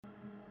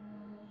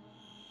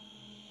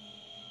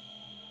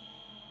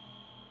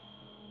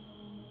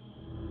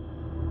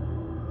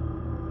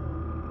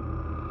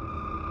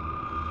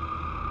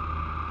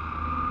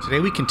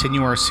Today we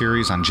continue our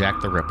series on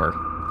Jack the Ripper.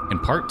 In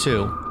part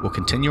 2, we'll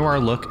continue our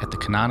look at the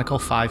canonical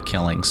 5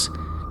 killings,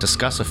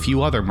 discuss a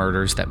few other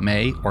murders that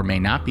may or may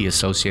not be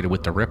associated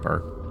with the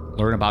Ripper,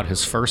 learn about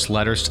his first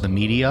letters to the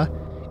media,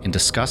 and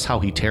discuss how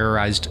he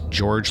terrorized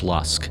George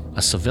Lusk,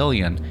 a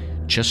civilian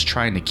just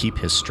trying to keep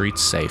his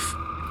streets safe.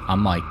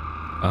 I'm Mike.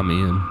 I'm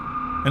Ian.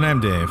 And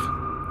I'm Dave.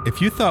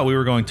 If you thought we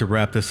were going to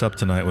wrap this up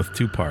tonight with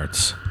 2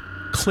 parts,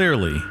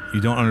 clearly you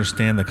don't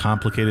understand the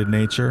complicated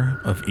nature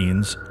of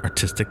Ian's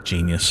artistic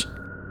genius.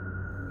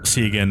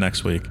 See you again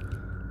next week.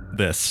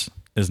 This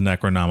is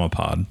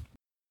Necronomipod.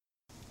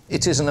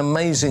 It is an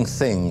amazing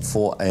thing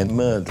for a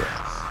murderer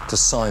to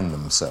sign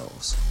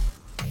themselves.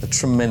 A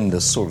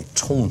tremendous sort of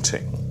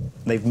taunting.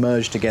 They've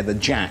merged together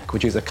Jack,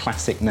 which is a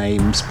classic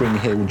name, Spring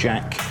Hill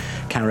Jack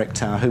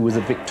character, who was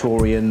a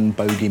Victorian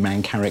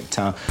bogeyman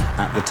character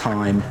at the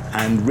time,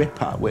 and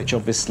Ripper, which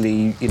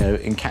obviously,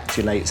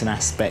 encapsulates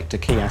a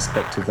key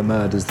aspect of the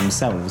murders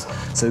themselves.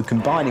 So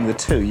combining the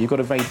two, you've got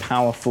a very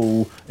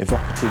powerful,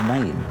 evocative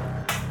name.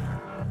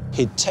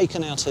 He'd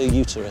taken out her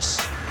uterus.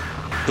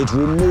 He'd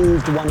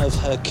removed one of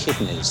her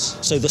kidneys.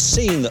 So the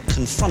scene that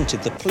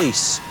confronted the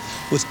police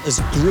was as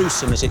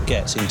gruesome as it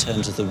gets in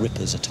terms of the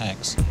Ripper's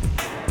attacks.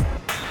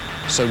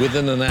 So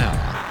within an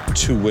hour,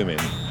 2 women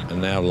are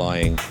now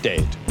lying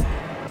dead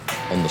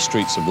on the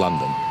streets of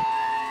London.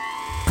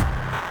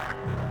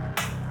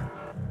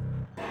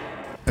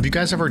 Have you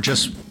guys ever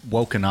just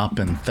woken up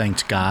and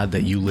thanked God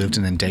that you lived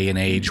in a day and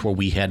age where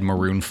we had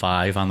Maroon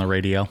 5 on the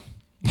radio?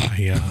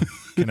 Yeah.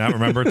 Cannot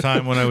remember a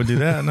time when I would do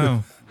that,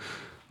 no.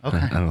 Okay.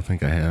 I don't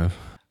think I have.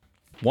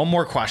 One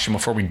more question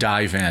before we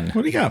dive in.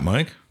 What do you got,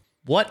 Mike?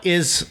 What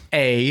is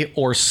a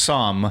or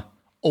some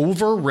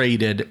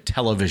overrated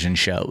television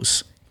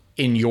shows,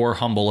 in your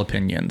humble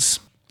opinions?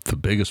 The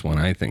biggest one,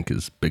 I think,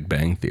 is Big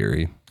Bang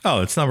Theory.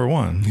 Oh, it's number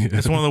 1.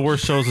 It's one of the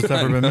worst shows that's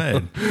ever been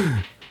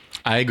made.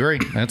 I agree.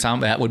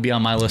 That would be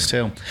on my list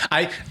too.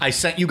 I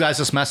sent you guys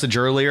this message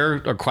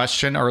earlier, or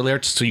question earlier,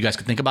 just so you guys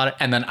could think about it,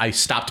 and then I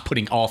stopped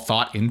putting all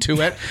thought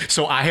into it.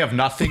 So I have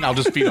nothing. I'll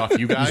just feed off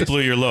you guys. Just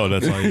blew your load.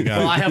 That's all you got.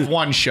 Well, I have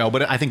one show,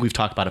 but I think we've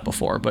talked about it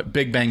before. But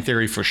Big Bang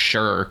Theory for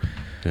sure.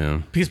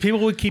 Yeah. Because people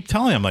would keep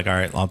telling me, I'm like, all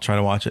right, I'll try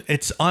to watch it.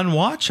 It's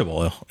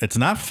unwatchable. It's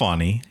not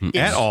funny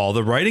at all.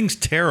 The writing's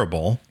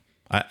terrible.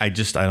 I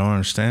don't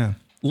understand.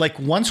 Like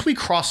once we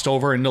crossed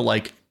over into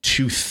like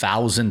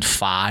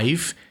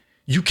 2005,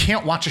 you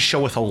can't watch a show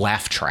with a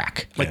laugh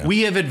track. Like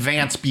we have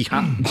advanced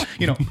beyond,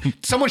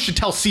 someone should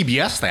tell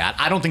CBS that.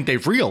 I don't think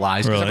they've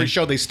realized because every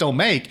show they still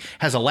make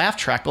has a laugh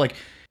track. But like,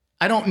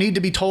 I don't need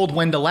to be told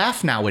when to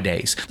laugh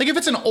nowadays. Like if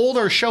it's an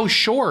older show,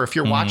 sure. If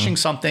you're watching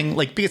something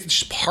like, because it's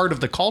just part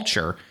of the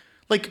culture,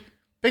 like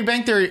Big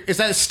Bang Theory, is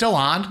that still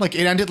on? Like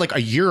it ended like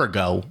a year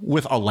ago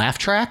with a laugh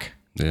track.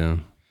 Yeah.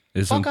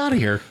 Fuck out of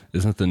here.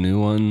 Isn't the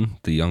new one,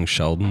 The Young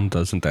Sheldon,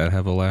 doesn't that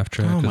have a laugh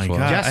track Oh my as well?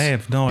 God. Yes, I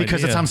have no idea.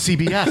 because it's on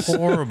CBS.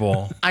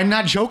 Horrible. I'm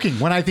not joking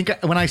when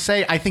I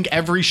say I think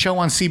every show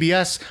on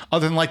CBS,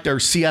 other than like their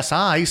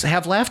CSIs,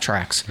 have laugh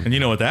tracks. And you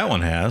know what that one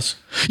has?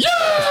 Yeah,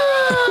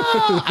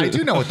 I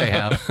do know what they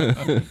have.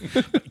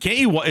 Can't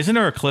you? Isn't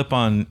there a clip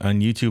on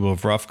YouTube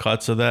of rough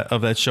cuts of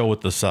that show with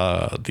this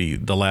the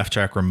laugh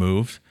track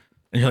removed?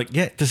 And you're like,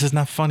 yeah, this is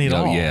not funny at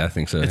all. Yeah, I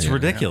think so. It's Yeah.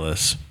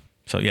 ridiculous.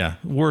 So yeah,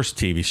 worst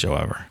TV show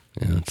ever.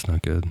 Yeah, it's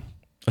not good.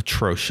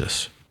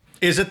 Atrocious.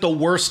 Is it the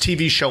worst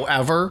TV show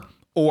ever,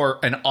 or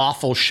an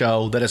awful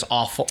show that is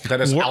awful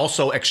that is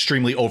also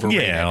extremely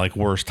overrated? Yeah, like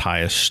worst,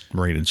 highest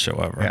rated show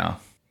ever. Yeah.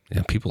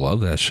 Yeah, people love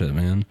that shit,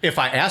 man. If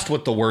I asked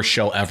what the worst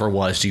show ever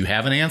was, do you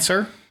have an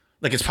answer?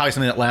 Like it's probably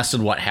something that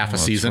lasted half a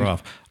season.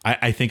 Rough.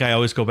 I think I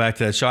always go back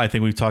to that show. I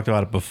think we've talked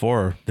about it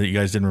before that you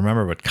guys didn't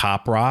remember, but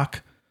Cop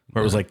Rock,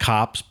 where it was like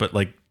cops, but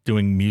like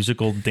doing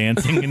musical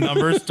dancing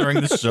numbers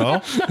during the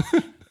show.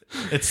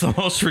 It's the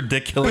most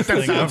ridiculous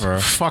thing ever.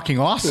 Fucking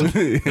awesome.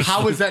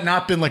 How has that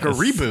not been like a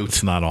reboot?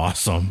 It's not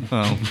awesome.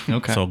 Oh,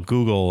 okay. So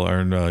Google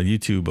or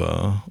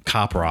YouTube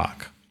Cop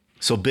Rock.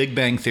 So Big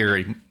Bang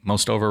Theory,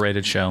 most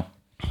overrated show.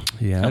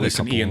 Yeah, At least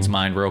in Ian's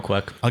mind, real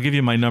quick. I'll give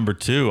you my number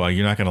 2.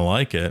 You're not going to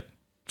like it.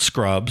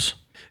 Scrubs.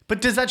 But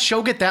does that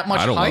show get that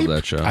much I don't hype? love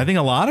that show. I think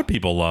a lot of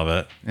people love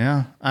it.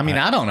 Yeah. I mean,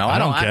 I don't know. I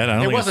don't get it.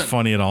 I don't think it's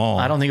funny at all.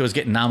 I don't think it was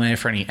getting nominated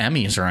for any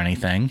Emmys or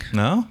anything.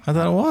 No? I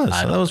thought it was.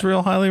 I thought it was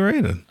real highly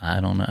rated.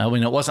 I don't know. I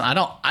mean, it wasn't.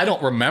 I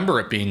don't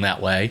remember it being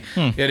that way.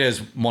 It is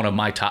one of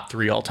my top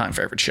 3 all-time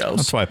favorite shows.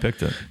 That's why I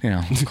picked it.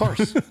 Yeah, of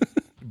course.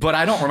 But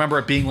I don't remember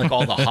it being like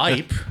all the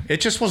hype.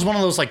 It just was one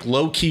of those like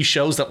low-key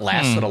shows that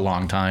lasted a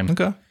long time.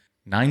 Okay.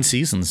 9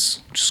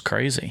 seasons, which is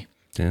crazy.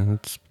 Yeah,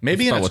 that's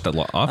Maybe about what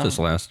The Office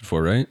lasted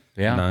for, right?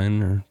 Yeah.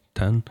 9 or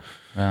 10.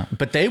 Yeah.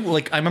 But I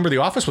remember The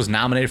Office was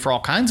nominated for all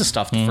kinds of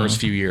stuff the first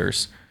few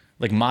years.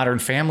 Like Modern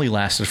Family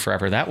lasted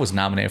forever. That was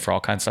nominated for all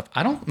kinds of stuff.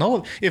 I don't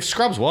know if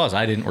Scrubs was.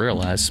 I didn't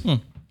realize.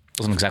 Wasn't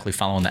exactly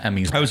following the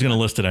Emmys. I was going to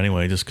list it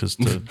anyway, just because,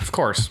 Of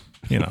course.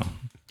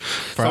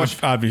 for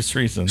obvious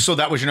reasons. So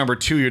that was your number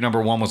 2. Your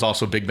number 1 was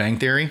also Big Bang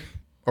Theory?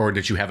 Or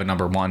did you have a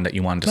number 1 that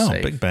you wanted to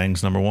say? Big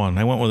Bang's number 1.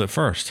 I went with it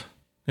first.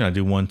 You know, I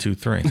do 1, 2,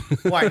 3.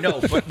 Well, I know,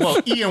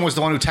 but Ian was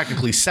the one who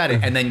technically said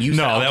it, and then you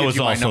said, No, I'll that give was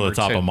you my also number the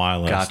top 2. of my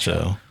list Gotcha. too.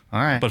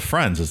 All right. But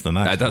Friends is the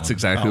next That's one.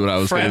 exactly what I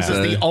was going to Friends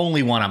is say. the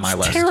only one on my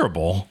list.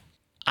 Terrible.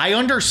 I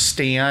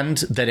understand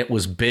that it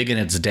was big in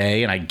its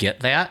day, and I get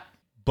that.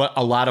 But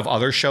a lot of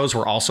other shows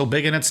were also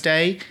big in its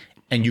day,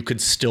 and you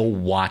could still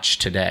watch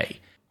today.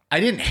 I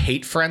didn't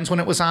hate Friends when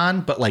it was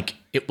on, but like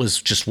it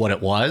was just what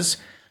it was.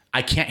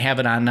 I can't have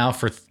it on now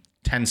for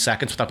 10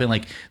 seconds without being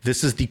like,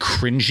 this is the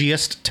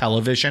cringiest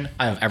television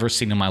I have ever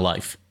seen in my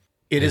life.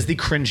 It is the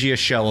cringiest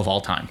show of all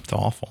time. It's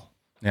awful.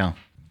 Yeah.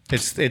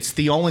 It's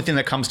the only thing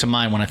that comes to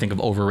mind when I think of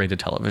overrated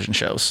television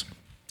shows.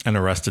 And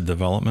Arrested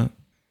Development.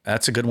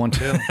 That's a good one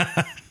too.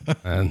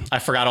 I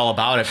forgot all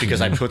about it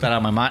because I put that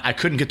on my mind. I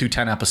couldn't get through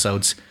 10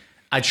 episodes.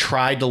 I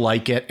tried to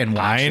like it and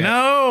watch it. I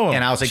know.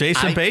 And I was like,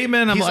 Jason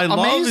Bateman. he's I love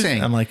amazing.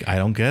 it. I'm like, I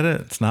don't get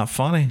it. It's not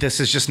funny. This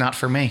is just not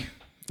for me.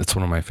 It's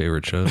one of my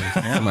favorite shows. It's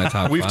in my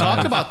top We've 5.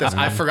 talked about this.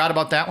 I forgot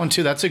about that one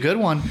too. That's a good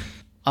one.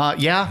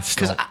 Yeah,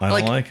 because I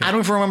don't like it. I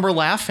don't even remember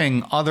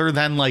laughing other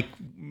than like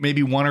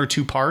maybe 1 or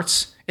 2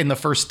 parts in the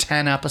first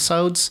 10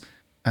 episodes.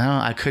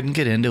 I couldn't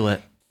get into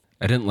it.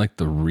 I didn't like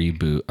the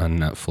reboot on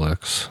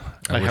Netflix.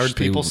 I wish heard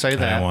people say I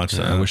that. didn't watch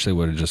that. I wish they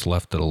would have just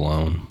left it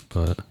alone.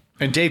 But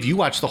And Dave, you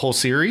watched the whole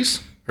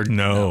series? Or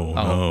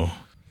No.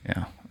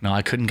 yeah, no,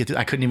 I couldn't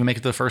I couldn't even make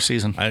it to the first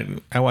season.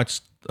 I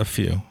watched a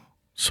few.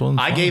 So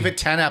I gave it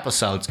 10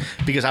 episodes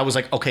because I was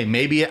like, okay,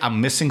 maybe I'm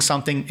missing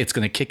something. It's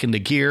going to kick into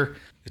gear.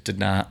 It did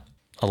not.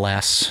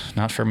 Alas,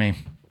 not for me.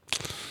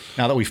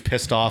 Now that we've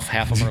pissed off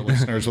half of our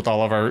listeners with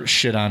all of our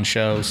shit on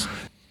shows.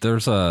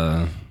 there's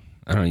I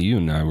don't know, you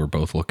and I were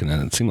both looking at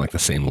it. It seemed like the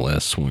same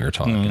list when we were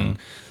talking.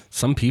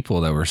 Some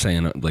people that were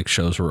saying like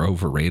shows were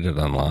overrated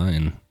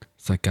online.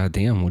 It's like,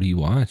 goddamn, what do you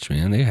watch,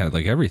 man? They had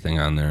like everything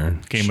on there.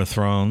 Game of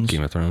Thrones,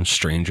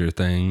 Stranger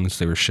Things,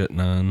 they were shitting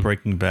on.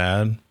 Breaking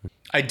Bad.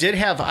 I did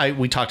have,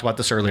 we talked about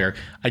this earlier.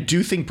 I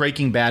do think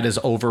Breaking Bad is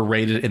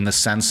overrated in the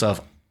sense of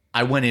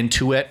I went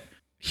into it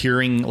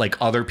hearing like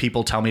other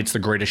people tell me it's the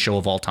greatest show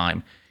of all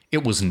time.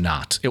 It was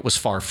not. It was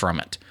far from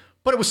it.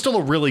 But it was still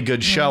a really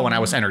good show and I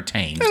was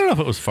entertained. I don't know if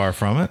it was far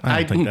from it.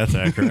 I don't think that's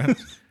accurate.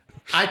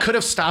 I could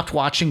have stopped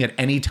watching at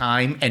any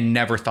time and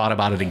never thought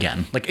about it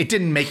again. Like it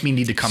didn't make me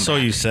need to come So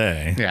back. you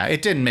say. Yeah,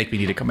 it didn't make me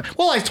need to come back.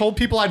 Well, I told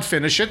people I'd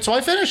finish it, so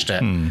I finished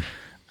it.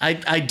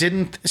 I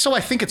didn't. So I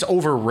think it's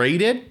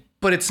overrated,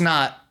 but it's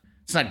not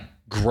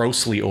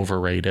grossly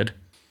overrated.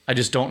 I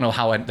just don't know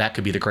how that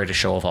could be the greatest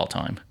show of all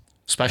time,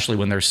 especially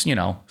when there's,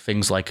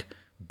 things like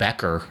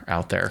Becker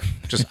out there,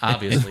 which is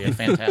obviously a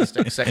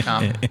fantastic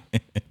sitcom,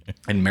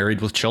 and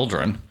Married with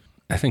Children.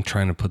 I think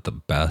trying to put the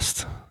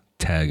best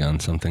tag on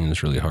something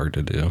is really hard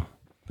to do.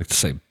 Like to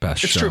say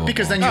best It's show. true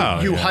because then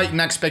you heighten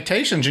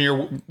expectations and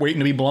you're waiting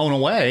to be blown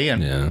away.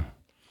 And Yeah.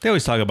 They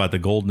always talk about the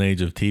golden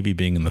age of TV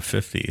being in the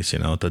 50s,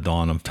 at the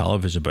dawn of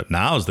television. But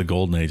now is the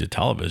golden age of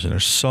television.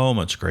 There's so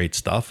much great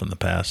stuff in the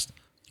past.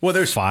 well,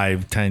 there's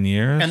 5-10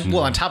 years. and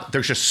well on top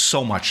there's just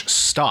so much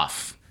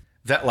stuff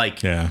that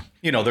like Yeah.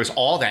 there's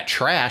all that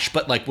trash,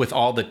 but like with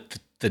all the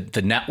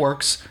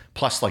networks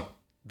plus like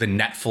the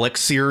Netflix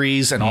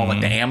series and all like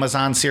the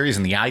Amazon series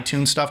and the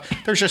iTunes stuff,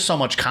 there's just so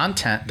much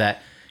content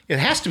that it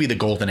has to be the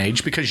golden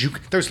age because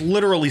there's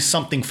literally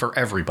something for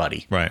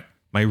everybody. Right.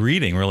 My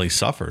reading really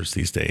suffers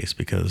these days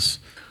because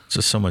it's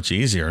just so much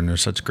easier and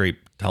there's such great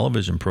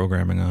television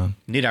programming on.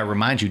 Need I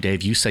remind you,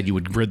 Dave, you said you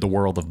would rid the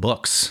world of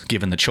books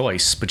given the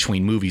choice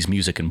between movies,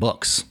 music, and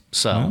books.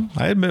 So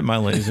I admit my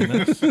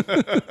laziness.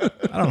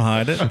 I don't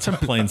hide it. It's in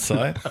plain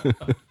sight.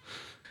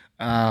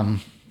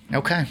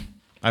 okay.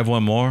 I have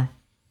one more.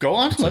 Go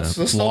on.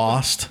 Let's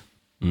Lost.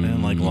 I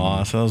didn't like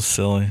Lost. That was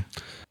silly.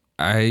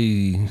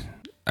 I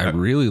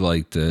really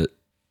liked it,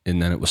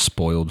 and then it was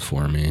spoiled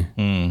for me.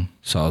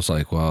 So I was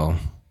like, well,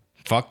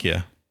 Fuck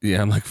yeah.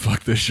 yeah, I'm like,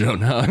 fuck this show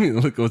now. I mean,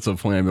 look, what's the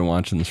point? I've been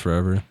watching this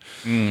forever.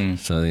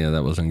 So yeah,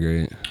 that wasn't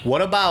great.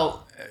 What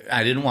about,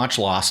 I didn't watch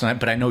Lost Night,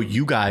 but I know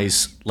you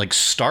guys like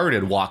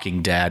started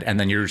Walking Dead and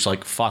then you're just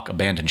like, fuck,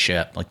 abandon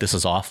ship. Like, this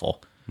is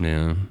awful.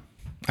 Yeah.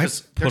 I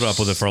put up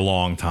with it for a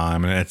long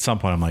time. And at some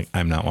point, I'm like,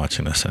 I'm not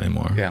watching this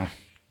anymore. Yeah.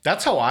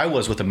 That's how I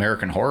was with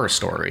American Horror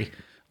Story.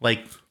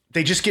 Like,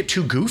 they just get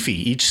too goofy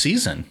each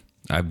season.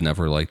 I've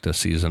never liked a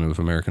season of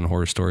American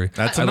Horror Story.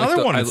 That's I like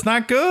another the- one. I- It's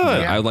not good.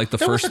 I like the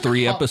There was first like a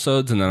 3 couple-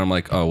 episodes, and then I'm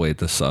like, oh wait,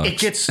 this sucks. It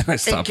gets, I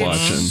stopped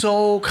watching.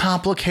 so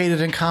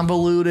complicated and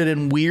convoluted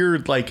and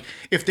weird. Like,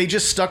 if they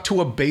just stuck to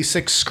a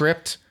basic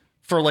script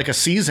for like a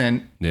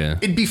season, Yeah.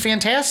 it'd be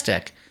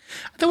fantastic.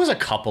 There was a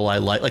couple I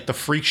liked, like the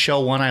Freak Show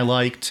one I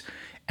liked,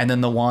 and then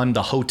the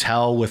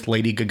hotel with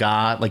Lady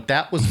Gaga, like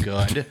that was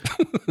good.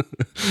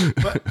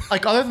 But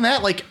like other than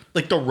that, like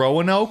the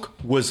Roanoke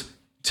was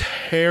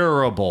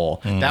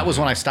terrible. That was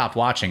when I stopped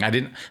watching. I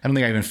don't think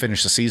I even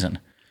finished the season.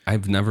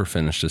 I've never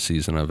finished a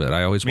season of it.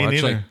 I always Me watch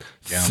neither.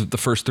 like the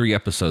first 3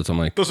 episodes. I'm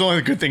like, Those are only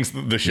the good things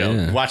of the show.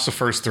 Yeah. Watch the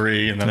first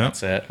 3 and then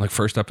that's it.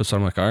 first episode,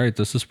 I'm like, all right,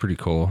 this is pretty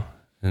cool,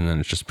 and then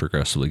it just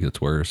progressively gets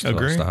worse. So I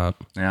Agree.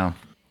 stop. Yeah.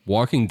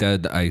 Walking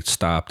Dead, I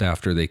stopped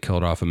after they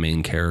killed off a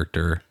main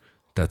character.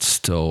 that's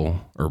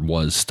still or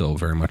was still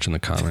very much in the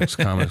comics.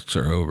 Comics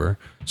are over.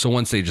 So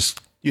once they just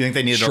You think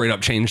they needed straight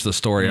up change the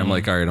story, I'm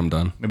like, all right, I'm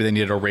done. maybe they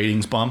needed a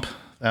ratings bump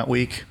that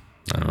week?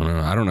 I don't know.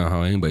 I don't know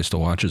how anybody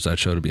still watches that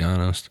show, to be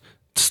honest.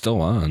 It's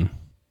still on.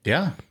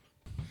 Yeah.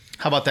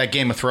 How about that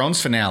Game of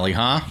Thrones finale,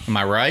 huh? Am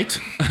I right?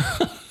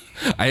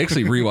 I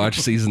actually rewatched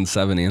season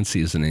 7 and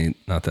season 8.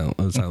 Not that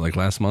was that like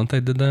last month I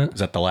did that? Is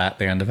that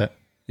the end of it?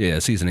 Yeah,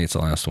 season 8's the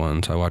last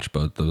one. So I watched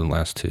both the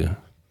last 2.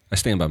 I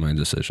stand by my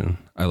decision.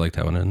 I liked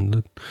how it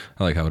ended.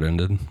 I like how it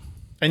ended.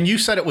 And you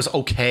said it was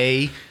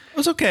okay. It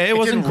was okay. It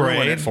wasn't didn't ruin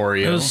great it for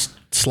you. It was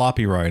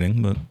sloppy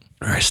writing, but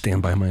I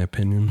stand by my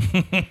opinion.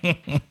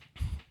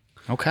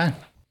 Okay.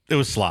 it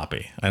was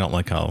sloppy. I don't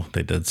like how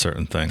they did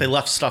certain things. They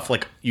left stuff,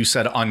 like you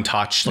said,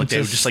 untouched. Like they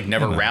would just like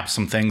never wrap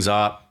some things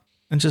up.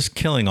 And just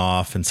killing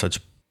off in such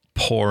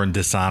poor and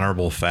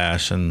dishonorable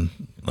fashion,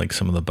 like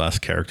some of the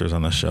best characters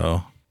on the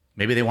show.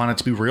 Maybe they want it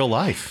to be real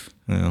life.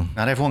 Yeah,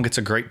 Not everyone gets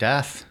a great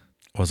death.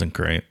 wasn't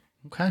great.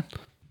 Okay.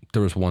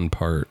 There was one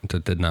part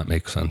that did not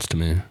make sense to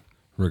me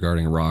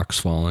regarding rocks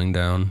falling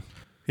down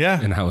Yeah,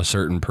 and how a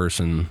certain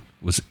person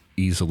was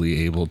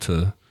easily able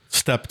to.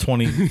 step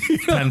 10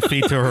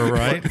 feet to her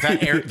right.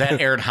 That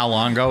aired how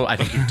long ago? I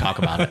think you can talk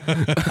about it.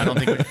 I don't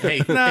think.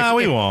 Hey, Nah,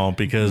 we won't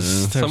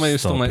because there's Somebody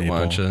still might people.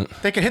 watch it.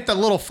 they could hit the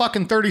little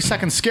fucking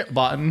 30-second skip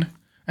button,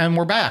 and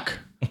we're back.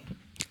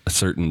 A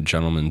certain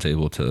gentleman's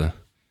able to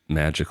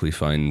magically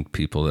find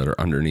people that are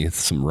underneath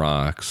some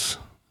rocks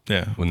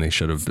Yeah, when they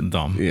should have been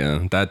dumb.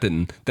 Yeah, that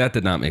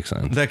did not make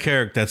sense.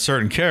 That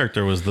certain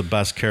character was the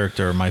best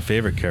character, my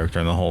favorite character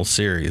in the whole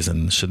series,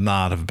 and should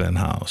not have been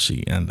how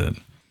she ended.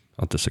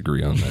 I'll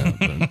disagree on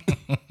that.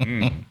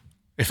 But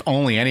If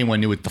only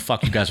anyone knew what the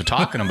fuck you guys are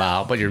talking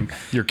about, but you're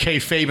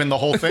kayfabing the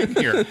whole thing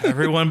here.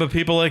 Everyone but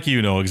people like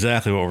you know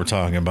exactly what we're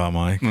talking about,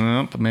 Mike.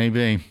 But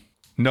maybe.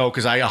 No,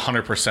 because I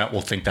 100%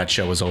 will think that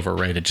show is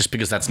overrated just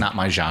because that's not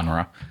my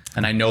genre.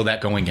 And I know that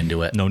going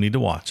into it. No need to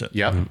watch it.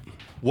 Yep.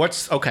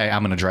 Okay,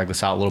 I'm going to drag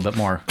this out a little bit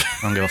more. I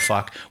don't give a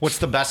fuck. What's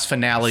the best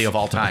finale of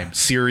all time?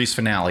 Series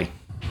finale.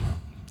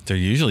 They're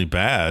usually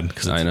bad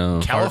because I know.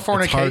 it's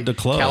hard to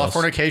close.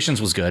 Californications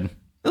was good.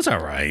 That's all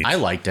right. I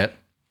liked it.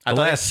 The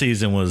last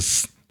season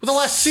was The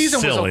last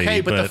season was silly,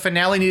 okay, but the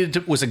finale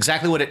was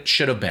exactly what it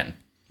should have been.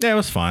 yeah, it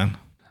was fine.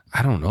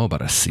 I don't know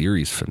about a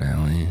series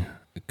finale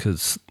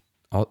because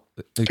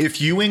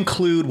If you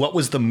include what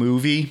was the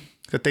movie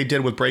that they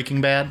did with Breaking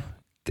Bad,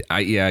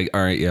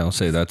 I'll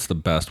say that's the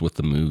best with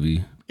the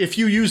movie. if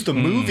you use the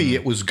movie,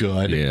 it was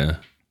good.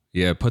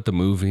 Yeah, put the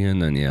movie in,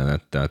 then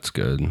that's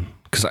good.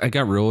 Because I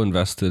got real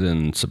invested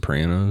in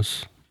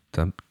Sopranos.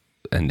 That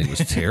ending was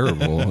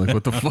terrible. Like,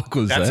 what the fuck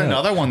was That's that?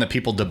 another one that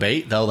people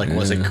debate, though. Like,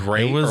 was it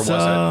great It was, or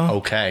was it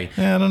okay?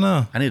 Yeah, I don't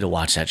know. I need to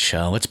watch that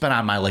show. It's been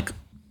on my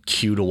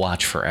queue to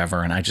watch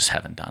forever, and I just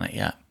haven't done it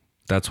yet.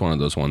 That's one of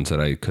those ones that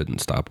I couldn't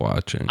stop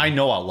watching. I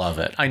know I'll love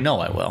it. I know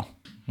I will.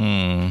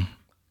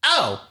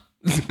 Oh.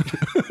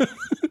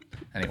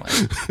 Anyway,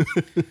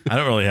 I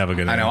don't really have a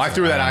good I know I answer.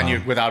 threw that don't on know.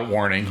 you without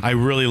warning. I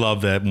really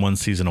loved that one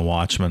season of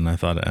Watchmen. I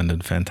thought it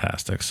ended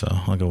fantastic, so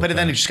I'll go with But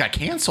then it that. just got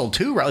canceled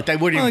too, right? Like they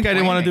wouldn't. I think I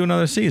didn't want to do it.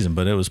 another season,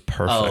 but it was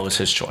perfect. Oh, it was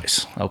his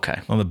choice. Okay.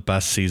 One of the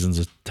best seasons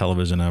of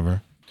television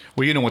ever.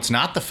 Well, you know what's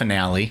not the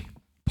finale?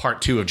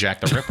 Part 2 of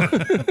Jack the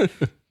Ripper.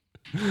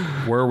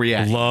 Where are we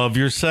at? Love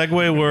your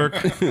segue work.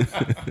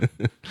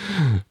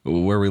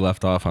 Where we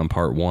left off on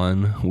part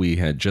 1, we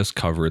had just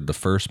covered the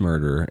first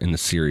murder in the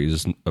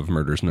series of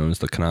murders known as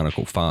the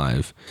Canonical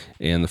Five,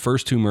 and the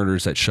first 2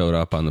 murders that showed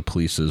up on the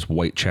police's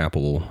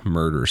Whitechapel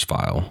murders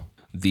file.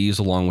 These,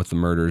 along with the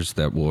murders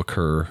that will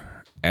occur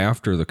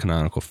after the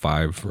Canonical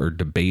Five, are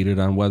debated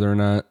on whether or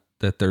not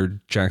that they're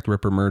Jack the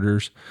Ripper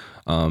murders.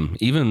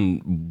 Even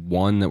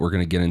one that we're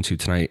going to get into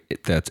tonight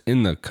that's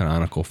in the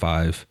Canonical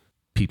Five,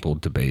 people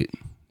debate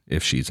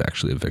if she's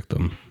actually a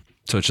victim.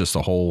 So it's just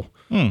a whole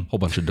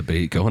bunch of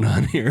debate going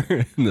on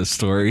here in this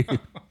story.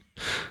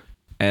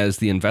 As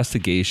the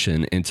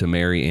investigation into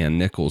Mary Ann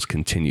Nichols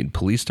continued,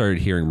 police started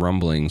hearing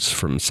rumblings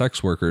from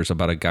sex workers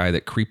about a guy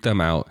that creeped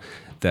them out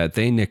that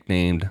they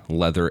nicknamed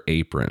Leather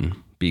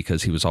Apron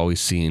because he was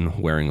always seen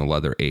wearing a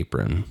leather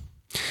apron,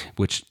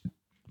 which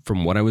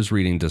from what I was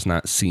reading does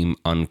not seem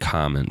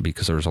uncommon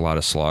because there was a lot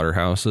of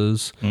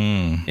slaughterhouses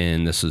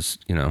and this is,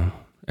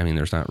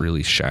 there's not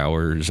really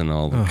showers and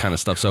all that kind of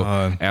stuff. So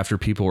after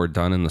people were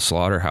done in the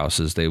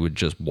slaughterhouses, they would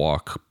just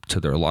walk to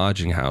their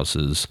lodging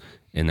houses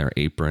in their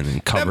apron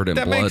and covered in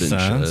blood makes and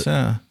sense, shit.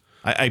 Yeah.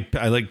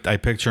 I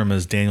picture him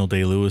as Daniel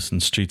Day-Lewis in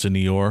Streets of New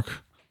York.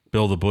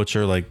 Bill the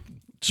Butcher,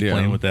 just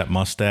playing with that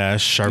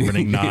mustache,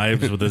 sharpening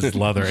knives with his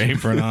leather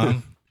apron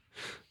on.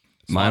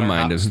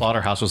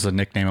 Slaughterhouse was the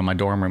nickname of my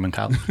dorm room in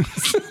college.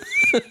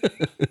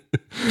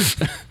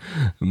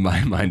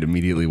 My mind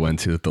immediately went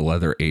to the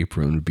Leather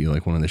Apron would be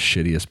like one of the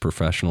shittiest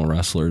professional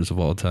wrestlers of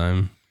all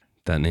time.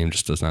 That name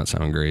just does not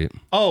sound great.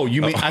 Oh,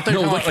 you mean I thought you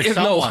were like, like no,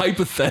 someone.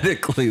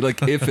 hypothetically,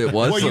 like if it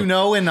was. Well, you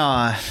know, in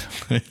what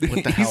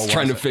the hell he's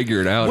trying to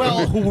figure it out.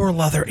 Well, Who wore a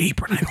leather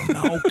apron? I don't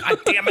know. God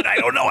damn it! I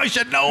don't know. I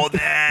should know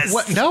this.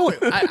 What? No,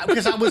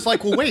 because I was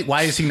like, well, wait,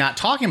 why is he not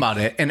talking about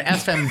it? And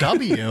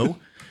FMW,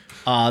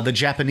 the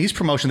Japanese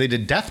promotion, they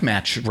did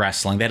deathmatch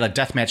wrestling. They had a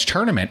deathmatch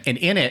tournament, and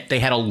in it, they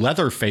had a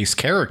Leatherface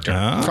character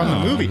from the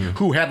movie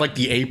who had like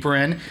the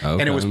apron,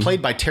 and it was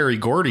played by Terry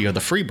Gordy of the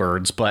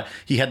Freebirds, but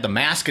he had the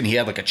mask and he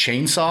had like a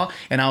chainsaw,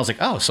 and I was like,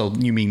 oh, so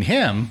you mean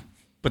him?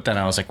 But then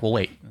I was like, well,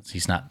 wait,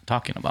 he's not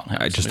talking about him.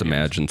 I just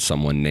imagined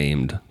someone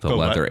named the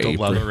leather apron.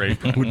 The leather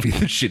apron would be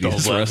the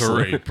shittiest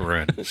wrestler.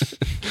 apron.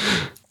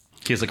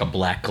 He has like a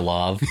black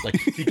glove. Like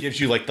he gives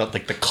you like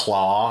the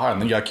claw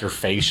and then like your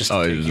face just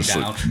to take you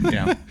down.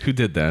 Yeah. Who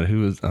did that? Who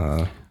was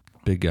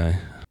big guy?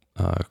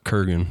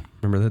 Kurgan.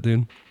 Remember that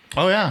dude?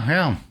 Oh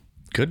yeah.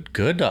 Good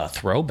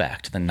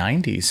throwback to the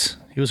 90s.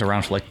 He was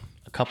around for like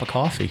a cup of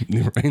coffee.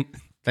 Right.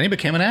 Then he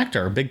became an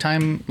actor, big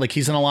time. Like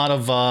he's in a lot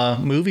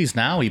of movies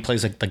now. He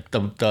plays like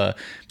the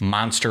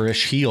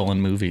monster-ish heel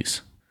in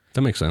movies.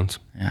 That makes sense.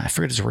 Yeah, I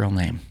forget his real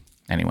name.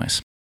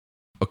 Anyways.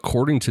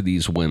 According to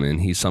these women,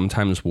 he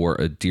sometimes wore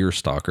a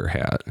deerstalker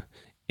hat,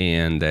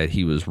 and that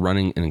he was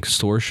running an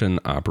extortion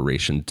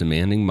operation,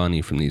 demanding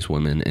money from these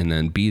women and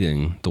then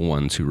beating the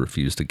ones who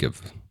refused to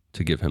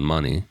give him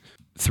money.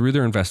 Through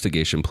their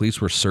investigation, police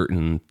were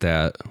certain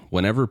that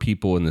whenever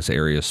people in this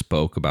area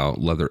spoke about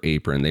Leather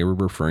Apron, they were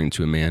referring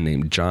to a man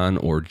named John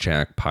or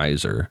Jack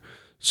Pizer.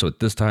 So at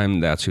this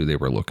time, that's who they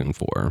were looking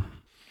for.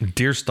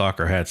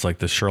 Deerstalker hat's like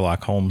the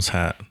Sherlock Holmes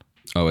hat.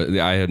 Oh,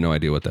 I had no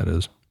idea what that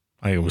is.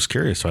 I was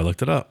curious, so I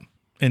looked it up.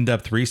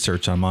 In-depth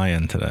research on my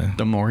end today.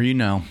 The more you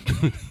know.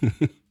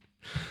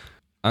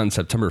 On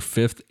September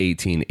 5th,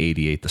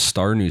 1888, the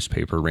Star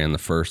newspaper ran the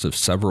first of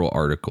several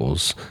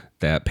articles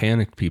that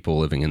panicked people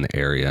living in the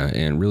area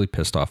and really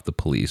pissed off the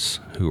police,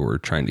 who were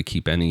trying to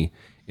keep any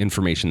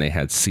information they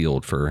had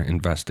sealed for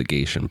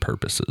investigation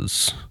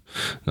purposes.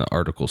 The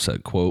article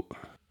said, quote,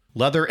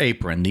 Leather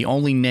Apron, the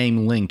only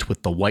name linked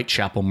with the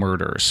Whitechapel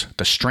murders,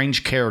 the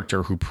strange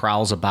character who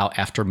prowls about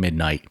after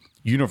midnight,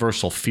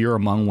 universal fear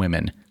among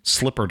women,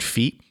 slippered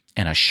feet,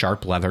 and a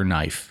sharp leather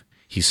knife.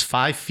 He's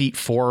 5 feet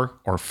 4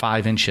 or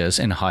 5 inches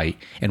in height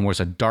and wears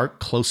a dark,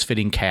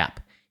 close-fitting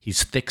cap.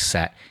 He's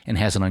thick-set and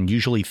has an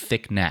unusually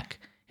thick neck.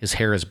 His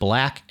hair is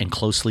black and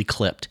closely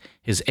clipped,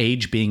 his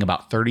age being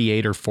about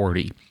 38 or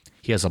 40.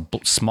 He has a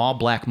small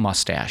black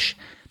mustache.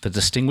 The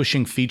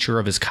distinguishing feature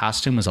of his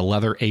costume is a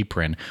leather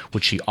apron,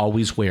 which he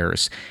always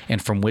wears,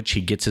 and from which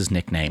he gets his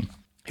nickname.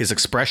 His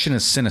expression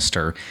is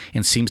sinister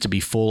and seems to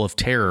be full of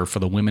terror for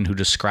the women who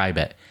describe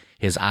it.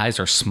 His eyes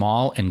are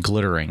small and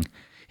glittering.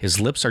 His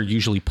lips are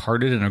usually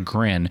parted in a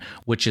grin,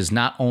 which is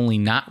not only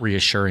not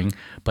reassuring,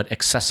 but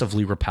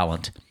excessively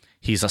repellent.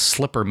 He's a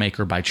slipper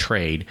maker by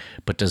trade,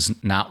 but does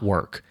not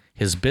work.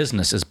 His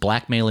business is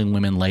blackmailing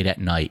women late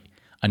at night.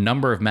 A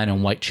number of men in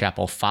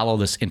Whitechapel follow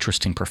this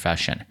interesting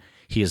profession.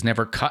 He has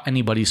never cut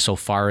anybody so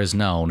far as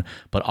known,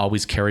 but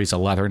always carries a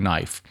leather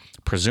knife,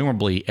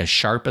 presumably as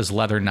sharp as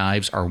leather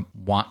knives are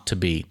wont to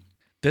be.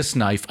 This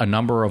knife a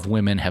number of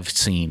women have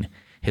seen.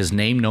 His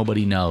name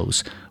nobody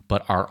knows,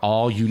 but are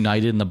all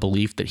united in the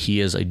belief that he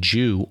is a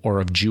Jew or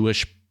of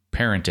Jewish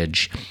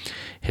parentage,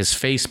 his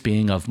face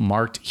being of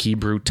marked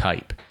Hebrew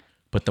type.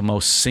 But the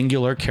most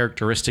singular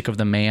characteristic of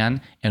the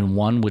man, and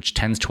one which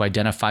tends to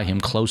identify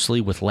him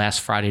closely with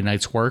last Friday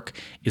night's work,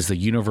 is the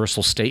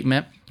universal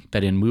statement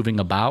that in moving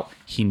about,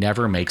 he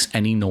never makes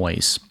any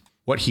noise.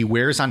 What he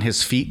wears on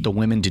his feet the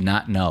women do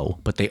not know,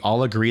 but they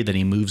all agree that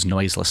he moves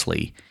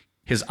noiselessly.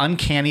 His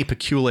uncanny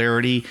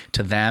peculiarity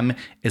to them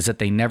is that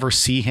they never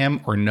see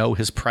him or know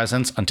his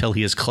presence until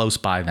he is close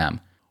by them.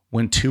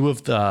 When 2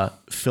 of the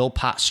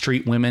Philpott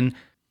Street women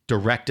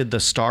directed the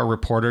Star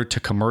reporter to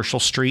Commercial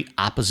Street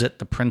opposite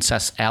the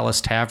Princess Alice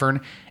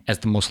Tavern as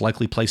the most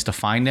likely place to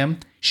find him,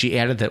 she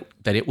added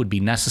that it would be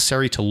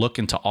necessary to look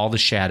into all the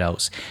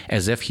shadows,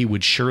 as if he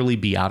would surely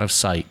be out of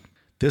sight.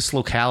 This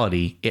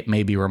locality, it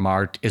may be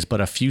remarked, is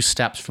but a few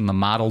steps from the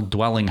model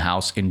dwelling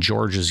house in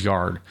George's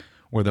Yard,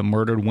 where the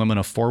murdered woman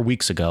of 4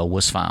 weeks ago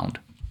was found.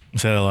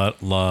 Is that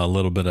a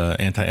little bit of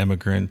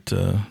anti-immigrant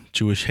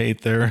Jewish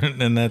hate there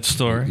in that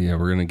story? Yeah,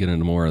 we're going to get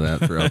into more of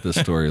that throughout this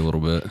story a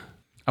little bit.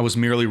 I was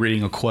merely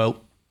reading a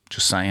quote.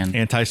 Just saying.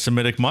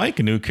 Anti-Semitic Mike,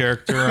 a new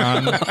character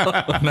on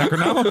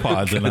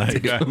Necronomicon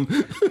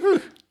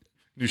tonight.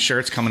 New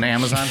shirts coming to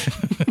Amazon.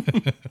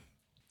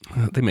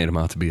 They made him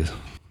out to be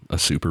a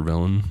super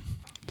villain.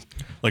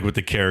 Like with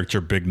the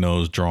character big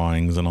nose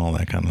drawings and all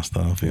that kind of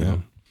stuff. Yeah.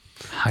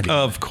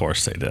 Of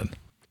course they did.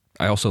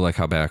 I also like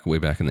how way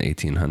back in the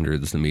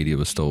 1800s, the media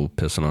was still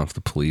pissing off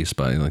the police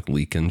by like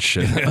leaking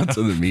shit out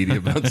to the media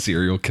about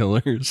serial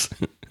killers.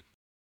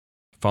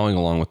 Following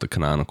along with the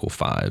canonical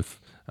 5,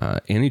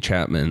 Annie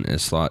Chapman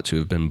is thought to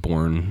have been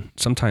born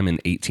sometime in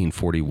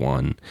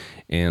 1841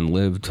 and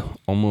lived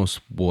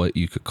almost what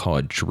you could call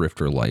a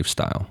drifter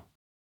lifestyle.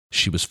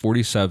 She was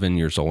 47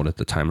 years old at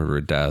the time of her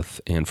death,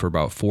 and for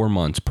about 4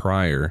 months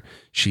prior,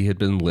 she had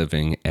been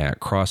living at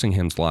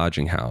Crossingham's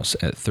lodging house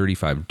at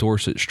 35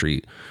 Dorset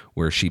Street,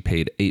 where she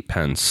paid 8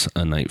 pence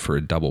a night for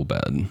a double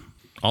bed.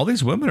 All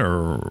these women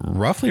are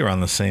roughly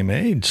around the same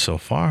age so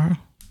far.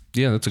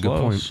 Yeah, that's a good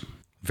point.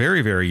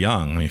 Very, very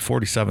young. I mean,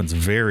 47 is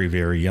very,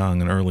 very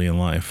young and early in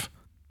life.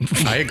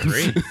 I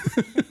agree.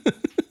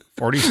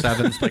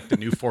 47 is like the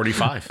new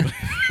 45.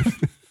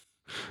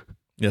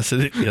 Yes,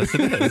 it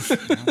is.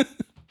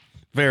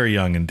 Very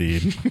young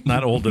indeed.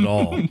 Not old at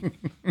all.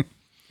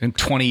 In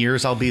 20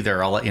 years, I'll be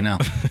there. I'll let you know.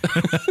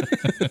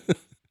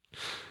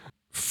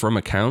 From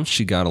accounts,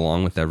 she got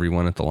along with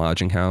everyone at the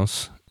lodging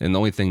house. And the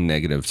only thing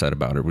negative said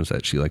about her was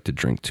that she liked to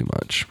drink too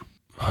much.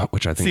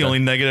 Which I think the only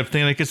negative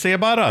thing I could say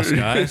about us,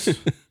 guys.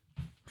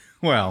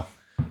 Well,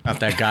 not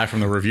that guy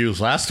from the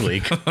reviews last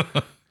week.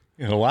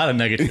 You had a lot of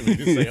negativity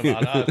to say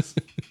about us.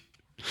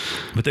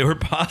 But they were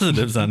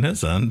positives on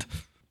his end.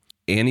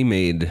 Annie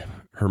made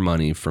her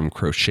money from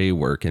crochet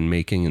work and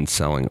making and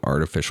selling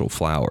artificial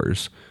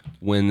flowers.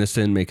 When this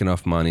didn't make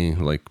enough money,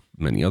 like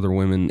many other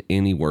women,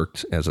 Annie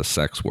worked as a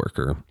sex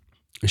worker.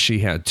 She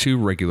had 2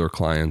 regular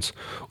clients,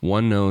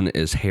 one known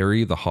as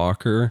Harry the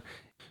Hawker,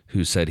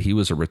 who said he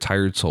was a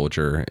retired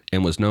soldier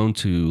and was known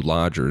to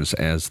lodgers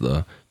as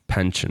the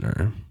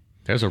pensioner.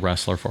 There's a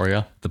wrestler for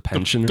you. The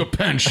pensioner? The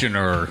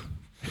pensioner.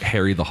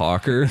 Harry the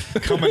Hawker.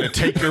 Coming to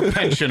take your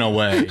pension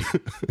away.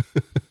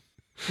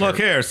 Look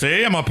here,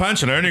 see, I'm a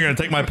pensioner, and you're going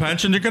to take my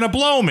pension, you're going to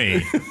blow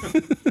me.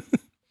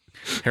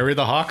 Harry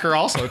the Hawker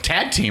also.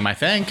 Tag team, I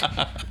think.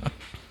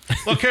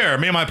 Look here,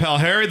 me and my pal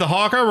Harry the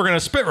Hawker, we're going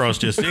to spit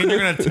roast you, see, and you're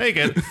going to take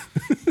it.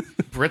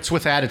 Brits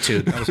with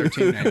Attitude. That was our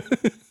team name.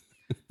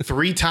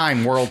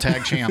 3-time world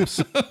tag champs.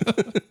 I'm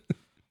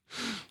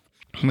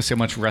going to see how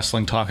much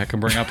wrestling talk I can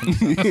bring up and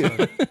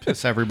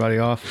piss everybody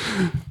off.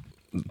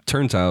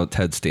 Turns out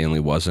Ted Stanley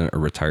wasn't a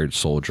retired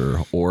soldier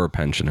or a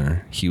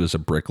pensioner. He was a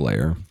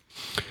bricklayer.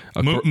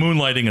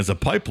 Moonlighting as a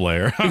pipe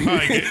layer.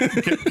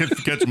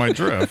 Catch my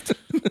drift.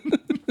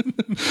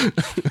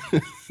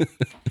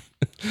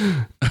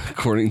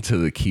 According to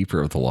the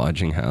keeper of the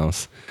lodging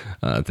house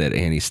that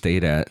Annie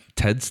stayed at,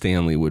 Ted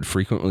Stanley would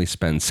frequently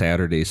spend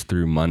Saturdays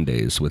through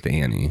Mondays with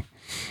Annie.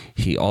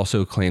 He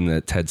also claimed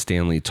that Ted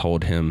Stanley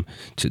told him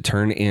to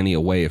turn Annie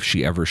away if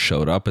she ever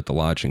showed up at the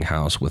lodging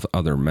house with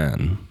other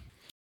men.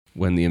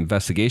 When the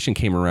investigation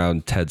came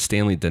around, Ted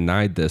Stanley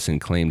denied this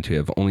and claimed to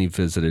have only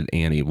visited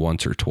Annie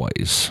once or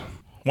twice.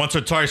 Once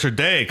or twice a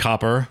day,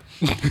 copper.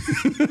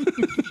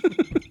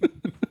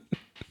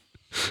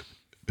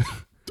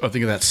 I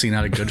think of that scene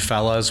out of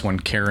Goodfellas when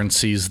Karen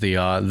sees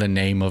the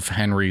name of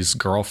Henry's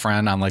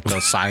girlfriend on like the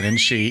sign-in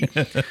sheet,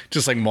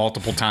 just like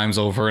multiple times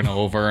over and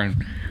over,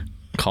 and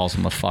calls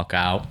him the fuck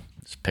out.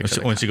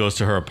 When she goes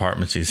to her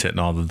apartment, she's hitting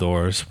all the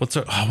doors. What's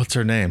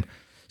her name?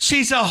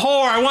 She's a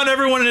whore. I want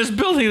everyone in this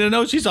building to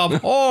know she's a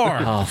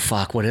whore. Oh,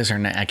 fuck. What is her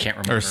name? I can't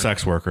remember. Or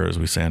sex worker, as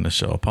we say on the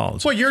show.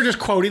 Apologies. Well, you're just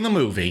quoting the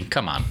movie.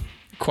 Come on.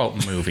 Quoting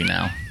the movie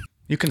now.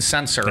 You can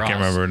censor us. I can't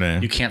remember her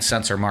name. You can't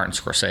censor Martin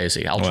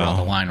Scorsese. I'll draw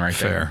the line right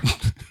fair.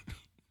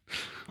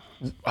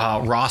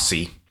 there.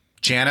 Rossi.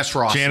 Janice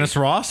Rossi. Janice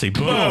Rossi.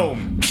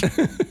 Boom.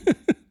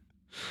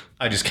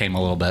 I just came a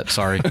little bit.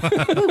 Sorry.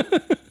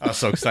 I was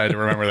so excited to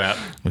remember that.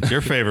 It's your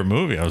favorite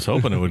movie. I was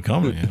hoping it would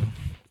come to you.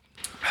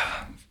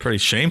 Pretty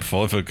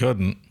shameful if it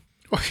couldn't.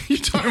 You're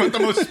talking about the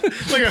most,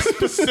 like a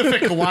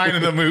specific line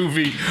in the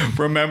movie,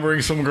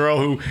 remembering some girl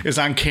who is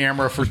on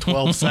camera for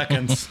 12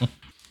 seconds.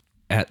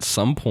 At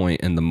some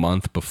point in the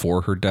month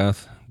before her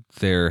death,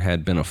 there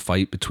had been a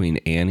fight between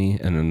Annie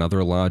and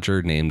another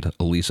lodger named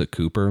Elisa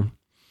Cooper.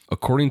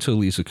 According to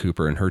Elisa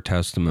Cooper, in her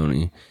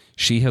testimony,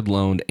 she had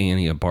loaned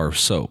Annie a bar of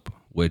soap,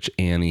 which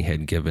Annie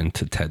had given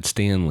to Ted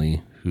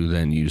Stanley, who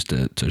then used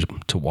it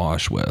to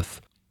wash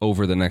with.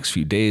 Over the next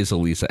few days,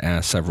 Elisa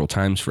asked several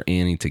times for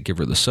Annie to give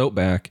her the soap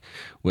back,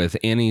 with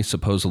Annie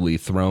supposedly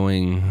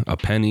throwing a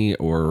penny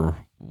or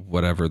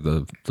whatever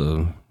the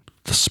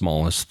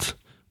smallest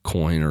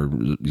coin or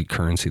the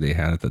currency they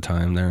had at the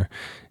time there,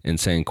 and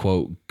saying,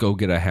 quote, "Go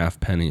get a half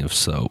penny of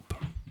soap."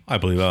 I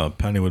believe a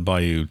penny would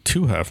buy you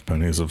 2 half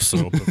pennies of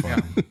soap.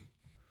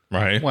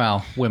 Right?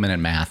 Well, women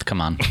in math,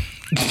 come on.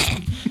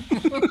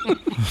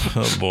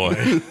 Oh,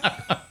 boy.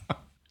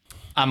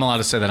 I'm allowed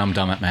to say that I'm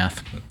dumb at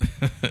math.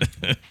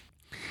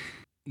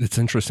 It's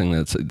interesting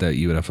that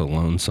you would have to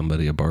loan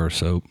somebody a bar of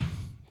soap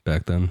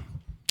back then.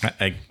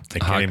 I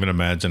can't even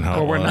imagine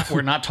how Well, it was.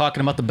 we're not talking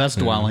about the best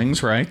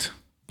dwellings, right?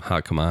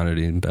 Hot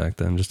commodity back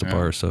then, just a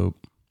bar of soap.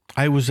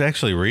 I was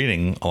actually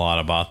reading a lot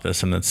about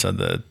this, and it said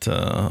that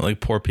like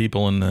poor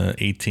people in the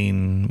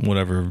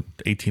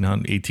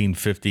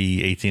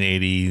 1850,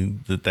 1880,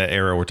 that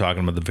era we're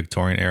talking about, the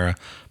Victorian era,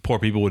 poor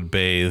people would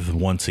bathe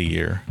once a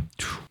year.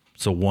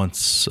 So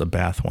a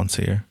bath once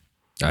a year.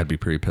 I'd be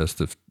pretty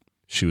pissed if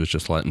she was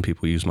just letting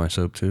people use my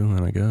soap too,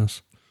 then I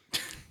guess.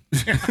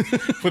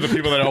 For the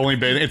people that only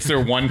bathe, it's their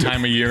one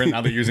time a year, and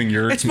now they're using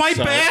yours. It's my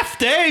bath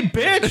day,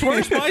 bitch.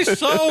 Where's my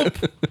soap?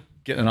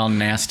 Getting all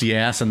nasty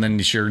ass, and then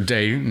it's your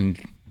day, and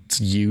it's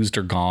used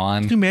or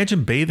gone. Can you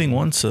imagine bathing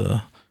once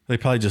a They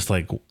probably just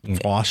like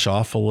wash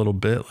off a little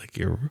bit, like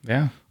your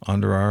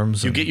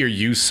underarms. You get your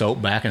used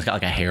soap back and it's got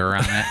like a hair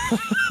on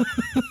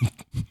it.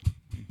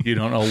 You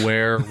don't know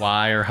where,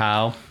 why, or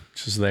how.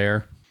 It's just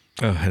there.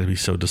 Oh, it had to be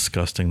so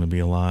disgusting to be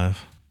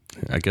alive.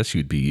 I guess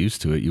you'd be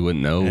used to it. You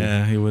wouldn't know.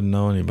 Yeah, you wouldn't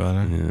know any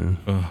better. Yeah.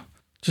 Ugh.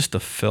 Just the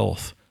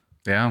filth.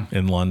 Yeah.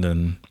 In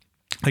London.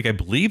 Like, I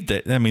believe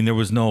that, I mean, there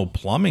was no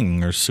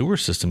plumbing or sewer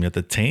system yet.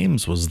 The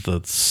Thames was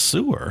the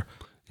sewer.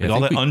 Like,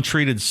 all that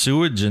untreated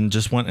sewage and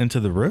just went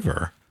into the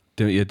river.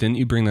 Didn't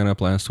you bring that up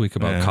last week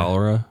about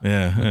cholera?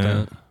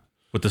 Yeah.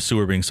 With the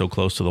sewer being so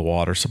close to the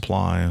water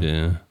supply.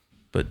 Yeah.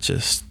 But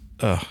just,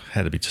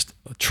 had to be just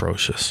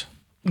atrocious.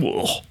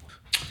 Whoa.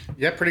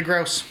 Yeah, pretty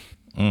gross.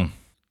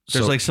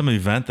 There's like some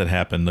event that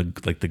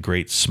happened, like the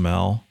Great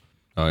Smell.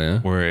 Oh, yeah?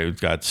 Where it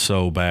got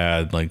so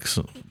bad, like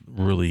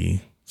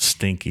really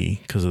stinky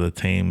because of the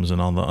Thames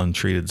and all the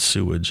untreated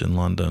sewage in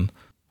London.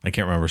 I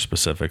can't remember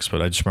specifics,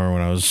 but I just remember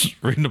when I was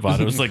reading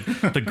about it, it was like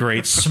the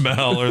Great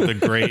Smell or the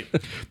Great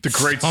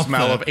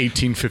Smell of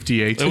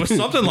 1858. It was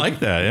something like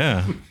that,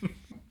 yeah.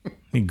 You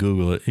can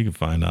Google it. You can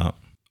find out.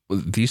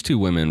 These two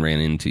women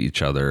ran into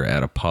each other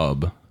at a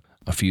pub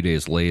a few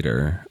days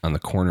later on the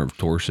corner of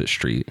Dorset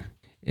Street.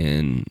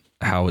 And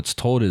how it's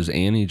told is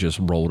Annie just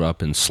rolled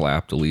up and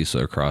slapped Elisa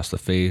across the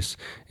face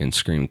and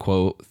screamed,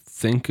 quote,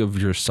 "Think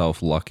of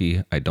yourself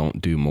lucky I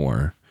don't do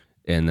more."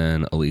 And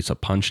then Elisa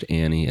punched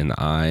Annie in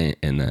the eye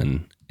and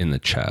then in the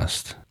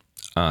chest.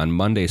 On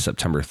Monday,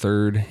 September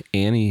 3rd,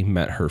 Annie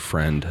met her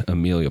friend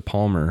Amelia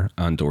Palmer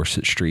on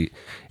Dorset Street,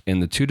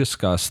 and the two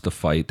discussed the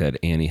fight that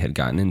Annie had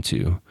gotten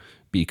into,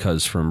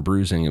 because from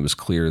bruising, it was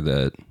clear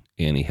that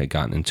Annie had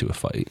gotten into a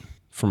fight.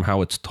 From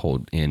how it's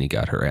told, Annie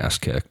got her ass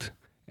kicked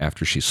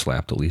after she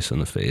slapped Elisa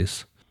in the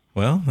face.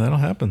 Well, that'll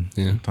happen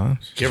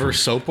sometimes. Give her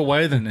soap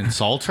away, then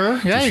insult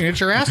her? Yeah, you get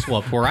your ass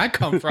whooped. Where I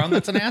come from,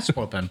 that's an ass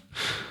whooping.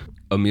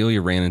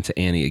 Amelia ran into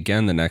Annie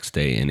again the next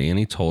day, and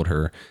Annie told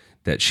her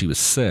that she was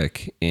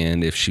sick,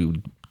 and if she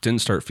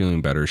didn't start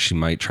feeling better, she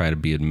might try to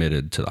be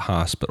admitted to the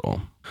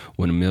hospital.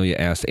 When Amelia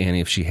asked Annie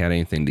if she had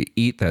anything to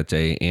eat that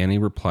day, Annie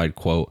replied,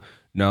 quote,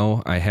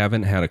 "No, I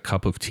haven't had a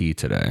cup of tea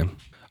today."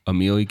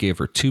 Amelia gave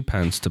her 2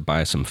 pence to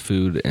buy some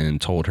food and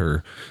told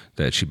her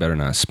that she better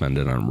not spend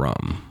it on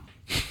rum.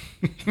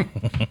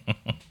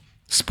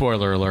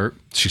 Spoiler alert.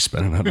 She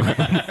spent it on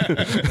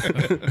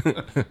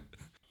rum.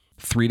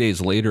 3 days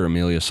later,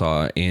 Amelia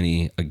saw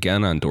Annie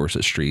again on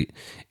Dorset Street,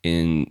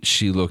 and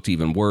she looked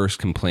even worse,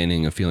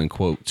 complaining of feeling,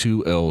 quote,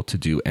 "too ill to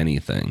do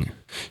anything."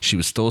 She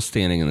was still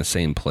standing in the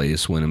same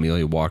place when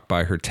Amelia walked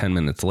by her 10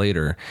 minutes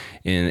later,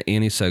 and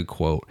Annie said,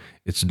 quote,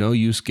 "It's no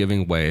use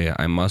giving way.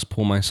 I must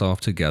pull myself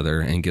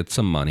together and get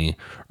some money,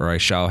 or I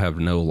shall have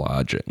no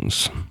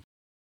lodgings."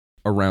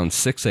 Around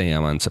 6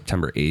 a.m. on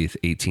September 8th,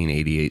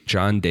 1888,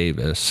 John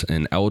Davis,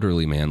 an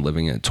elderly man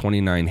living at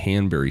 29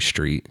 Hanbury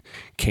Street,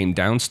 came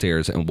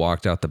downstairs and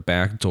walked out the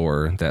back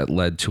door that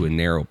led to a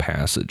narrow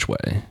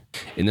passageway.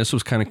 And this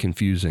was kind of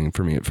confusing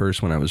for me at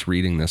first when I was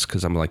reading this,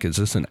 because I'm like, is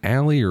this an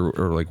alley or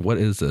like, what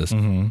is this?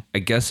 Mm-hmm. I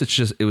guess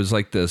it was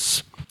like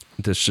this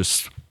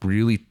just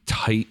really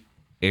tight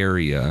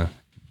area,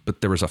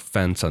 but there was a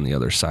fence on the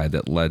other side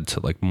that led to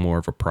like more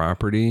of a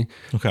property.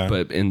 Okay.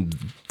 But in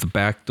the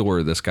back door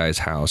of this guy's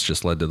house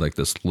just led to like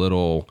this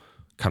little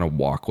kind of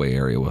walkway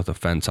area with a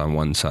fence on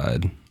one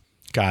side.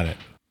 Got it.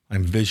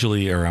 I'm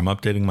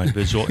updating my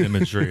visual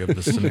imagery of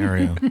the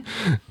scenario.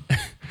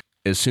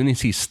 As soon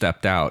as he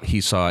stepped out,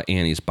 he saw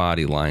Annie's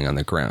body lying on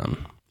the ground.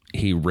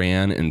 He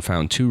ran and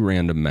found 2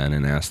 random men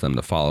and asked them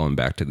to follow him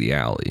back to the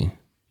alley.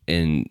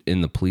 And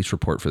in the police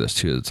report for this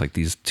too, it's like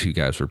these 2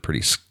 guys were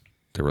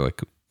they were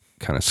like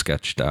kind of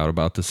sketched out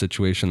about the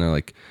situation. They're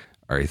like,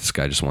 all right, this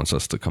guy just wants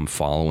us to come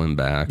follow him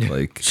back. Yeah,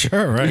 like,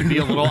 sure, right? It'd be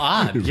a little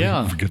odd.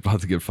 Yeah. We're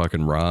about to get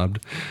fucking robbed.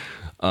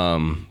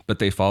 But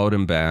they followed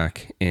him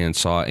back and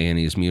saw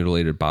Annie's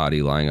mutilated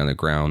body lying on the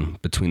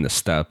ground between the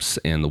steps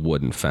and the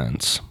wooden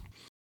fence.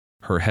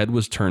 Her head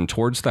was turned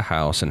towards the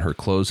house and her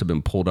clothes had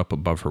been pulled up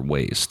above her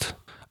waist.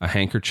 A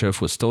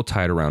handkerchief was still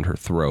tied around her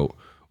throat,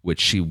 which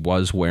she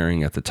was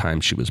wearing at the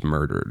time she was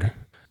murdered.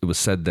 It was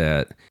said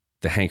that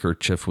the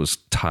handkerchief was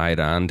tied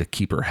on to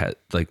keep her head,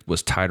 like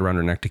was tied around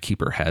her neck to keep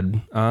her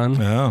head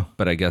on. Oh.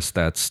 But I guess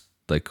that's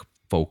like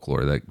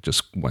folklore that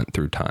just went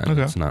through time.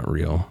 Okay. It's not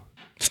real.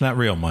 It's not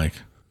real, Mike.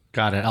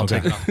 Got it. I'll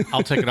take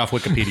it off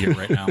Wikipedia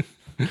right now.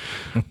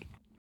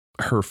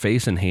 Her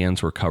face and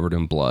hands were covered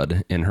in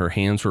blood, and her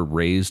hands were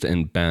raised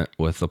and bent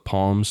with the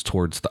palms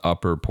towards the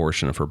upper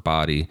portion of her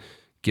body,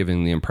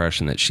 giving the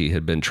impression that she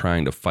had been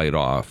trying to fight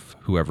off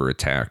whoever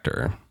attacked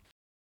her.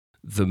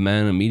 The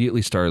men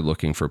immediately started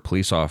looking for a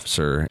police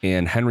officer,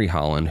 and Henry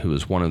Holland, who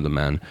was one of the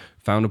men,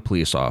 found a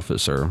police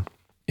officer.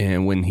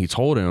 And when he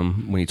told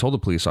the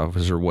police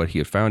officer what he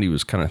had found, he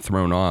was kind of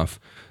thrown off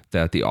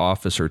that the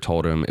officer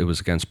told him it was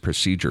against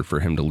procedure for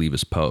him to leave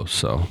his post.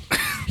 So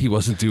he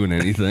wasn't doing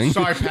anything.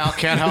 Sorry, pal.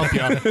 Can't help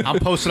you. I'm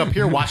posted up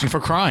here watching for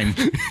crime.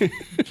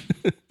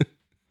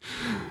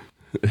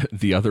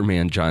 The other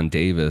man, John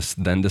Davis,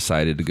 then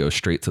decided to go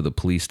straight to the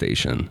police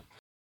station.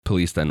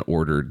 Police then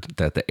ordered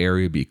that the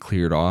area be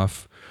cleared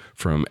off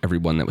from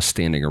everyone that was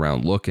standing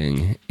around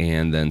looking,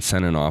 and then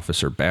sent an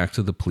officer back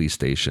to the police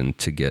station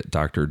to get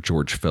Dr.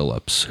 George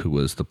Phillips, who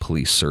was the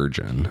police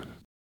surgeon.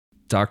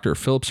 Dr.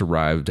 Phillips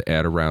arrived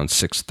at around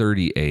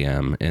 6:30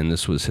 a.m., and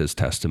this was his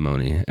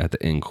testimony at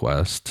the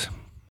inquest.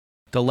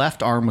 The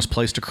left arm was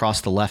placed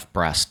across the left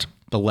breast.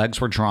 The legs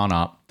were drawn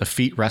up, the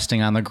feet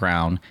resting on the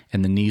ground,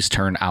 and the knees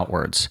turned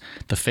outwards.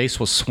 The face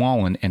was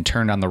swollen and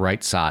turned on the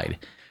right side.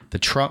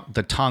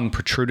 The tongue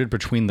protruded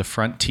between the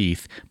front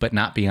teeth, but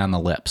not beyond the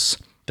lips.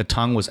 The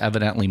tongue was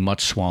evidently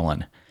much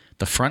swollen.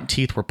 The front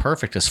teeth were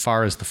perfect as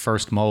far as the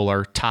first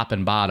molar, top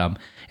and bottom,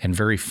 and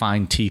very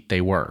fine teeth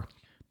they were.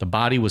 The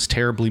body was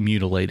terribly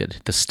mutilated.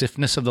 The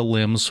stiffness of the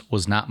limbs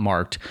was not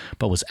marked,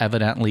 but was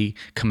evidently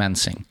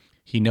commencing.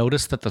 He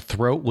noticed that the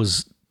throat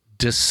was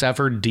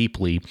dissevered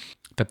deeply,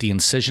 that the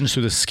incisions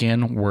through the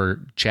skin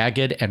were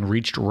jagged and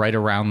reached right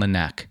around the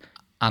neck.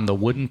 On the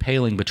wooden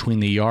paling between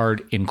the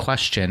yard in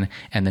question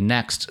and the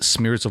next,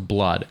 smears of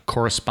blood,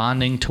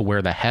 corresponding to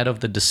where the head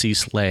of the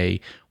deceased lay,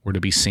 were to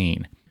be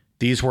seen.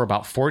 These were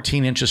about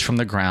 14 inches from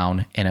the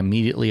ground and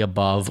immediately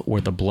above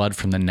where the blood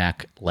from the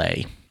neck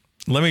lay.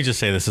 Let me just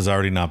say, this is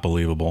already not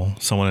believable.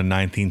 Someone in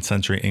 19th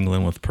century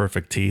England with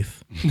perfect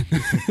teeth.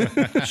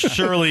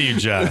 Surely you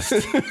jest.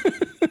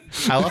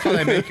 I love how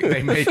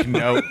they make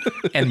note,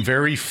 and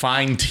very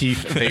fine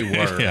teeth they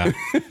were. Yeah.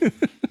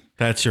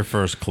 That's your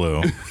first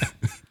clue.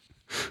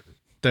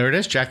 There it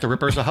is. Jack the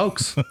Ripper's a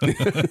hoax.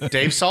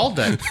 Dave solved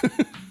it.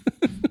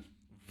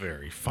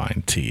 Very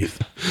fine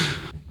teeth.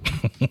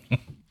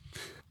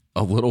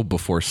 A little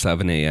before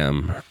 7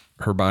 a.m.,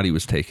 her body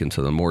was taken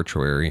to the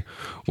mortuary,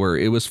 where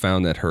it was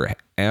found that her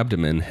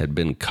abdomen had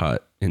been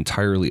cut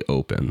entirely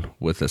open,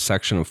 with a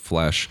section of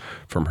flesh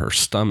from her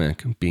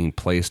stomach being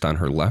placed on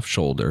her left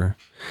shoulder,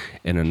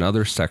 and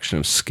another section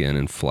of skin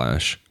and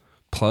flesh,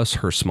 plus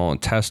her small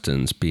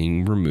intestines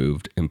being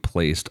removed and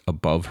placed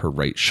above her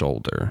right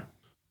shoulder.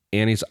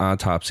 Annie's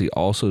autopsy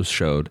also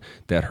showed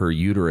that her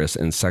uterus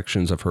and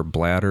sections of her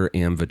bladder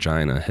and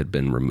vagina had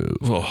been removed.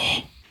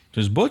 Oh,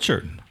 just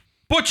butchered.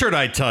 Butchered,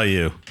 I tell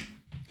you.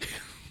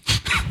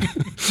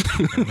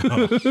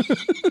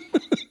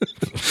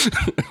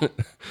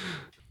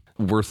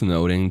 Worth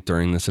noting,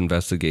 during this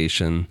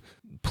investigation,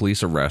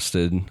 police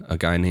arrested a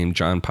guy named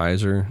John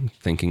Pizer,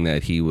 thinking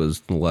that he was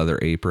the Leather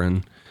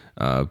Apron.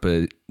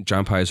 But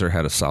John Pizer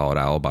had a solid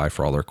alibi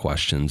for all their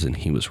questions, and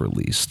he was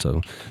released.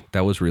 So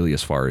that was really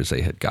as far as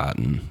they had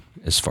gotten,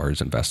 as far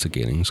as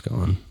investigating's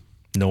gone.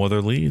 No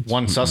other leads.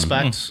 One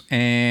suspect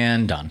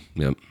and done.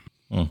 Yep.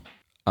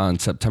 On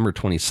September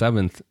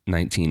 27th,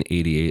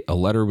 1988, a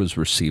letter was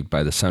received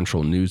by the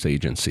Central News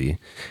Agency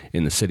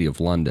in the city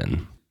of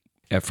London.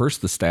 At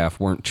first, the staff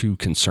weren't too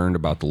concerned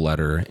about the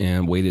letter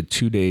and waited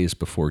 2 days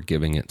before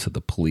giving it to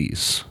the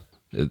police.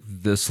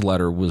 This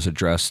letter was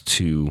addressed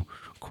to,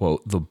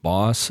 quote, the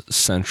Boss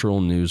Central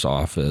News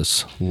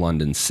Office,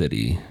 London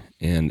City,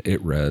 and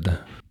it read,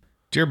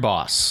 Dear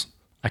Boss,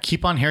 I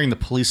keep on hearing the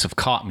police have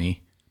caught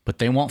me, but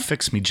they won't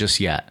fix me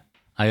just yet.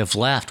 I have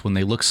laughed when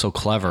they look so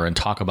clever and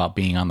talk about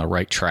being on the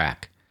right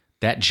track.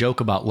 That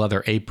joke about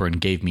Leather Apron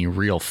gave me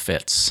real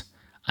fits.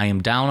 I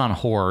am down on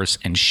horrors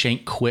and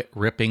shan't quit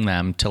ripping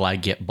them till I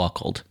get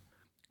buckled.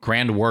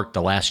 Grand work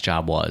the last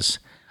job was.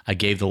 I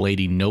gave the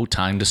lady no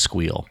time to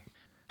squeal.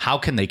 How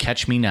can they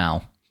catch me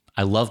now?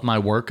 I love my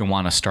work and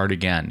want to start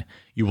again.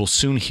 You will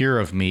soon hear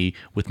of me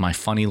with my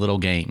funny little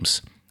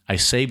games. I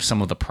saved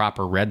some of the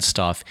proper red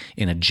stuff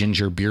in a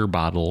ginger beer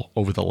bottle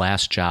over the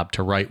last job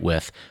to write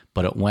with,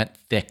 but it went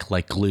thick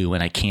like glue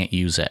and I can't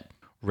use it.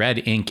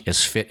 Red ink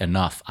is fit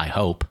enough, I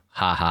hope.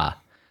 Ha ha.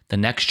 The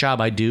next job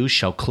I do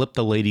shall clip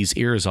the lady's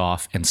ears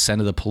off and send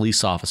to the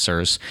police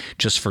officers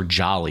just for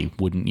jolly,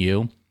 wouldn't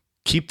you?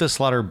 Keep this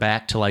letter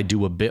back till I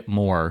do a bit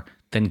more,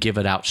 then give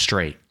it out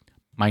straight.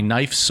 My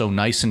knife's so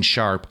nice and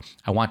sharp,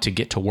 I want to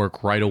get to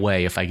work right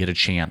away if I get a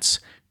chance.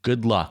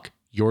 Good luck.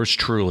 Yours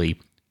truly,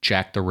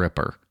 Jack the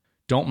Ripper.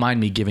 Don't mind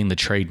me giving the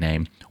trade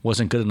name.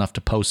 Wasn't good enough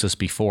to post this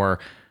before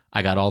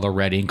I got all the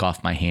red ink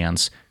off my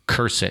hands.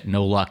 Curse it,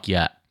 no luck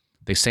yet.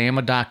 They say I'm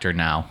a doctor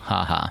now.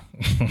 Ha ha.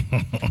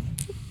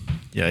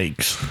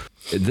 Yikes.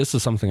 This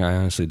is something I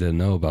honestly didn't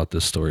know about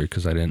this story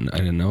because I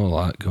didn't know a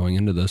lot going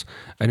into this.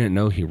 I didn't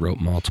know he wrote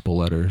multiple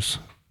letters.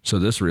 So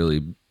this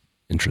really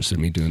interested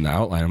me doing the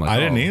outline. I'm like, I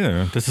didn't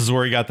either. This is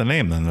where he got the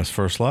name then, this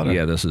first letter.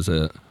 Yeah, this is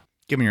it.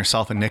 Giving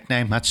yourself a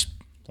nickname? That's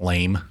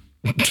lame.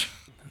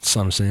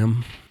 Son of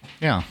Sam.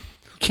 Yeah.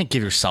 You can't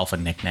give yourself a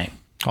nickname.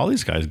 All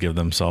these guys give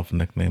themselves a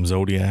nickname.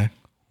 Zodiac.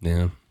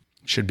 Yeah.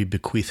 It should be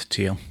bequeathed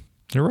to you.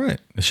 You're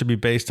right. It should be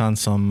based on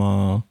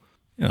some,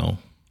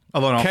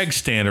 keg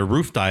stand or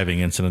roof diving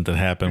incident that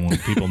happened when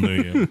people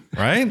knew you,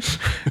 right?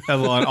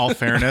 Although in all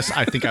fairness,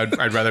 I think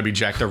I'd rather be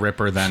Jack the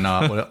Ripper than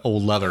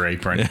old Leather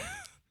Apron. Yeah.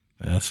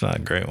 That's not a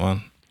great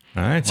one.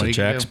 All right, so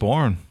Jack's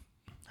born.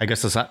 I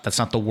guess that's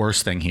not the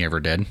worst thing he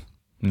ever did.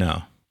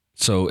 No.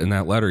 So in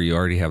that letter, you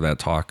already have that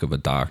talk of a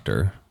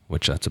doctor,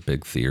 which that's a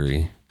big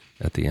theory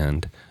at the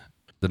end.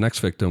 The next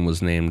victim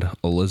was named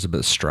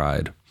Elizabeth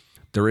Stride.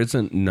 There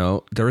isn't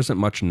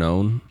much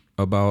known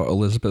about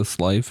Elizabeth's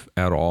life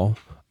at all,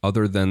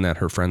 other than that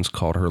her friends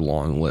called her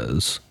Long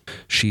Liz.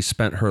 She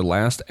spent her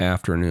last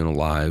afternoon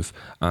alive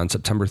on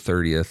September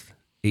 30th,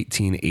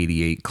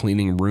 1888,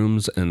 cleaning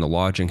rooms in the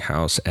lodging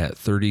house at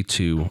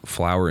 32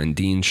 Flower and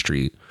Dean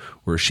Street,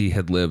 where she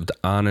had lived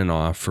on and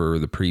off for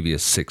the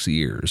previous 6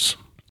 years.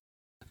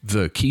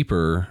 The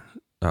keeper,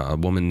 a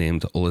woman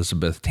named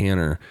Elizabeth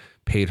Tanner,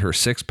 paid her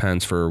 6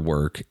 pence for her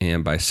work,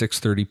 and by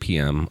 6:30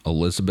 p.m.,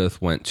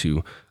 Elizabeth went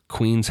to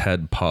Queen's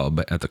Head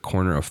Pub at the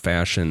corner of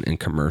Fashion and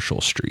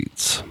Commercial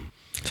Streets.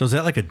 So is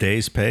that like a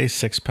day's pay,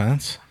 6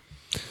 pence?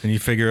 And you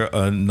figure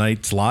a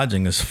night's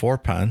lodging is 4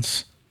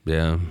 pence.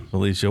 Yeah. So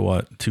leaves you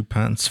what, 2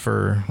 pence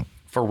for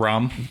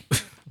rum,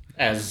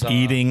 as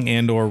eating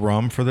and or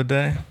rum for the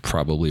day?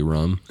 Probably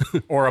rum.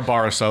 or a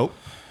bar of soap.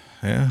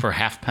 Yeah. For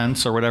half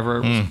pence or whatever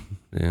it was.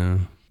 Yeah.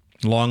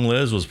 Long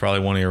Liz was probably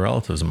one of your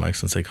relatives, Mike,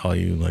 since they call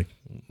you like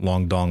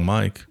Long Dong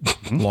Mike.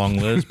 Long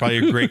Liz, probably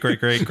your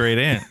great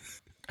aunt.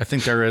 I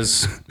think there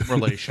is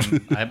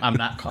relation. I'm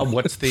not.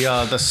 What's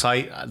the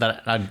site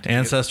that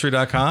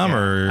Ancestry.com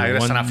or I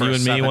gotta sign up for you a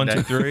and me 7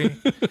 day.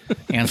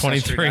 123?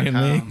 23 and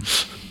me.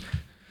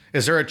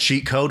 Is there a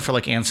cheat code for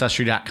like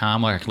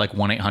Ancestry.com or like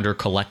 1-800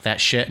 collect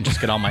that shit and just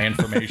get all my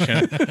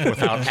information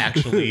without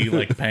actually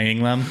like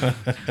paying them?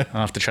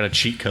 I'll have to try to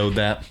cheat code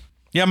that.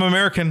 Yeah, I'm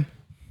American.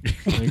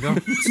 There you go.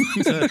 And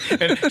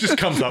it just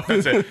comes up.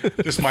 That's it.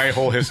 Just my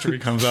whole history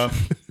comes up.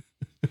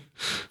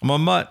 I'm a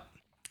mutt.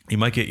 You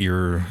might get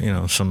your,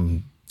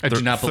 some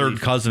third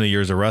cousin of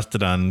yours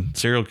arrested on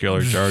serial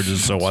killer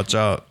charges, so watch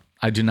out.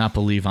 I do not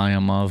believe I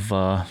am of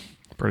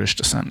British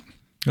descent.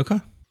 Okay.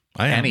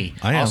 I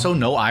am. Also,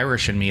 no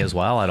Irish in me as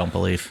well, I don't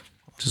believe.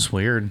 Which is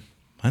weird.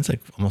 Mine's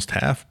like almost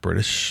half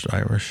British,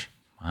 Irish.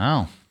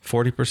 Wow.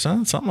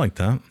 40%, something like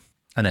that.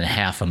 And then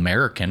half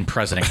American,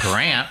 President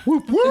Grant.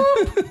 Whoop,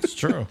 whoop. It's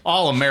true.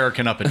 All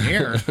American up in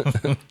here.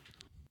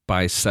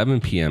 By 7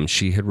 p.m.,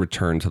 she had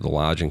returned to the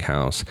lodging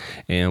house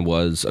and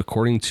was,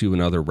 according to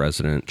another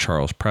resident,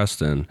 Charles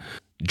Preston,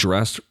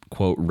 dressed,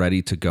 quote,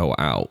 ready to go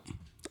out.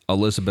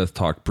 Elizabeth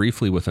talked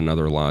briefly with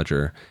another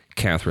lodger,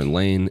 Catherine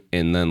Lane,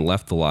 and then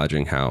left the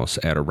lodging house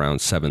at around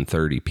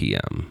 7:30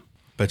 p.m.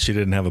 Bet she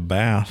didn't have a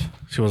bath.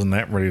 She wasn't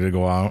that ready to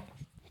go out.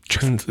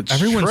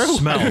 Everyone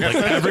smelled. Like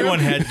everyone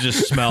had to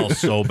just smell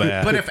so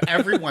bad. But if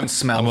everyone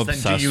smells,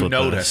 then do you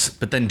notice? This.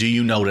 But then do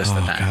you notice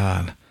that?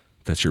 God.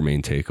 That's your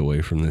main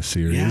takeaway from this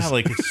series. Yeah,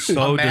 like it's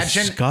so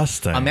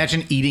disgusting.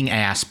 Imagine eating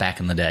ass back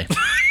in the day.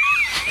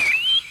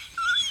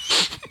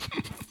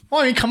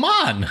 Well, I mean, come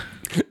on.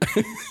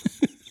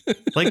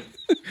 like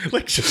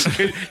just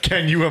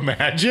can you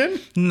imagine?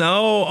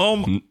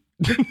 No.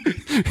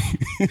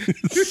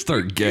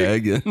 Start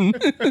gagging.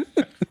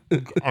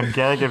 I'm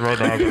gagging right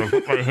now. I'm gonna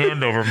put my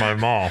hand over my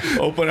mouth.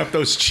 Open up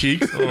those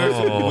cheeks. There's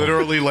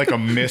literally like a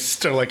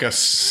mist or like you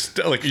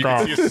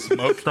can see a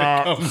smoke.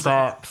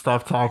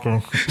 Stop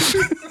talking.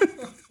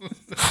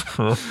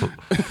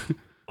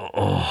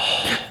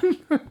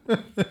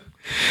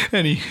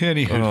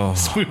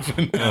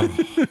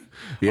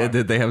 Yeah,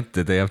 did they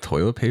have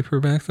toilet paper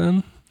back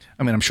then?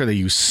 I mean, I'm sure they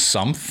used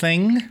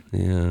something.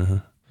 Yeah.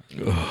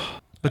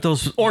 But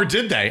those, or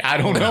did they? I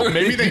don't know.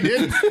 Maybe they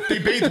did. They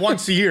bathed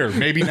once a year.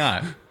 Maybe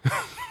not.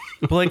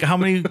 But like, how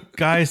many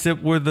guys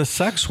that were the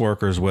sex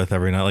workers with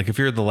every night? Like, if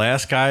you're the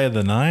last guy of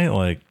the night,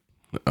 like,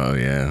 oh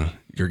yeah,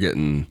 you're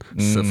getting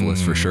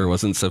syphilis for sure.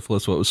 Wasn't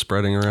syphilis what was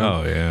spreading around?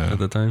 Oh yeah, at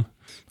the time.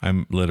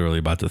 I'm literally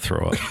about to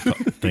throw up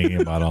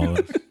thinking about all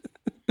this.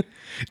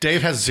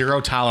 Dave has zero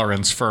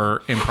tolerance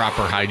for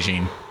improper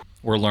hygiene.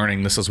 We're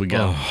learning this as we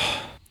go.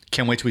 Oh.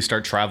 Can't wait till we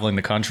start traveling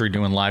the country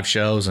doing live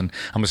shows, and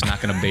I'm just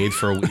not going to bathe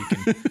for a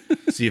week and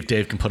see if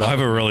Dave can put up. I have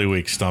a really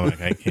weak stomach.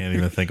 I can't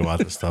even think about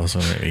this stuff, so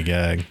it makes me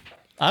gag.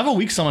 I have a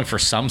weak stomach for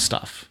some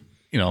stuff.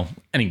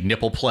 Any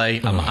nipple play,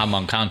 I'm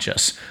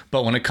unconscious.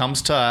 But when it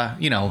comes to,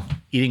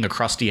 eating a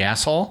crusty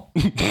asshole,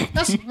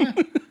 that's...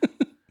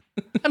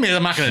 I mean,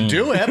 I'm not going to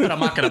do it, but I'm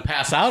not going to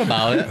pass out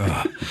about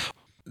it.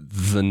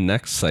 The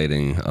next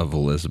sighting of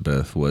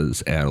Elizabeth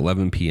was at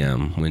 11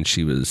 p.m. when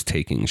she was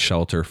taking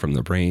shelter from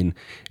the rain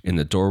in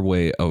the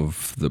doorway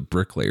of the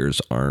Bricklayers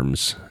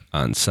Arms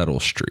on Settle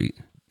Street.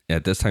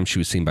 At this time, she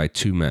was seen by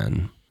 2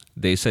 men.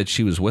 They said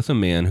she was with a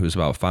man who was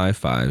about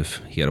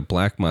 5'5". He had a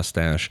black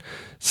mustache,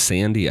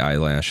 sandy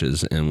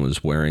eyelashes, and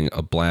was wearing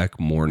a black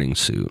morning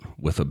suit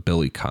with a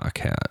billycock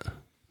hat.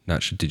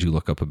 Did you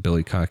look up a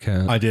billycock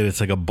hat? I did.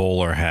 It's like a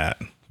bowler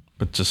hat,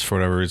 but just for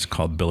whatever reason,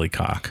 called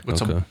billycock.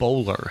 What's a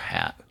bowler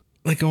hat?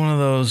 Like one of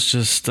those,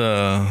 just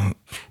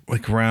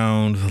like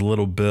round,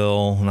 little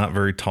bill, not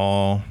very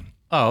tall.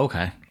 Oh,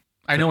 okay.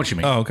 I know what you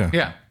mean. Oh, okay.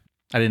 Yeah,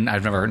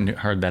 I've never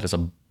heard that as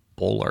a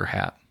bowler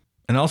hat.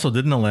 And also,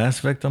 didn't the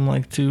last victim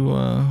like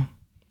to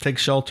take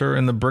shelter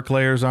in the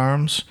Bricklayers'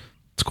 Arms?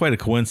 It's quite a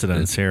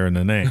coincidence here in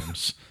the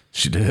names.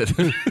 She did.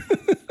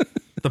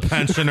 The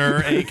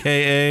pensioner,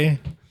 a.k.a.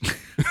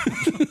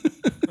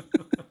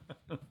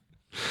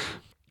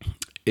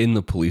 In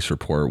the police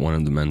report, one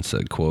of the men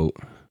said, quote,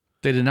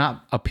 "They did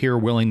not appear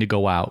willing to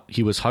go out.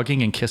 He was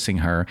hugging and kissing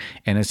her,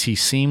 and as he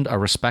seemed a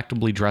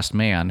respectably dressed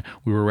man,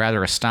 we were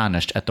rather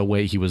astonished at the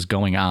way he was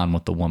going on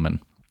with the woman."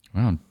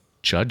 Wow.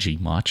 judgy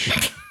much.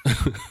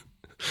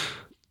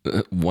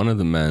 One of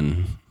the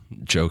men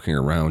joking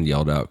around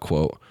yelled out,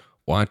 quote,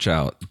 "Watch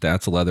out,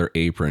 that's a leather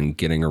apron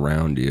getting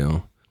around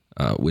you,"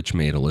 which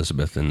made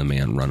Elizabeth and the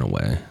man run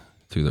away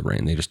through the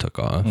rain. They just took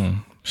off.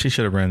 She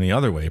should have ran the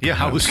other way.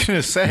 Yeah, I was going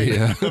to say,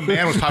 the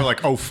man was probably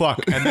like, oh,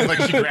 fuck. And then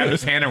like she grabbed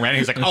his hand and ran.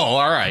 He's like, oh,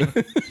 all right.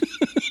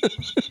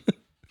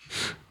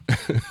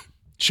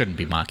 Shouldn't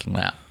be mocking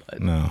that.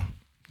 But. No.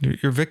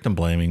 You're victim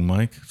blaming,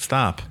 Mike.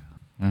 Stop.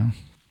 Yeah.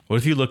 What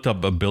if you looked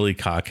up a Billy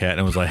cock hat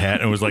and it was a hat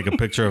and it was like a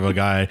picture of a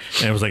guy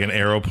and it was like an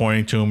arrow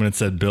pointing to him and it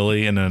said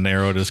Billy and then an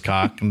arrow at his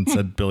cock and it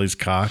said Billy's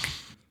cock.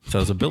 So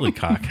it was a Billy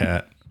cock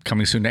hat.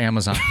 Coming soon to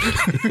Amazon.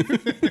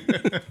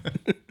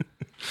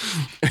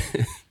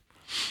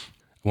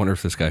 I wonder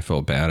if this guy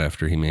felt bad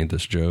after he made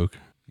this joke,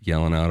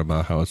 yelling out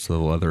about how it's the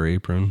leather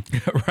apron.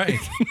 Right.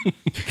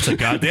 It's like,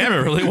 God damn, it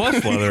really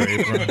was leather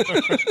apron.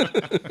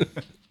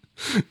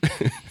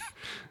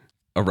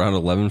 Around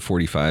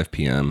 11:45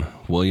 p.m.,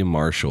 William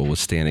Marshall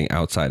was standing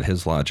outside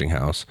his lodging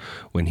house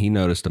when he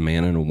noticed a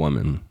man and a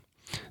woman.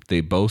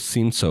 They both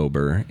seemed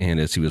sober,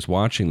 and as he was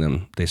watching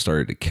them, they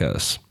started to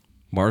kiss.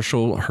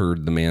 Marshall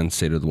heard the man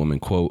say to the woman,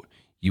 quote,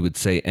 "You would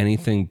say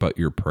anything but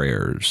your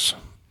prayers."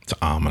 It's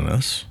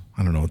ominous.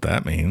 I don't know what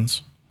that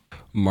means.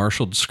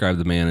 Marshall described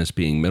the man as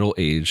being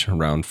middle-aged,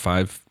 around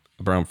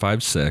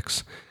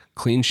 5'6",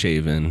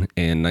 clean-shaven,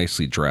 and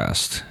nicely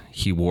dressed.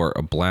 He wore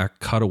a black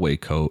cutaway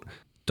coat,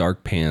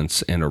 dark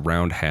pants, and a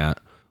round hat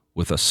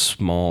with a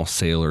small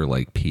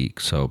sailor-like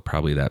peak. So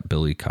probably that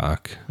Billy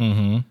cock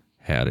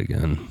hat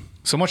again.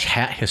 So much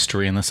hat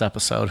history in this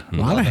episode. A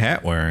lot of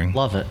hat wearing.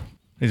 Love it.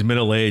 He's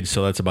middle-aged,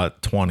 so that's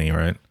about 20,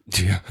 right?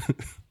 Yeah.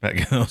 Back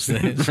in those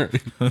days.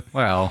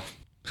 Well,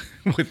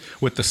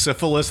 with the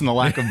syphilis and the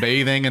lack of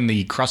bathing and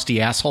the crusty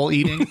asshole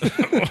eating,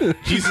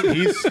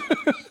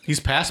 he's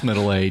past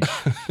middle age.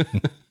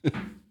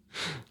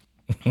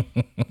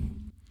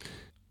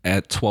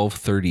 At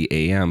 12:30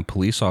 a.m.,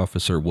 police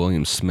officer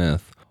William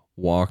Smith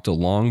walked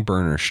along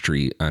Burner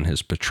Street on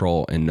his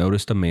patrol and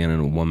noticed a man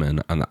and a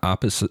woman on the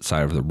opposite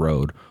side of the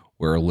road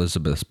where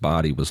Elizabeth's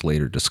body was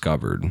later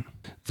discovered.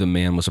 The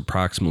man was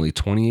approximately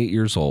 28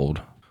 years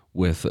old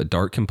with a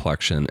dark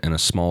complexion and a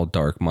small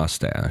dark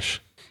mustache.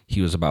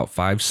 He was about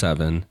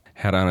 5'7",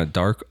 had on a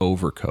dark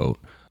overcoat,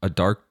 a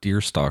dark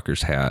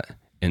deerstalker's hat,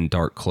 and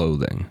dark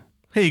clothing.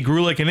 Hey, he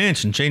grew like an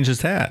inch and changed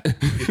his hat.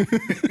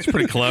 It's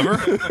pretty clever.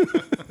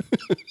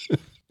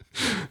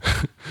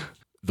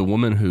 The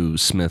woman who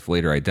Smith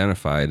later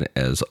identified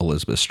as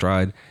Elizabeth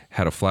Stride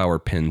had a flower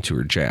pinned to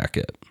her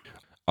jacket.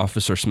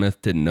 Officer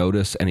Smith didn't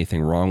notice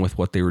anything wrong with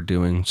what they were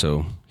doing,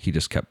 so he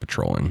just kept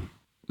patrolling.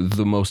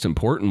 The most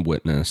important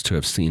witness to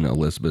have seen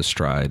Elizabeth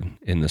Stride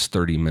in this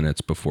 30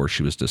 minutes before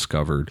she was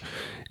discovered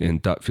in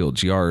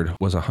Dutfield's yard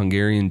was a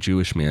Hungarian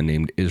Jewish man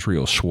named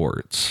Israel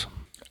Schwartz.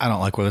 I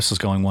don't like where this is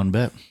going one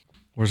bit.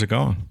 Where's it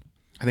going?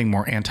 I think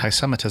more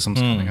anti-Semitism's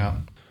coming up.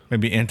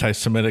 Maybe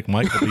anti-Semitic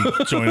Mike will be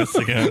join us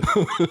again.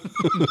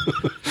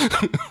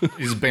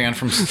 He's banned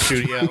from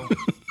studio.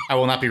 I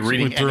will not be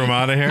reading. We threw him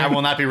out of here? I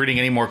will not be reading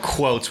any more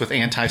quotes with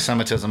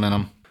anti-Semitism in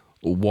them.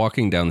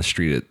 Walking down the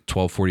street at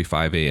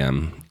 12:45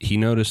 a.m., he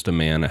noticed a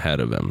man ahead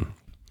of him.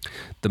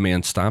 The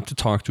man stopped to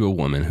talk to a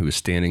woman who was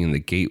standing in the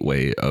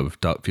gateway of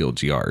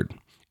Dutfield's yard,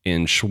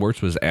 and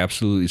Schwartz was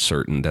absolutely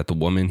certain that the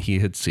woman he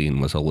had seen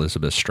was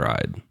Elizabeth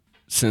Stride.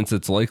 Since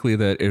it's likely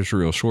that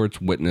Israel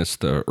Schwartz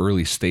witnessed the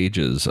early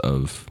stages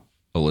of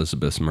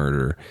Elizabeth's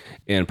murder,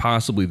 and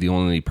possibly the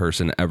only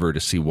person ever to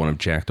see one of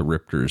Jack the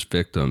Ripper's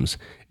victims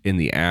in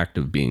the act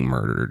of being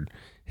murdered,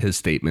 his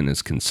statement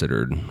is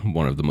considered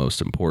one of the most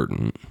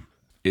important.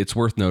 It's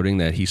worth noting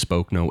that he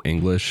spoke no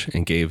English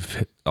and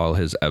gave all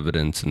his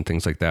evidence and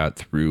things like that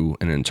through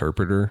an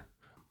interpreter.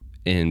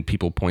 And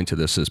people point to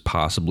this as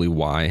possibly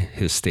why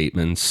his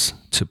statements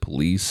to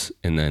police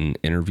and then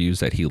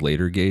interviews that he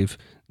later gave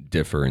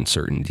differ in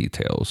certain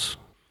details.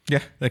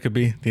 Yeah, that could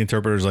be. The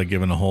interpreter's like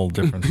giving a whole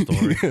different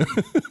story.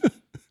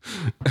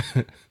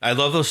 I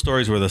love those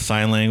stories where the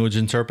sign language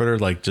interpreter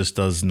like just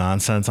does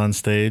nonsense on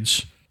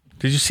stage.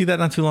 Did you see that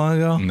not too long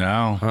ago?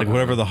 No. Like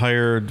whatever the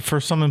hired for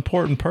some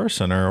important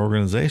person or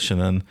organization,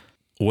 and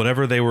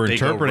whatever they were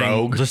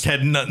interpreting just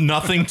had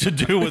nothing to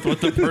do with what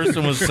the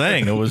person was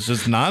saying. It was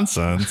just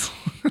nonsense.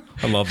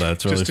 I love that.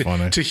 It's really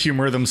funny. To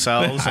humor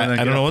themselves. I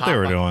don't know what they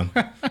were doing.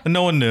 And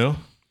no one knew.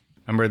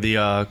 Remember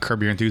the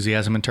Curb Your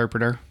Enthusiasm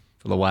interpreter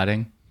for the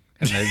wedding?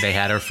 And they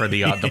had her for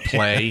the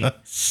play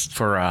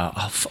for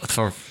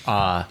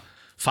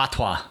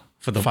Fatwa.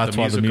 For the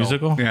Fatwa the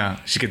musical? Yeah.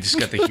 She could just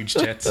get the huge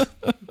tits.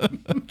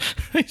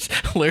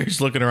 Larry's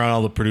looking around,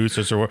 all the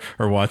producers are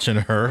watching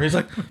her. He's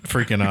like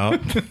freaking out.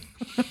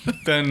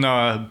 Then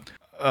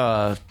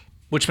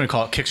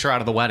whatchamacallit kicks her out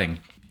of the wedding.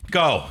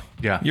 Go.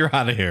 Yeah. You're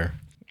out of here.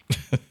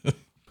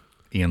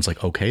 Ian's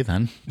like, okay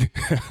then.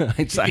 I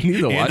need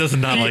to watch. Ian does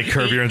not like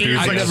Curb Your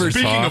Enthusiasm.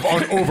 Speaking of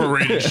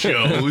overrated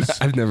shows.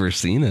 I've never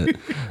seen it.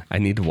 I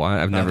need to watch.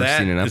 I've never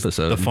seen an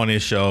episode. The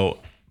funniest show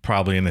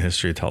probably in the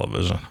history of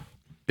television.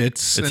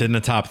 It's in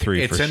the top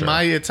 3. It's for in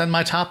sure. It's in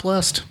my top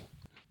list.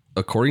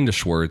 According to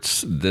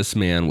Schwartz, this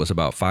man was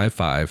about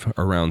 5'5",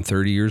 around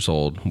 30 years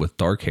old, with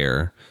dark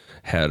hair,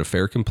 had a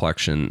fair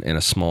complexion, and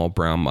a small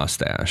brown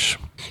mustache.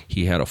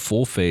 He had a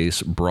full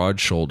face, broad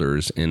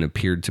shoulders, and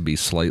appeared to be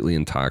slightly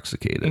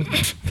intoxicated.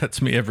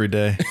 That's me every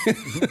day.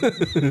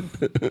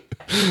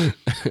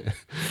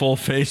 Full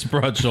face,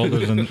 broad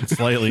shoulders, and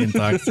slightly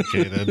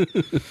intoxicated.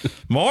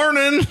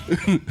 Morning.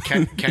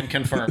 Can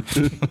confirm.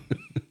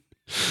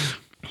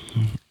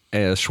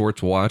 As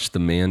Schwartz watched, the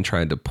man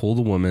tried to pull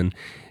the woman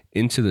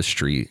into the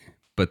street,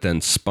 but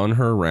then spun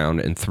her around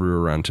and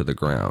threw her onto the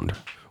ground,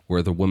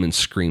 where the woman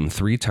screamed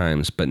 3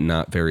 times, but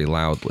not very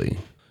loudly.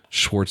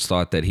 Schwartz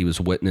thought that he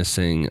was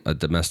witnessing a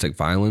domestic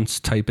violence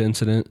type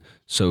incident,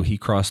 so he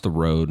crossed the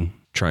road,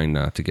 trying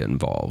not to get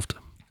involved.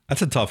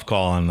 That's a tough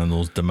call on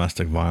those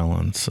domestic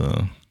violence.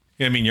 I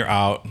mean, you're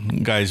out,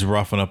 guy's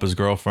roughing up his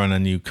girlfriend,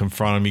 and you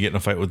confront him, you get in a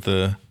fight with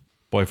the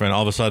boyfriend.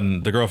 All of a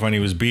sudden, the girlfriend he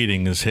was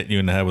beating is hitting you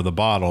in the head with a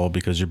bottle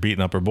because you're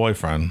beating up her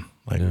boyfriend.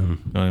 Like, you know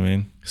what I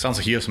mean? Sounds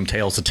like you have some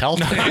tales to tell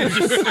today.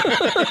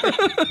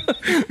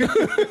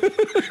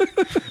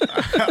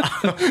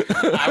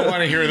 I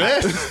want to hear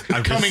this.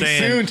 I'm Coming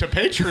soon to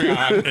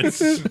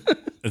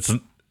Patreon. It's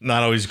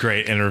not always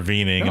great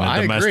intervening in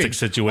a domestic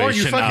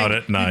situation out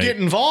at night. You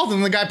get involved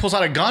and the guy pulls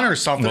out a gun or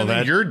something, and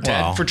then you're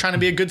dead for trying to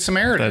be a good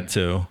Samaritan. That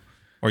too.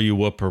 Or you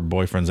whoop her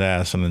boyfriend's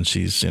ass and then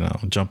she's,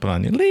 jumping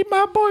on you. Leave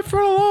my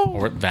boyfriend alone.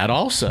 Or that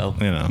also.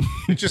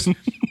 Just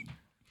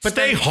but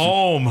stay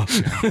home.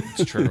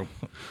 It's true.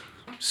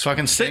 Just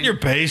fucking sit in your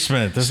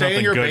basement. There's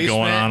nothing good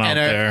going on out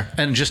there.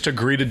 And just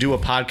agree to do a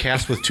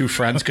podcast with 2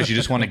 friends because you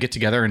just want to get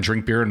together and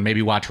drink beer and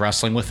maybe watch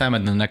wrestling with them.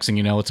 And the next thing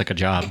you know, it's like a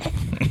job.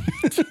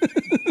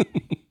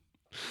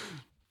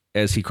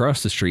 As he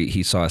crossed the street,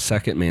 he saw a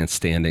second man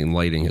standing,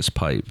 lighting his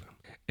pipe.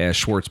 As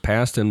Schwartz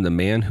passed him, the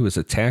man who was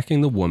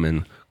attacking the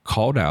woman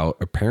called out,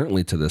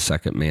 apparently to the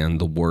second man,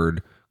 the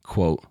word,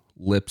 quote,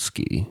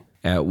 Lipsky,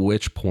 at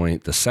which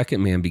point the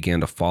second man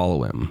began to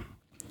follow him.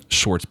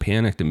 Schwartz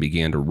panicked and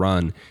began to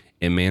run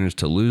and managed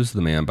to lose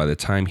the man by the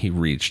time he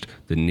reached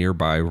the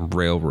nearby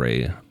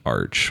railway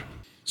arch.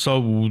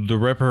 So the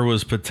Ripper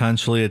was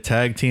potentially a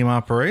tag team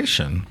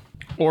operation.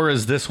 Or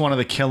is this one of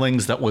the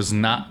killings that was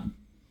not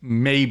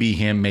maybe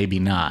him, maybe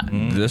not?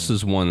 This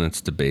is one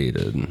that's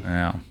debated.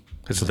 Yeah.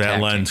 So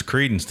that lends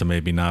credence to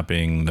maybe not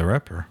being the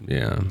Ripper.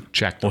 Yeah.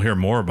 We'll hear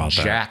more about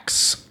that.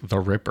 Jack's the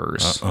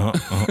Rippers.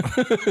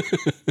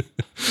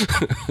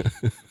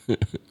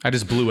 I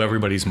just blew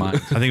everybody's mind. I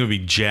think it would be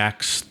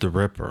Jack's the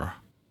Ripper.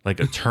 Like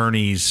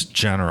attorneys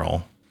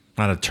general,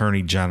 not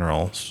attorney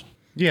generals.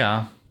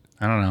 Yeah.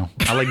 I don't know.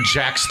 I like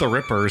Jack's the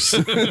Rippers.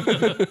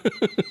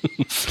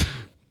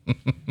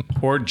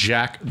 Or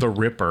Jack the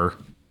Ripper,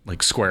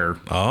 like square.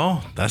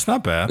 Oh, that's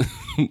not bad.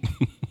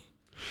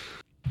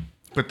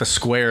 But the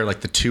square, like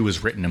the 2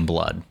 is written in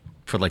blood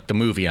for like the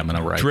movie I'm going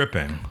to write.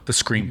 Dripping. The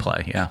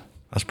screenplay, yeah.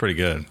 That's pretty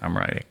good. I'm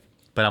writing.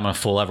 But I'm going to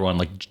fool everyone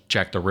like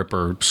Jack the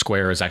Ripper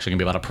Square is actually going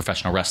to be about a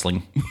professional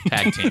wrestling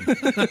tag team.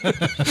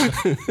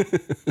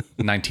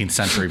 19th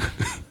century,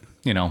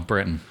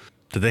 Britain.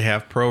 Did they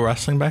have pro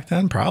wrestling back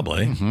then?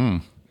 Probably. Mm-hmm.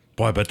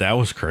 Boy, I bet that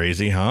was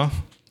crazy, huh?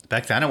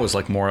 Back then it was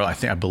like more, I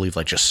believe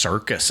like just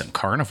circus and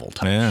carnival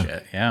type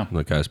shit. Yeah.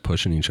 The guys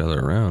pushing each other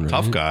around. Right?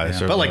 Tough guys.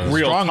 Yeah. But like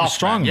real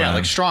strong men. Yeah,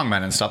 like strong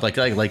men and stuff. Like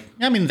I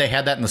mean, they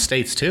had that in the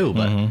States too,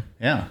 but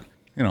yeah.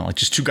 Like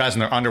just 2 guys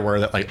in their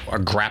underwear that like are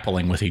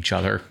grappling with each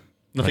other.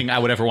 Nothing I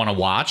would ever want to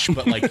watch,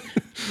 but like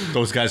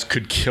those guys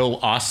could kill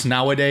us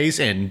nowadays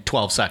in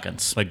 12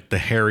 seconds. Like the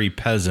hairy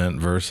peasant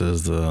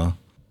versus the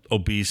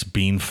obese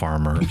bean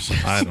farmers.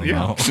 I don't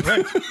know.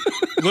 Right.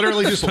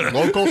 Literally just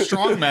local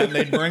strongmen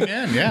they'd bring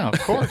in. Yeah, of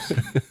course.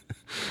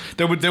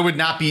 There would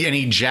not be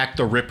any Jack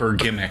the Ripper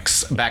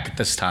gimmicks back at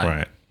this time.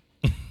 Right.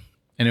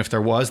 And if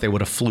there was, they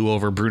would have flew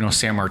over Bruno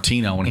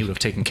Sammartino and he would have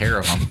taken care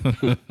of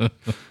them.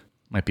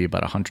 Might be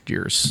about 100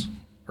 years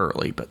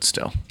early, but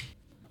still.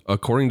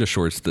 According to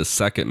Schwartz, the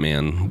second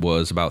man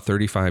was about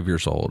 35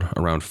 years old,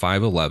 around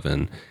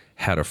 5'11",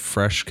 had a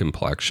fresh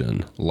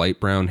complexion, light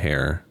brown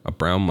hair, a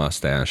brown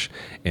mustache,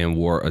 and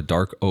wore a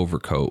dark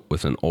overcoat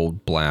with an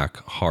old black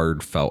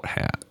hard felt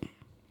hat.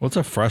 What's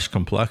a fresh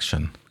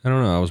complexion? I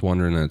don't know. I was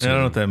wondering that too. I don't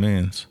know what that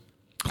means.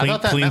 I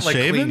thought that meant like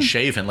clean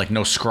shaven, like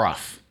no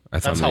scruff.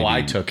 That's how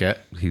I took it.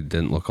 He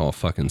didn't look all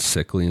fucking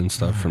sickly and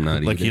stuff from not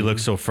eating. Like he looked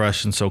so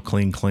fresh and so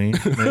clean,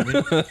 maybe?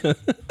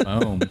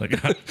 Oh.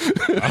 Like,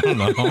 I don't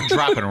know.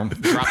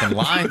 dropping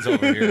lines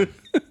over here.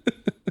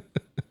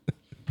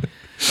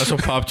 That's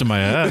what popped in my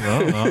head. I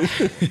don't know.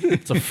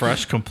 It's a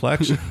fresh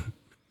complexion.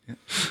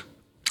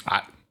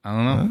 I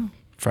don't know.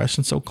 Fresh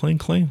and so clean.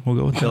 We'll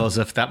go with I feel as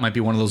if that might be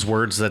one of those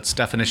words that's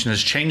definition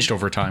has changed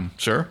over time.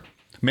 Sure.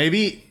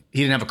 Maybe he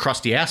didn't have a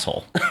crusty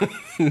asshole.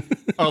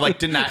 Or like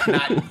did not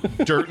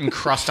dirt and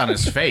crust on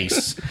his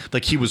face.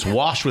 Like he was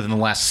washed within the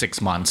last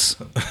 6 months.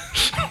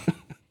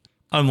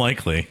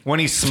 Unlikely. When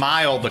he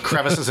smiled, the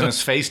crevices in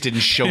his face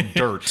didn't show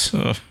dirt.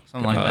 Something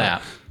like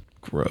that.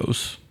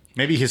 Gross.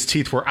 Maybe his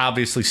teeth were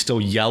obviously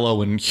still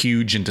yellow and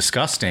huge and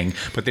disgusting,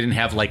 but they didn't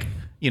have like,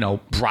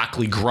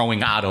 broccoli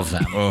growing out of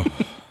them.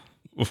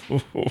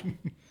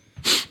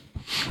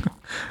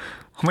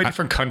 How many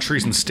different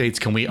countries and states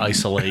can we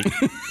isolate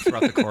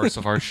throughout the course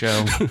of our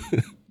show?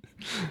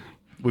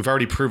 We've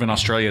already proven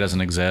Australia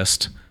doesn't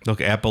exist. Look,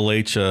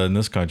 Appalachia in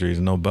this country is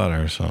no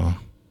better. So,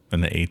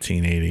 in the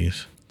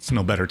 1880s, It's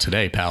no better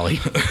today, Pally.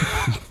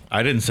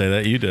 I didn't say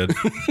that. You did.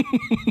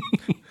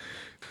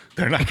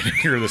 They're not going to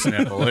hear this in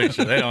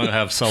Appalachia. They don't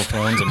have cell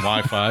phones and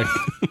Wi-Fi.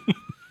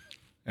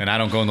 And I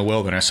don't go in the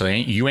wilderness, so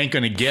you ain't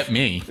going to get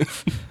me.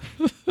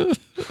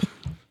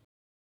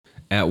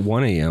 At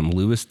 1 a.m.,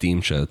 Louis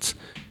Diemschutz,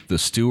 the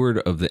steward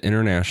of the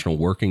International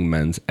Working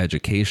Men's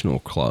Educational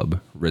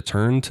Club,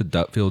 returned to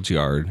Dutfield's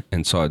yard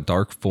and saw a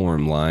dark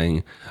form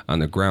lying on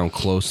the ground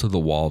close to the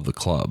wall of the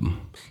club.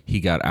 He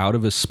got out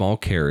of his small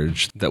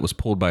carriage that was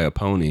pulled by a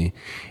pony,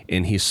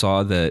 and he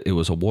saw that it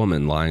was a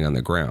woman lying on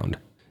the ground.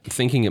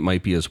 Thinking it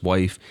might be his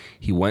wife,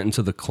 he went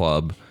into the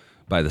club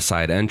by the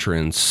side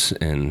entrance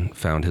and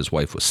found his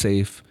wife was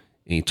safe.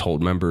 And he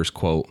told members,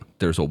 quote,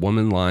 "There's a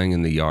woman lying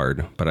in the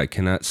yard, but I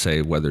cannot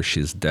say whether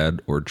she's dead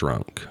or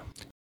drunk."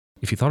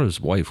 If you thought it was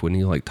his wife, wouldn't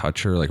you like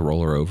touch her, like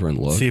roll her over and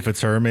look? See if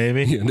it's her,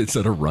 maybe. And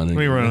instead of running.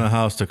 We run in the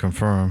house to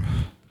confirm.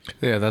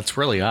 Yeah, that's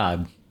really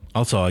odd.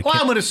 Also, I Well,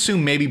 can't, I would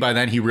assume maybe by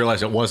then he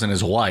realized it wasn't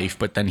his wife,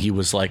 but then he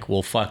was like,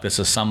 well, fuck, this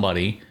is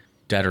somebody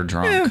dead or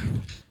drunk.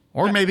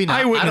 Or maybe not.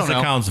 I eyewitness don't know.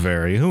 accounts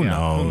vary. Who Yeah,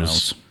 knows? who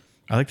knows?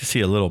 I like to see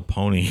a little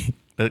pony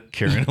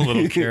carrying a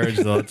little carriage,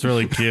 though. It's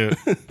really cute.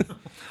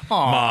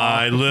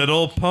 My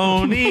little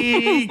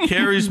pony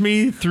carries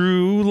me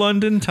through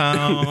London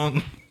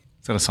town.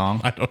 Is that a song?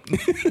 I don't know.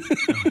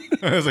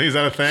 Is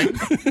that a thing?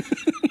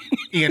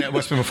 Ian, it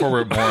must have been before we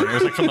were born. It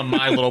was like from the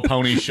My Little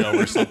Pony show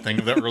or something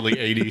of the early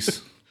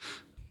 80s.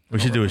 We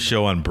should do a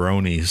show on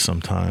bronies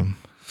sometime.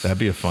 That'd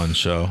be a fun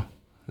show.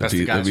 That's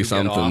the guys who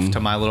get off to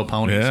My Little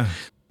Ponies. Yeah.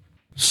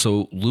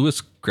 So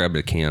Lewis grabbed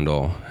a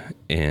candle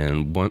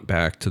and went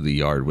back to the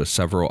yard with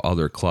several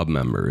other club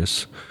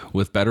members.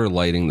 With better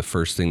lighting, the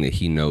first thing that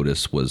he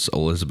noticed was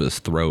Elizabeth's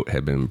throat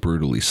had been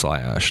brutally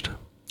slashed.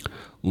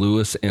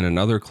 Lewis and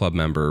another club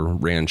member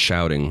ran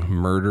shouting,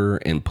 "Murder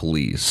and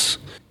police."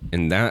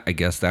 And that, I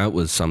guess that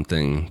was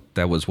something,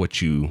 that's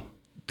what you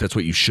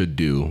should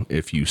do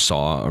if you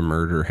saw a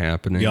murder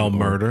happening. Yell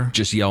murder.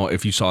 Just yell.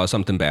 If you saw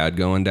something bad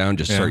going down,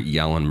 just start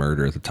yelling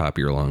murder at the top of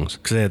your lungs.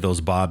 Because they had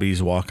those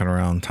bobbies walking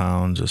around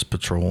town just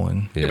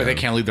patrolling. Yeah, but they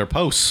can't leave their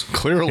posts,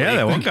 clearly. Yeah,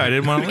 that one guy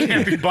didn't want to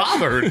Can't leave. be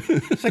bothered.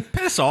 It's like,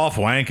 piss off,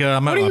 wanker.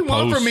 I'm What at do my you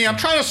want post. from me? I'm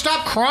trying to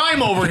stop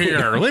crime over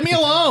here. Leave me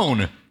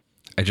alone.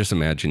 I just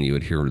imagine you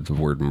would hear the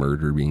word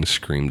murder being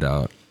screamed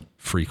out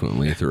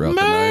frequently throughout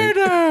the night.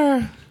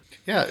 Murder!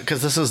 Yeah,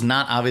 because this is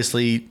not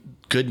obviously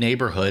good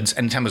neighborhoods.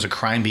 Anytime there's a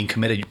crime being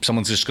committed,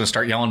 someone's just going to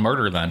start yelling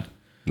murder then.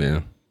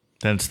 Yeah.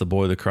 Then it's the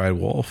boy that cried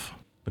wolf.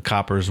 The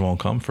coppers won't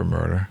come for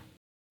murder.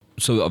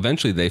 So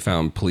eventually they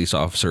found police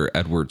officer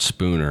Edward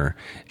Spooner,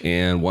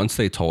 and once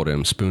they told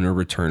him, Spooner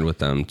returned with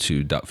them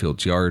to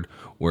Dutfield's yard,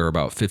 where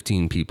about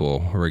 15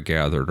 people were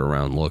gathered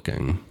around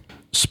looking.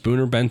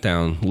 Spooner bent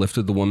down,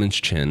 lifted the woman's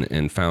chin,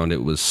 and found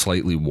it was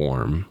slightly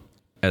warm.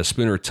 As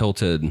Spooner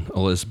tilted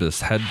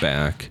Elizabeth's head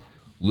back,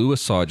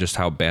 Lewis saw just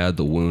how bad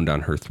the wound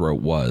on her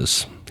throat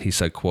was. He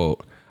said,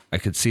 quote, "I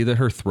could see that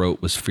her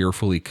throat was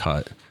fearfully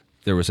cut.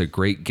 There was a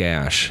great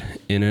gash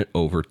in it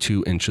over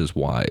 2 inches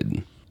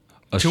wide."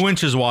 2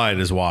 inches wide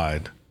is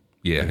wide.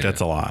 Yeah. Like, that's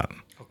a lot.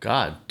 Oh,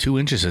 God. 2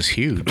 inches is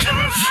huge.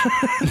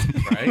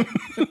 Right?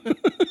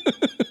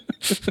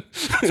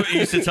 That's what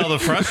you used to tell the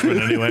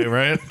freshmen anyway,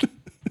 right?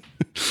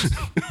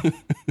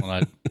 Well,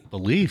 I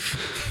believe.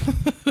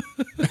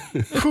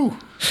 Whew.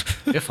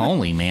 If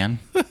only, man.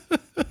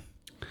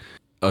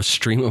 A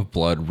stream of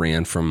blood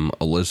ran from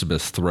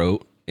Elizabeth's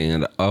throat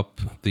and up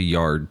the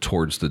yard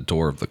towards the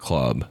door of the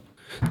club.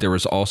 There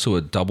was also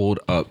a doubled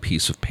up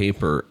piece of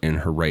paper in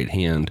her right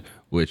hand,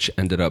 which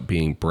ended up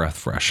being breath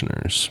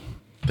fresheners.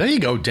 There you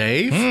go,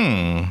 Dave.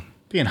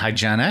 Being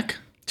hygienic.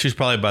 She's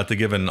probably about to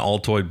give an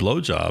Altoid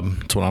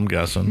blowjob. That's what I'm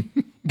guessing.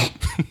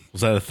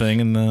 Was that a thing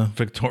in the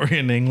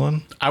Victorian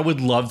England? I would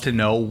love to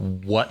know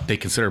what they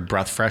consider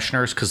breath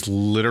fresheners, because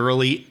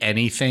literally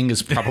anything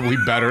is probably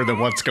better than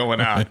what's going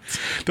on.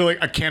 They're like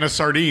a can of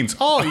sardines.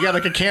 Oh, you got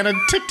like a can of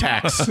Tic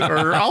Tacs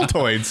or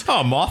Altoids.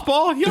 Oh,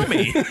 mothball?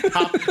 Yummy.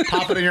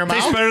 Pop it in your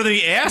Tastes mouth. better than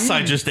the ass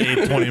I just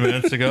ate 20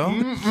 minutes ago.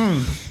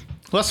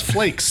 Less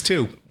flakes,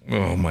 too.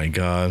 Oh, my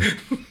God.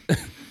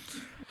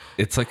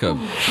 It's like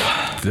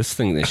this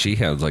thing that she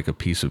had, like a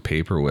piece of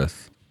paper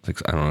with,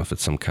 like, I don't know if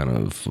it's some kind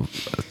of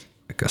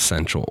like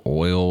essential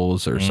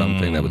oils or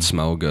something that would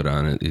smell good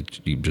on it.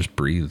 You just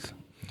breathe.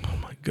 Oh,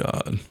 my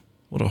God.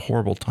 What a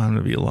horrible time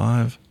to be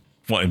alive.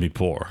 Well, and be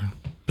poor.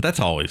 But that's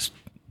always,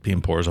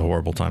 being poor is a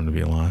horrible time to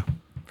be alive.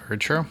 Very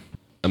true.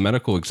 A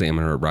medical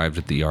examiner arrived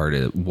at the yard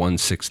at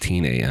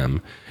 1:16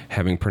 a.m.,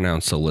 having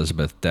pronounced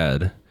Elizabeth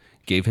dead,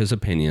 gave his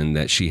opinion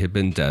that she had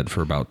been dead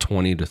for about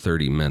 20 to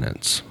 30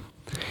 minutes.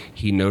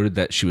 He noted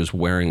that she was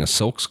wearing a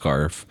silk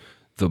scarf,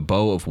 the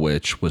bow of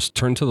which was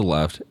turned to the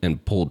left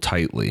and pulled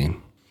tightly.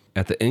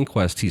 At the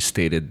inquest, he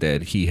stated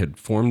that he had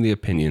formed the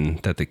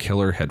opinion that the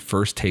killer had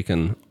first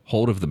taken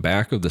hold of the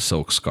back of the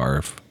silk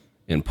scarf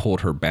and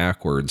pulled her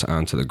backwards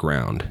onto the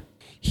ground.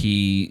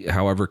 He,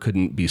 however,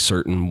 couldn't be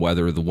certain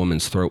whether the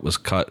woman's throat was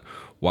cut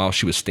while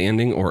she was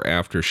standing or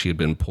after she had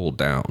been pulled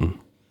down.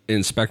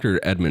 Inspector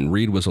Edmund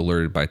Reed was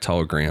alerted by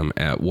telegram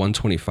at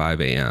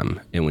 1:25 a.m.,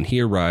 and when he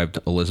arrived,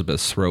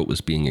 Elizabeth's throat was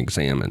being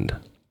examined.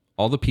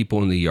 All the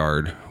people in the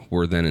yard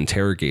were then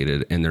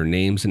interrogated, and their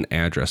names and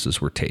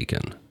addresses were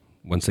taken.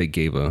 Once they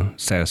gave a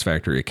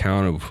satisfactory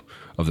account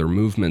of their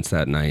movements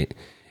that night,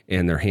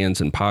 and their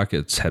hands and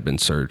pockets had been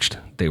searched,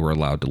 they were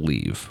allowed to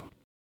leave.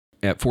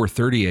 At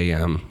 4:30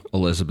 a.m.,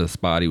 Elizabeth's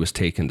body was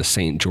taken to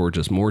St.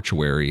 George's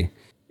mortuary.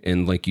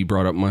 And like you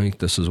brought up, Mike,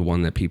 this is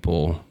one that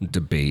people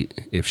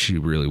debate if she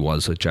really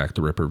was a Jack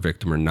the Ripper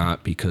victim or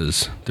not,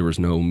 because there was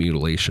no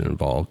mutilation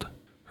involved.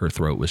 Her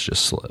throat was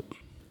just slit.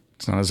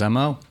 It's not his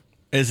MO.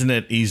 Isn't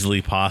it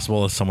easily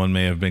possible that someone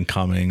may have been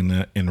coming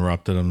and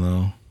interrupted him,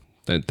 though?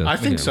 I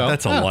think so.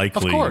 That's a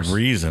likely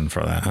reason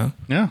for that, huh?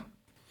 Yeah.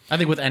 I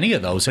think with any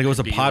of those, like it was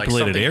a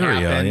populated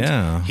area. Happened,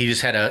 yeah. He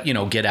just had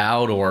to, get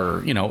out,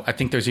 or, I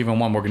think there's even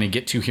one we're going to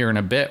get to here in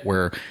a bit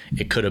where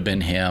it could have been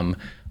him.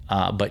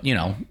 But,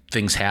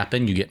 things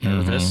happen. You get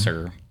nervous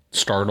or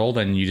startled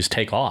and you just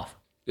take off.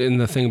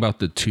 And the thing about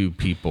the two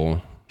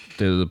people,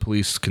 the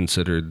police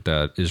considered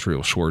that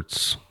Israel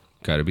Schwartz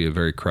got to be a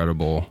very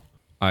credible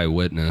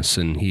eyewitness.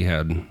 And he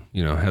had,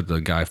 had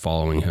the guy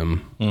following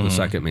him, the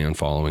second man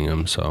following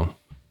him. So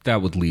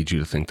that would lead you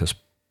to think this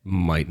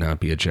might not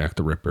be a Jack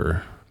the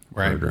Ripper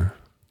murder.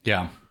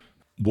 Yeah.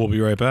 We'll be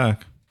right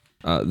back.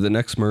 The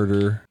next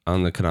murder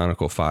on the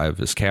Canonical Five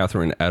is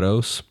Catherine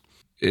Eddowes.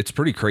 It's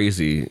pretty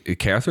crazy.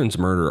 Catherine's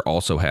murder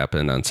also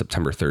happened on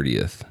September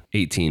 30th,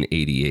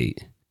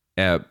 1888.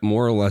 At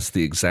more or less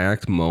the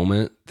exact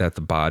moment that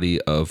the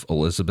body of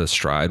Elizabeth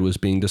Stride was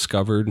being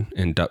discovered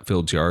in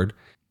Dutfield's yard,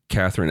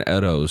 Catherine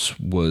Eddowes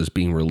was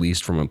being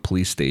released from a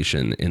police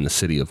station in the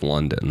city of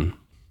London.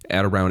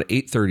 At around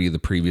 8:30 the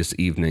previous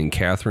evening,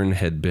 Catherine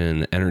had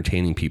been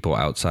entertaining people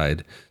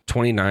outside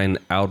 29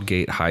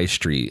 Aldgate High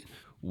Street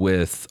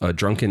with a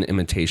drunken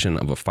imitation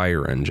of a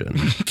fire engine.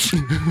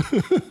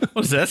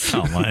 What does that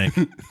sound like?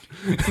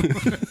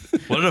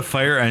 What did a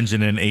fire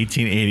engine in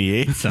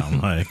 1888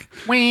 sound like?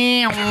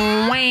 I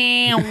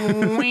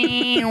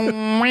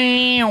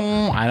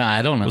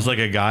don't know. It was like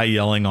a guy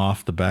yelling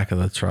off the back of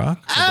the truck.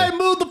 Hey,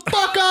 move the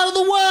fuck out of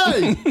the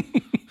way!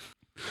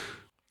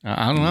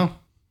 I don't know.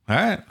 All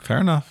right, fair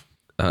enough.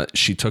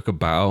 She took a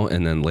bow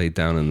and then laid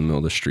down in the middle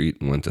of the street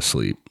and went to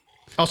sleep.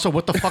 Also,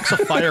 what the fuck's a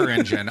fire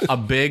engine? A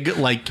big,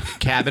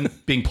 cabin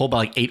being pulled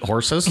by, 8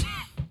 horses?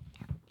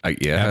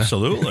 Yeah.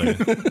 Absolutely.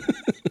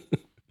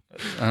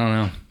 I don't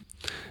know.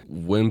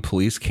 When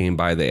police came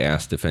by, they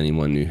asked if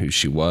anyone knew who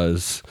she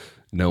was.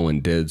 No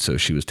one did, so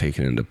she was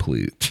taken to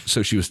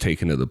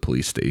the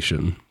police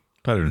station.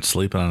 Better than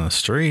sleeping on the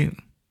street.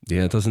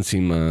 Yeah, it doesn't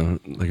seem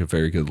like a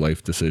very good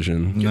life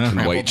decision in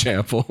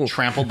Whitechapel.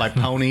 Trampled by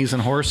ponies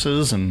and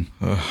horses and...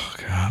 Oh,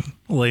 God.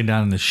 Lay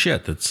down in the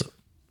shit that's,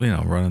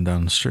 running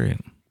down the street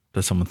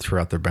that someone threw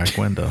out their back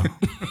window.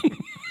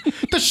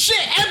 The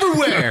shit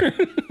everywhere!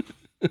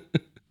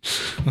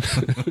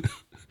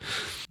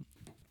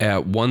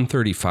 At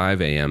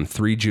 1:35 a.m.,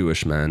 3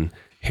 Jewish men,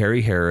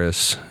 Harry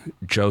Harris,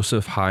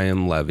 Joseph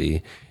Chaim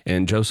Levy,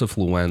 and Joseph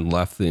Lewin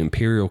left the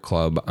Imperial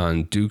Club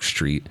on Duke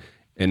Street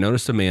and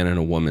noticed a man and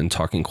a woman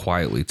talking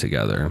quietly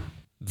together.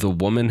 The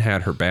woman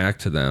had her back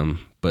to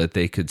them, but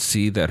they could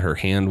see that her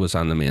hand was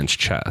on the man's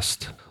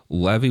chest.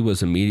 Levy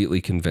was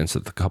immediately convinced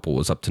that the couple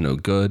was up to no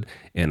good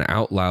and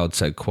out loud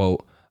said,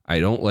 quote,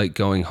 "I don't like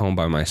going home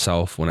by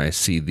myself when I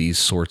see these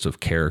sorts of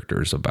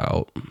characters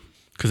about."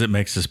 Because it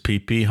makes his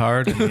pee-pee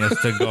hard and he has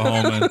to go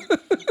home and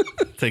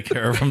take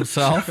care of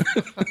himself.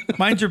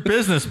 Mind your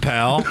business,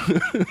 pal.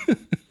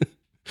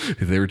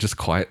 They were just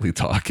quietly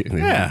talking.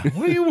 Yeah,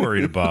 what are you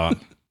worried about?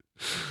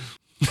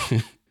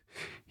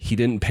 He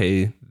didn't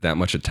pay that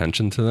much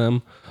attention to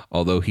them,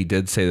 although he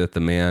did say that the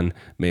man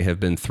may have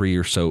been 3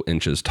 or so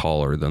inches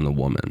taller than the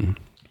woman.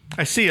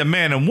 I see a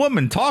man and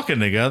woman talking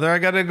together. I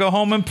got to go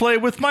home and play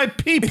with my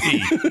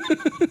pee-pee.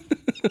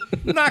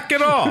 Knock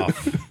it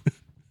off.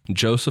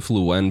 Joseph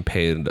Lewin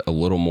paid a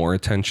little more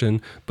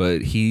attention,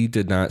 but he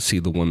did not see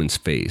the woman's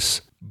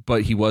face.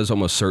 But he was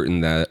almost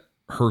certain that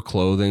her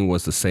clothing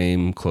was the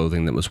same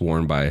clothing that was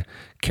worn by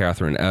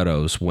Catherine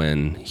Eddowes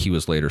when he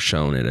was later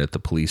shown it at the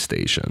police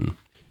station.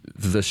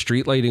 The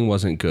street lighting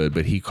wasn't good,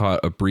 but he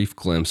caught a brief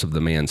glimpse of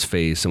the man's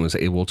face and was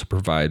able to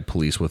provide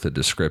police with a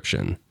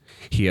description.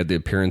 He had the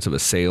appearance of a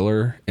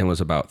sailor and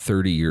was about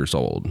 30 years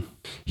old.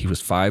 He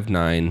was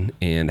 5'9"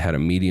 and had a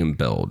medium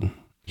build.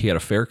 He had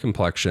a fair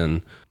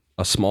complexion,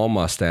 a small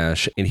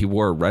mustache, and he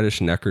wore a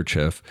reddish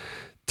neckerchief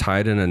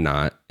tied in a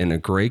knot and a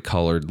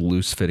gray-colored,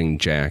 loose-fitting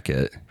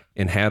jacket,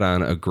 and had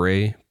on a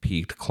gray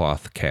peaked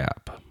cloth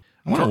cap.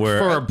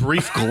 For a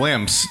brief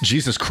glimpse,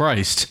 Jesus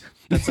Christ.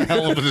 That's a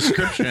hell of a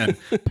description,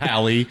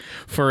 Pally,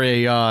 for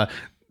a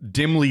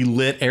dimly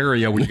lit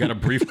area where you got a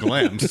brief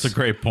glimpse. That's a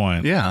great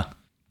point. Yeah.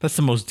 That's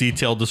the most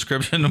detailed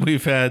description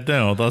we've had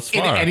thus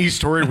In far. any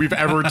story we've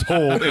ever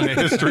told in the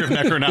history of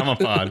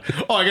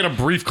Necronomicon. Oh, I got a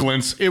brief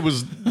glimpse. It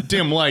was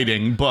dim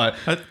lighting, but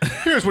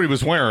here's what he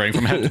was wearing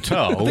from head to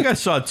toe. I think I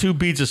saw 2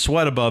 beads of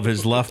sweat above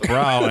his left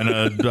brow and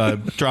a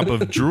drop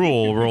of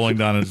drool rolling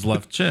down his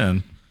left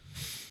chin.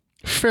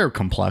 Fair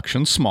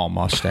complexion, small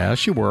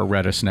mustache. He wore a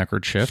reddish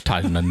neckerchief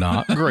tied in a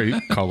knot,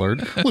 gray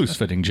colored, loose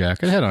fitting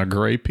jacket, had on a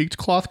gray peaked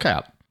cloth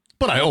cap.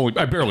 But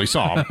I barely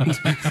saw him.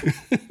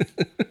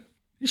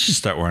 You should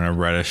start wearing a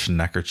reddish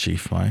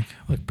neckerchief, Mike.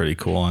 Look pretty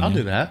cool on I'll you.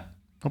 do that.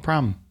 No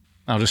problem.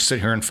 I'll just sit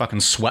here and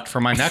fucking sweat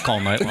from my neck all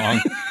night long.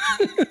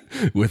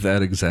 With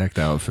that exact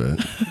outfit.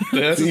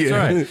 That's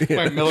right.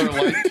 My Miller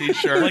Lite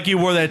t-shirt. Like you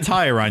wore that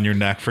tie around your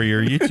neck for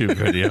your YouTube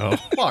video.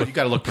 Well, you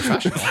got to look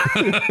professional.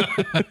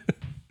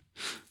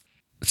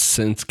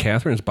 Since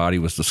Catherine's body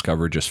was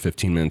discovered just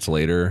 15 minutes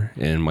later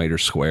in Mitre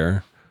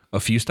Square, a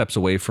few steps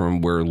away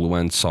from where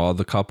Luen saw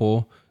the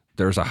couple,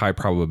 there's a high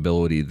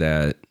probability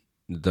that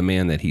the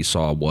man that he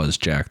saw was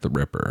Jack the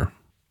Ripper.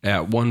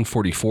 At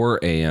 1:44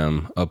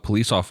 a.m., a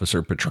police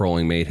officer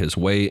patrolling made his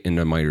way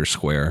into Mitre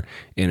Square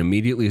and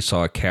immediately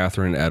saw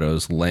Catherine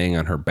Eddowes laying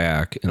on her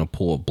back in a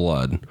pool of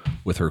blood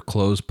with her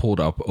clothes pulled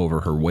up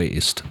over her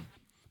waist.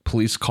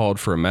 Police called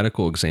for a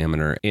medical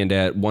examiner, and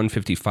at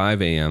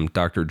 1:55 a.m.,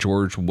 Dr.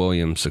 George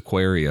William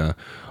Sequeira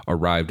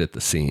arrived at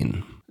the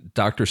scene.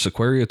 Dr.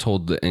 Sequeira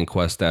told the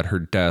inquest that her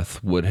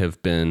death would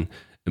have been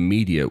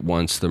immediate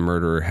once the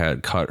murderer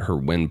had cut her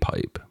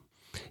windpipe.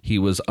 He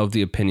was of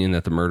the opinion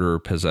that the murderer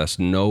possessed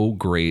no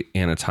great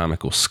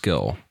anatomical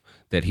skill,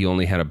 that he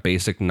only had a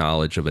basic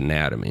knowledge of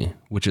anatomy,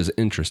 which is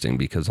interesting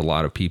because a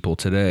lot of people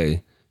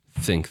today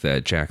think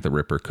that Jack the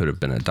Ripper could have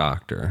been a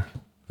doctor.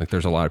 Like,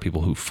 there's a lot of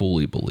people who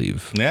fully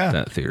believe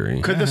that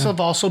theory. Could this have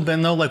also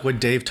been, though, like what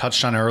Dave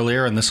touched on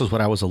earlier, and this is what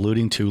I was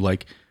alluding to,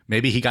 like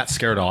maybe he got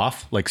scared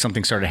off, like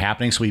something started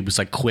happening, so he was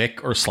like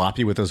quick or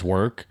sloppy with his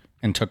work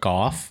and took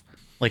off?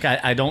 Like,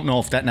 I don't know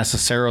if that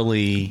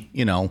necessarily,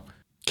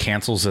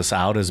 cancels this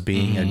out as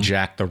being a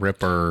Jack the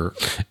Ripper.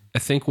 I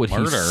think what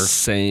murder. he's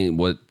saying,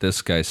 what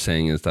this guy's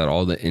saying is that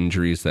all the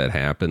injuries that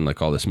happened,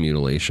 like all this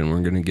mutilation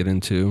we're going to get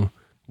into,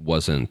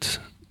 wasn't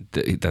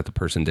that the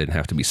person didn't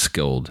have to be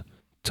skilled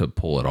to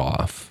pull it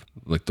off,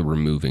 like the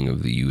removing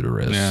of the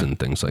uterus and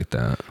things like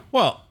that.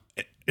 Well,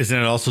 isn't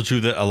it also true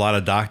that a lot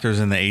of doctors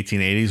in the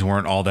 1880s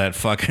weren't all that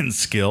fucking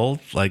skilled?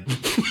 Like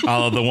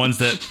all of the ones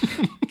that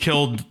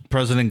killed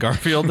President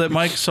Garfield that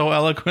Mike so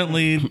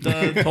eloquently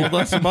told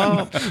us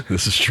about.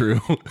 This is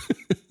true.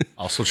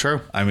 Also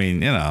true. I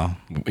mean,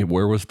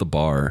 Where was the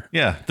bar?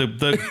 yeah,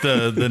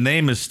 the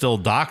name is still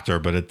doctor,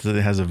 but it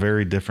has a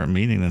very different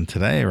meaning than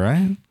today,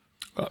 right?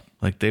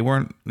 Like they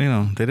weren't, they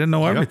didn't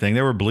know everything.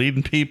 They were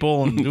bleeding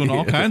people and doing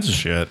all kinds of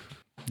shit.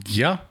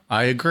 Yeah,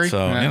 I agree.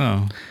 So,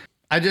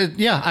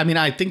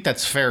 I think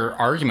that's fair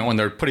argument when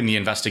they're putting the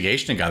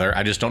investigation together.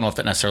 I just don't know if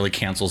that necessarily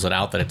cancels it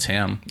out that it's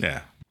him.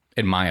 Yeah.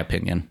 In my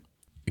opinion.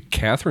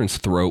 Catherine's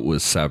throat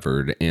was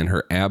severed and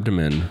her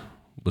abdomen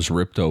was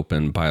ripped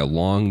open by a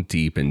long,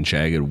 deep, and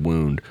jagged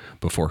wound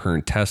before her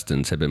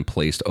intestines had been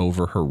placed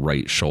over her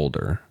right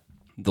shoulder.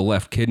 The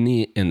left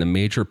kidney and the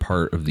major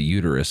part of the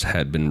uterus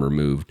had been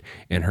removed,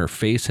 and her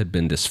face had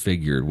been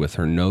disfigured with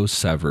her nose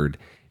severed,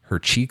 her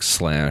cheeks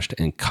slashed,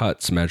 and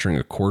cuts measuring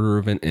 1/4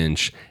 of an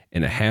inch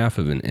and 1/2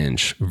 of an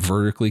inch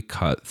vertically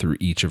cut through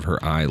each of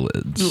her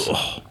eyelids.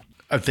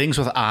 Things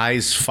with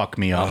eyes fuck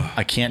me up.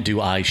 I can't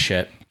do eye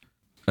shit.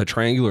 A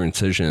triangular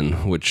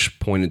incision, which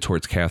pointed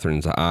towards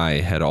Catherine's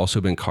eye, had also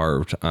been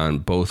carved on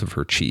both of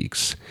her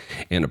cheeks,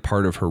 and a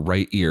part of her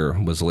right ear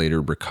was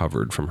later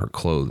recovered from her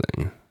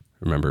clothing.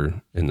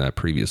 Remember, in that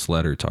previous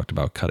letter, talked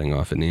about cutting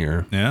off an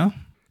ear. Yeah.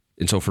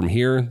 And so from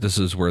here, this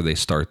is where they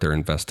start their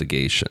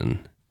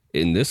investigation.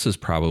 And this is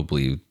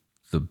probably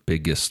the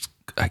biggest,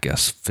 I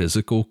guess,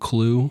 physical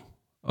clue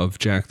of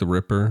Jack the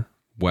Ripper,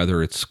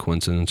 whether it's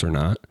coincidence or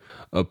not.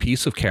 A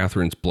piece of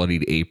Catherine's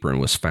bloodied apron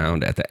was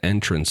found at the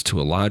entrance to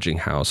a lodging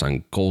house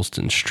on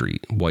Golston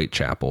Street,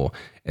 Whitechapel,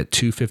 at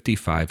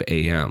 2:55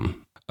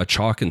 a.m. A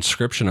chalk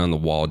inscription on the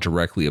wall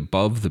directly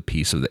above the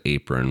piece of the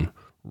apron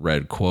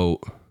read,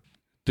 quote,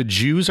 "The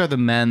Jews are the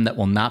men that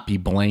will not be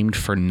blamed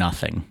for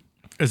nothing."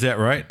 Is that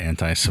right?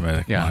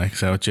 Anti-Semitic, Yeah. Mike.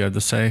 Is that what you have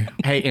to say?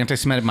 Hey,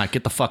 anti-Semitic Mike,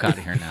 get the fuck out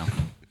of here now.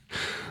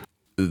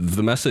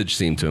 The message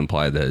seemed to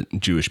imply that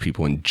Jewish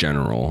people in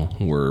general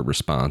were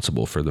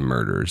responsible for the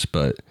murders,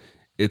 but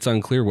it's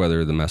unclear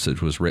whether the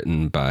message was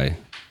written by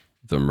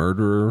the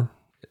murderer,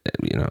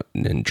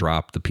 and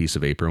dropped the piece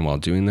of apron while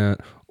doing that,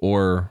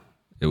 or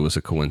it was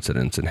a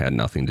coincidence and had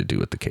nothing to do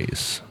with the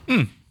case.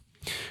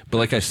 But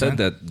like I said,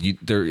 that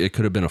it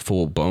could have been a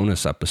full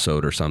bonus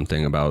episode or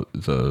something about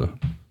the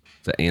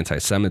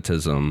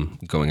anti-Semitism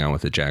going on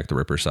with the Jack the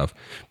Ripper stuff,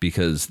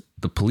 because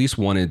the police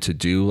wanted to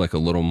do like a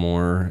little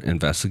more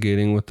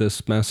investigating with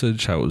this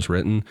message, how it was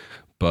written.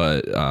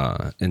 But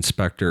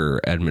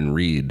Inspector Edmund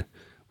Reed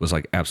was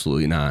like,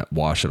 absolutely not,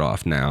 wash it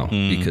off now,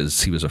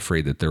 because he was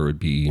afraid that there would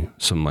be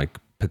some like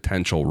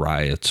potential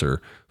riots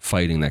or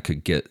fighting that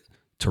could get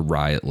to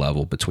riot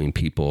level between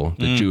people,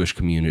 the Jewish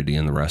community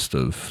and the rest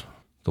of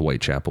the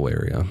Whitechapel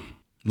area.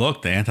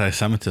 Look, the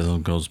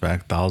anti-Semitism goes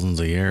back thousands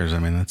of years. I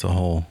mean, that's a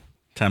whole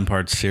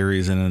 10-part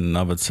series in and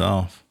of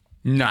itself.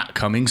 Not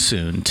coming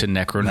soon to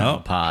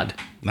Necronopod.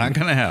 Not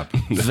going to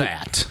happen.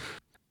 That.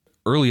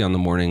 Early on the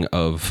morning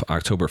of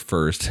October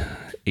 1st,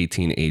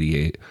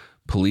 1888,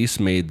 police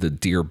made the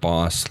Dear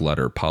Boss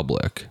letter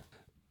public.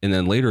 And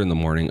then later in the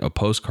morning, a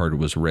postcard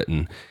was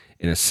written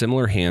in a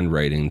similar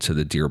handwriting to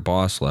the Dear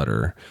Boss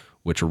letter,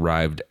 which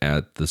arrived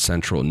at the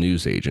Central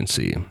News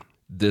Agency.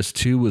 This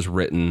too was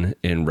written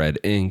in red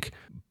ink,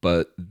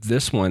 but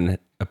this one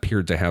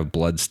appeared to have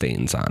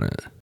bloodstains on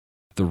it.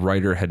 The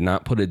writer had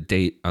not put a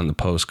date on the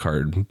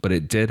postcard, but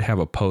it did have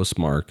a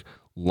postmark,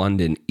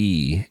 London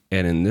E,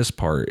 and in this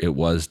part, it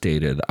was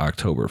dated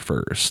October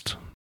 1st.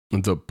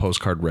 The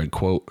postcard read,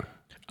 quote,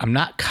 I'm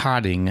not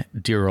codding,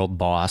 dear old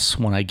boss,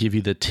 when I give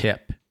you the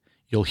tip.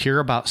 You'll hear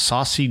about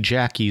Saucy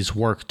Jackie's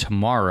work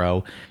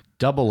tomorrow.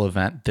 Double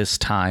event this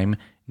time.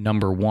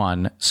 Number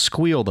 1,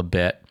 squealed a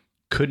bit,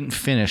 couldn't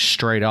finish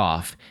straight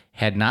off,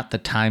 had not the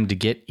time to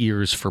get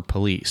ears for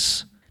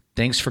police.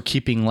 Thanks for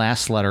keeping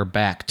last letter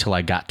back till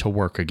I got to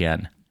work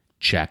again.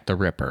 Jack the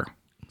Ripper.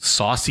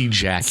 Saucy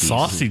Jackie.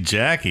 Saucy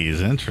Jackie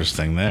is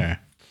interesting there.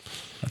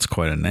 That's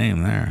quite a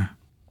name there.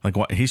 Like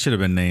what? He should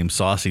have been named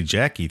Saucy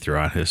Jackie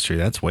throughout history.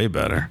 That's way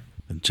better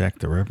than Jack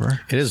the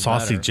Ripper. It is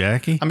Saucy better.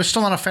 Jackie. I'm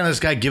still not a fan of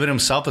this guy giving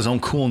himself his own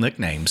cool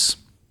nicknames.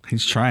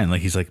 He's trying.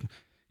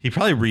 He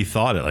probably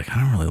rethought it. Like, I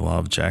don't really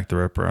love Jack the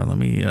Ripper. Let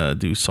me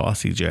do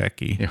Saucy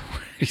Jackie. Yeah,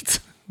 right.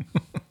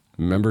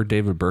 Remember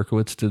David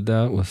Berkowitz did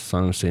that with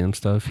Son of Sam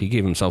stuff? He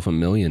gave himself a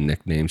million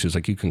nicknames. He was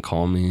like, you can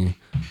call me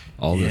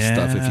all this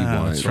stuff if you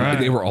want. That's right.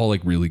 They were all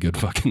like really good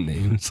fucking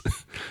names.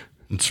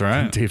 That's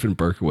right. David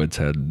Berkowitz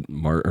had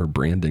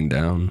branding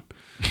down.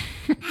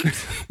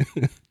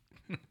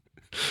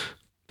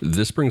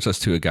 This brings us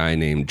to a guy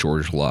named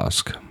George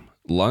Lusk.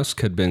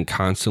 Lusk had been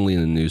constantly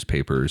in the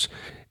newspapers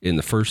in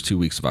the first 2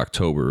 weeks of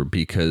October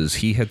because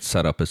he had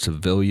set up a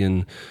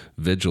civilian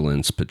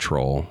vigilance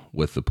patrol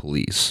with the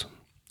police.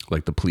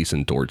 Like the police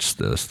endorsed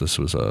this. This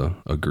was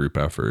a group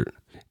effort.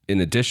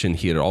 In addition,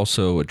 he had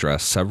also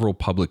addressed several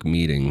public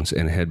meetings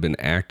and had been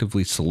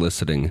actively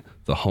soliciting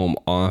the Home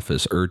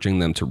Office, urging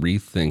them to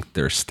rethink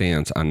their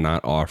stance on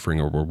not offering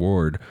a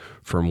reward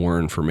for more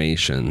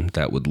information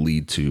that would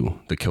lead to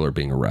the killer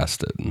being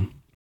arrested.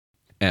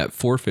 At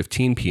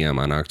 4:15 p.m.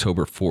 on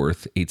October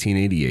 4th,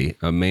 1888,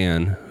 a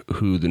man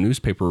who the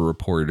newspaper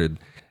reported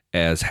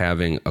as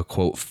having a,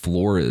 quote,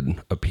 florid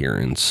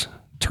appearance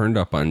turned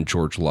up on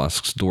George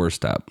Lusk's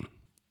doorstep.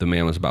 The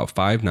man was about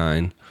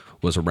 5'9",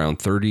 was around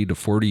 30 to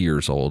 40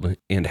 years old,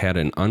 and had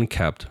an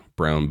unkempt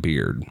brown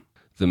beard.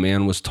 The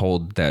man was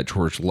told that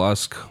George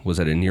Lusk was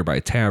at a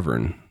nearby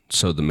tavern,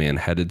 so the man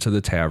headed to the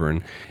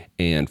tavern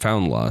and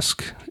found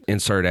Lusk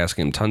and started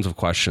asking him tons of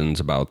questions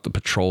about the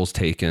patrols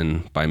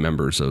taken by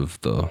members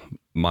of the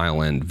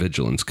Mile End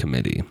Vigilance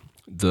Committee.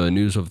 The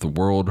News of the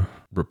World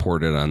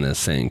reported on this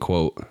saying,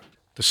 quote,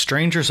 The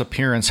stranger's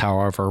appearance,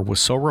 however, was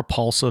so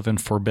repulsive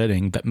and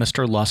forbidding that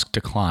Mr. Lusk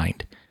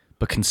declined,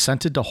 but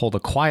consented to hold a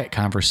quiet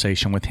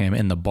conversation with him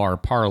in the bar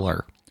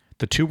parlor.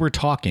 The two were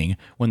talking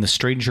when the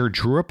stranger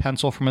drew a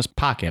pencil from his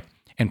pocket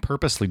and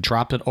purposely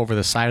dropped it over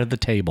the side of the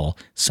table,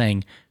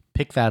 saying,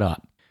 "Pick that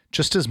up."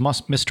 Just as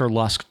Mr.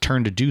 Lusk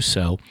turned to do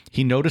so,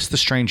 he noticed the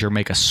stranger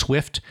make a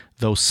swift,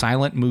 though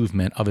silent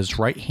movement of his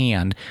right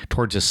hand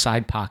towards his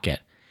side pocket,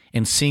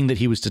 and seeing that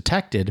he was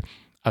detected,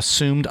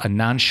 assumed a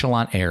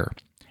nonchalant air,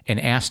 and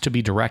asked to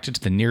be directed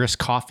to the nearest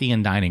coffee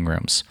and dining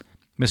rooms.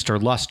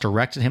 Mr. Lusk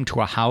directed him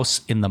to a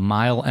house in the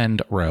Mile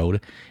End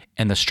Road,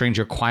 and the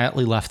stranger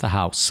quietly left the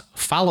house,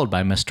 followed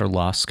by Mr.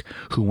 Lusk,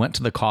 who went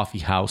to the coffee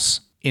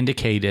house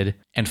indicated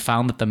and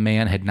found that the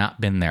man had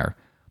not been there,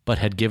 but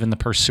had given the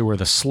pursuer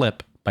the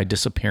slip by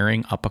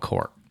disappearing up a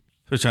court.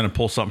 So he's trying to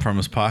pull something from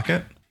his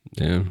pocket?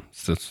 Yeah.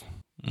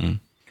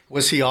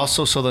 Was he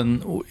also, so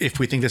then if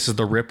we think this is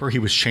the Ripper, he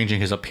was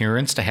changing his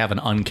appearance to have an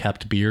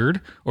unkept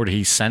beard, or did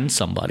he send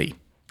somebody?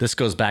 This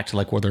goes back to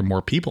like, were there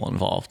more people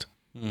involved?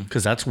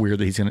 Because that's weird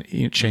that he's going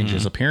to change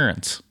his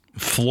appearance.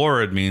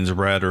 Florid means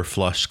red or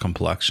flushed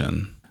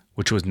complexion.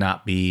 Which would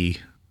not be,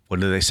 what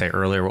did they say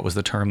earlier? What was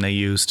the term they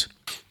used?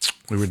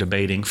 We were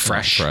debating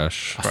fresh.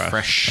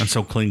 Fresh. And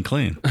so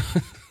clean.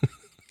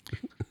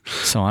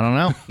 So I don't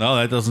know. No,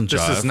 that doesn't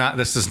jive.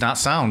 This does not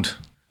sound.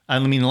 I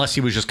mean, unless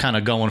he was just kind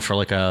of going for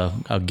like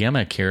a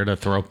gimmick here to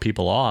throw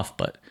people off,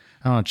 but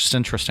I don't know, just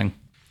interesting.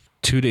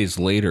 2 days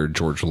later,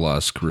 George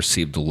Lusk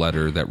received a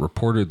letter that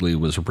reportedly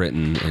was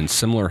written in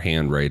similar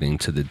handwriting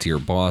to the Dear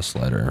Boss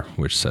letter,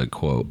 which said,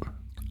 quote,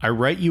 I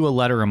write you a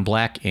letter in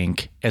black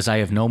ink as I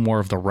have no more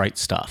of the right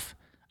stuff.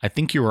 I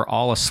think you are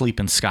all asleep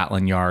in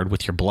Scotland Yard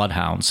with your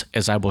bloodhounds,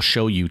 as I will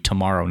show you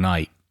tomorrow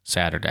night,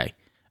 Saturday.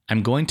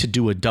 I'm going to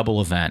do a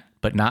double event,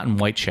 but not in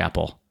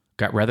Whitechapel.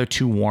 Got rather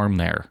too warm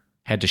there.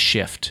 Had to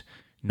shift.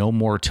 No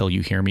more till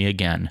you hear me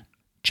again.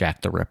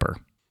 Jack the Ripper.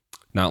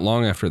 Not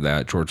long after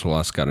that, George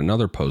Lusk got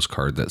another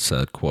postcard that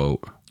said,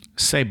 quote,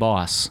 Say,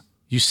 boss,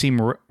 you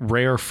seem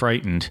rare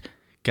frightened.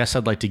 Guess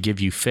I'd like to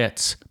give you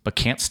fits, but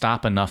can't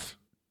stop enough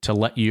to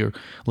let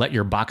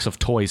your box of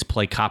toys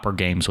play copper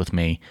games with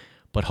me,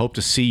 but hope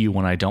to see you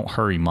when I don't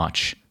hurry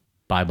much.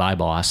 Bye-bye,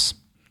 boss.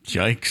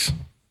 Yikes.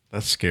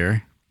 That's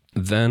scary.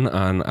 Then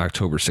on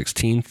October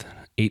 16th,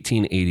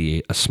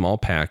 1888, a small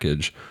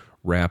package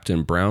wrapped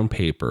in brown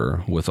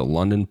paper with a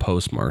London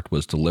postmark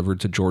was delivered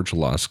to George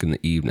Lusk in the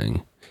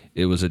evening.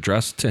 It was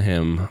addressed to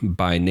him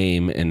by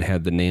name and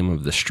had the name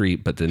of the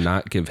street, but did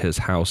not give his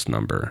house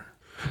number.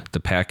 The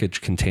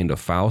package contained a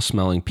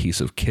foul-smelling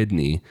piece of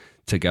kidney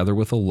together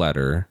with a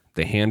letter,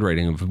 the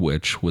handwriting of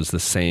which was the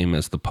same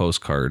as the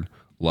postcard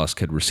Lusk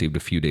had received a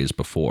few days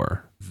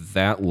before.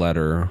 That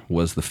letter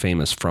was the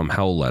famous From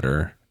Hell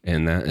letter,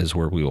 and that is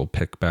where we will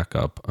pick back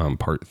up on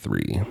part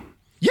 3.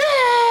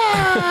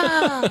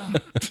 Yeah!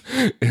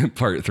 In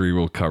part 3,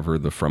 we'll cover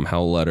the From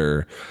Hell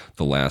letter,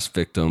 the last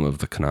victim of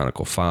the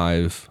Canonical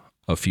Five,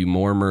 a few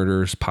more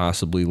murders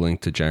possibly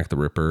linked to Jack the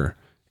Ripper,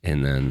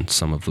 and then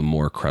some of the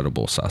more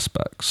credible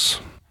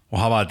suspects.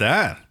 Well, how about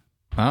that?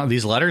 Well,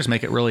 these letters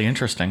make it really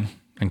interesting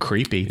and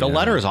creepy. The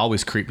letters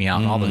always creep me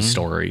out in all those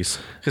stories,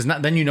 because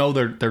then you know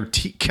they're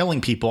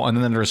killing people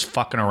and then they're just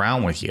fucking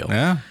around with you.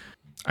 Yeah.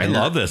 I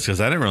love this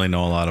because I didn't really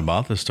know a lot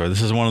about this story.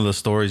 This is one of the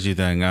stories you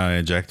think, oh,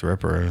 yeah, Jack the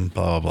Ripper and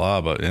blah, blah,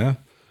 blah. But yeah,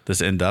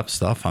 this in-depth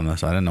stuff on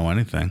this. I didn't know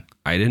anything.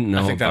 I didn't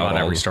know I think that about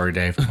about every story,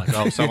 Dave. I'm like,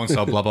 oh,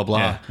 so-and-so, blah, blah, blah.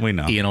 Yeah, we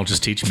know. Ian will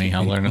just teach me.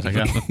 I'll learn as I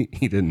go.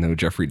 He didn't know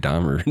Jeffrey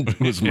Dahmer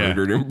was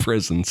murdered in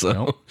prison.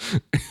 So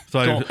So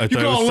I thought he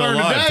was still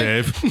alive,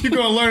 Dave. You're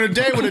going to learn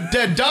today what a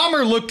dead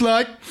Dahmer looked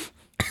like.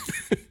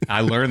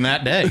 I learned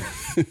that day.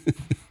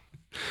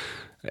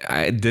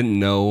 I didn't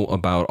know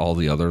about all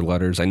the other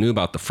letters. I knew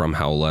about the From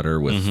Hell letter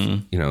with,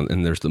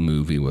 and there's the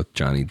movie with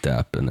Johnny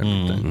Depp and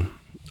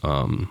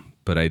everything.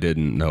 But I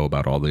didn't know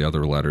about all the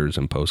other letters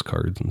and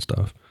postcards and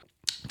stuff.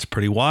 It's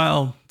pretty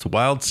wild. It's a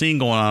wild scene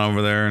going on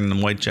over there in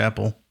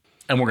Whitechapel.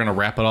 And we're going to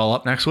wrap it all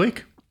up next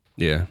week.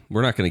 Yeah,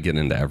 we're not going to get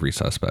into every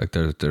suspect.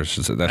 That's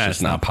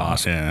just not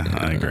possible. Yeah,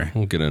 I agree.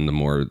 We'll get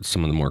into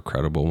some of the more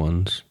credible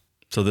ones.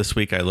 So this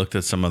week I looked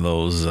at some of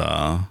those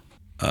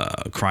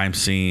crime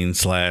scene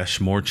 /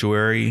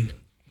 mortuary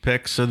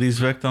pics of these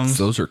victims.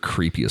 Those are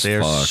creepy as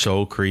They're fuck.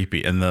 so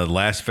creepy. And the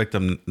last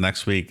victim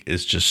next week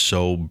is just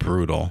so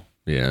brutal.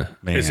 Yeah.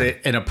 Man. Is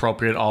it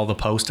inappropriate all to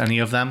post any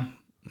of them?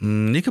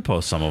 You could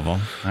post some of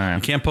them. right.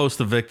 You can't post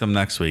the victim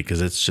next week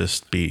because it's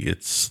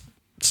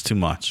too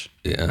much.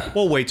 Yeah.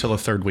 We'll wait till the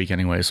third week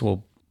anyways.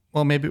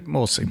 Maybe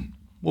we'll see.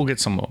 We'll get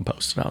some of them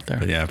posted out there.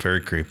 But yeah, very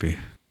creepy.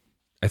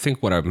 I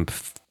think what I'm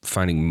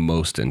finding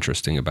most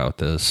interesting about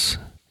this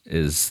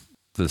is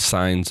the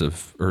signs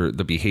of, or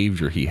the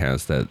behavior he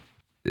has that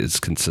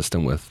is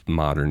consistent with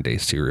modern day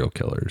serial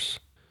killers.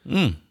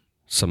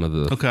 Some of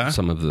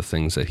the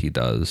things that he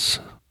does.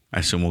 I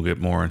assume we'll get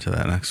more into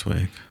that next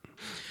week.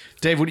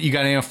 Dave, you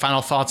got any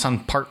final thoughts on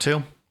part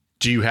 2?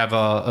 Do you have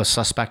a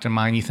suspect in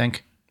mind, you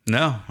think?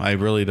 No, I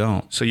really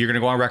don't. So you're going to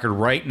go on record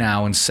right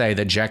now and say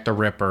that Jack the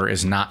Ripper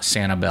is not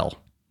Santa Bill.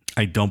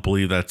 I don't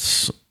believe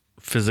that's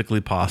physically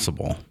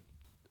possible.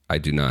 I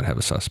do not have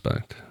a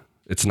suspect.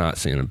 It's not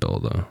Santa Bill,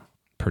 though.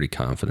 Pretty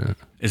confident.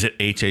 Is it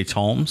H.H.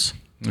 Holmes?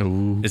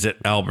 Ooh. Is it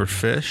Albert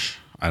Fish?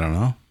 I don't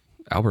know.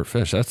 Albert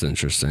Fish, that's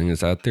interesting. Is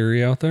that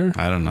theory out there?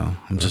 I don't know.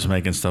 I'm just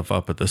making stuff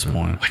up at this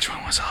point. Which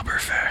one was Albert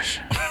Fish?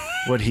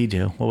 What'd he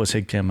do? What was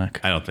his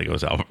gimmick? I don't think it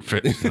was Albert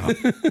Fish. No.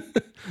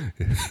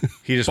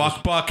 He just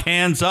Buck,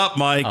 hands up,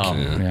 Mike. Oh,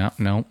 yeah,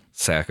 no.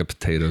 Sack of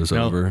potatoes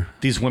No, over.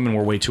 these women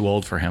were way too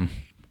old for him.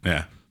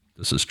 Yeah.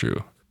 This is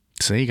true.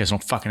 See, you guys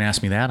don't fucking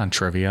ask me that on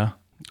trivia.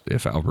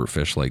 If Albert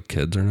Fish liked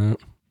kids or not.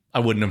 I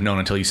wouldn't have known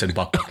until you said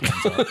Buck.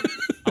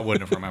 I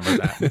wouldn't have remembered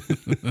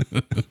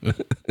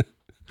that.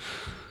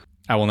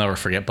 I will never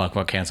forget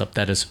Buck Hands Up.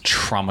 That is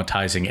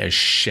traumatizing as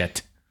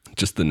shit.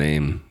 Just the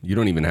name. You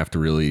don't even have to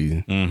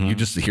really, you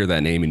just hear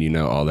that name and you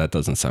know, oh, that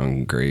doesn't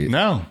sound great.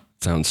 No.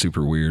 Sounds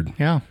super weird.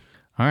 Yeah.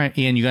 All right,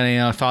 Ian, you got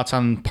any thoughts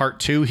on part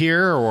 2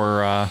 here,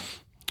 or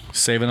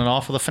saving it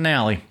all for the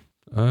finale?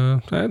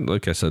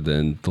 Like I said,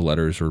 then the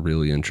letters were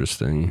really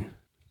interesting.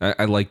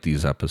 I like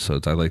these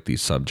episodes. I like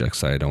these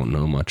subjects I don't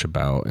know much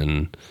about,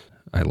 and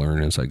I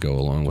learn as I go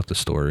along with the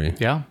story.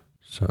 Yeah.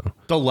 So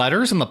the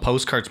letters and the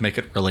postcards make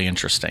it really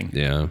interesting.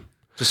 Yeah.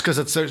 Just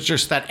because there's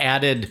just that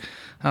added,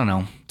 I don't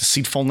know,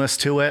 deceitfulness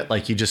to it.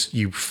 Like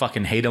you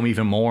fucking hate them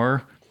even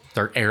more.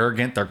 They're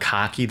arrogant. They're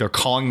cocky. They're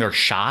calling their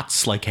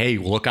shots. Like, hey,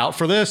 look out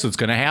for this. It's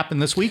going to happen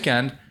this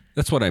weekend.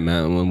 That's what I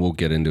meant when we'll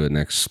get into it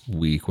next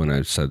week when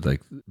I said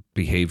like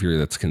behavior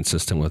that's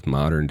consistent with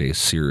modern day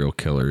serial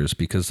killers,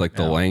 because like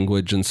the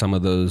language in some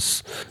of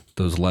those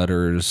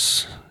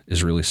letters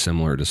is really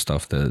similar to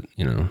stuff that,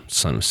 you know,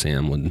 Son of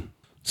Sam would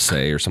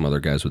say or some other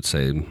guys would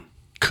say.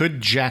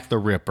 Could Jack the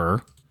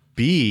Ripper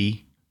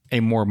be a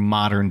more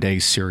modern day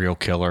serial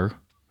killer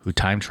who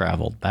time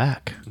traveled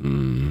back?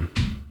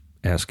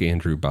 Ask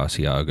Andrew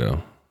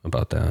Basiago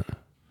about that.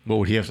 What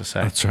would he have to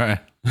say? That's right.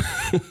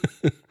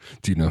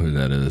 Do you know who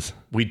that is?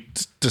 We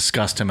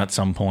discussed him at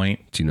some point.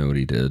 Do you know what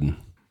he did?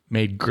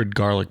 Made good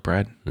garlic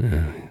bread.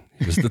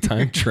 He was the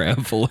time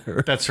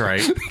traveler. That's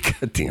right.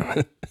 God damn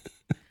it.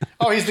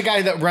 Oh, he's the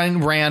guy that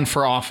ran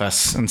for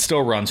office and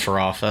still runs for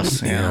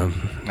office. Yeah,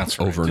 that's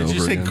right. Over and Did over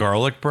you say again.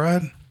 garlic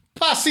bread?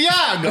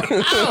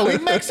 Basiago. Oh, he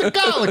makes a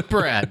garlic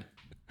bread.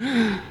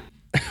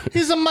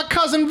 He's my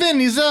cousin Vin.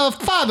 He's a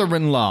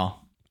father-in-law.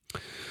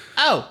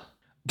 Oh.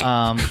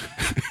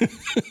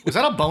 Was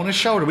that a bonus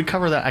show or did we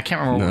cover that? I can't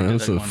remember. No, when we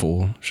that's did a that one.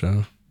 full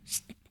show.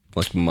 It's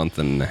like a month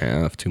and a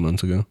half, 2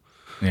 months ago.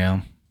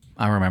 Yeah.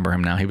 I remember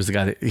him now. He was the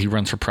guy that he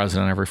runs for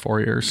president every 4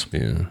 years.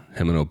 Yeah,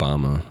 him and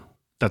Obama.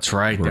 That's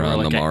right. We're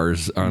on the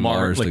Mars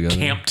like together.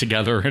 camped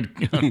together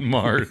on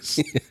Mars.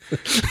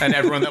 And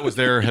everyone that was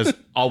there has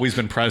always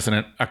been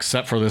president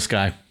except for this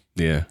guy.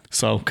 Yeah.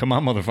 So come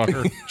on,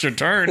 motherfucker. It's your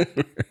turn.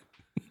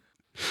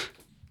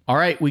 All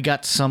right. We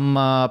got some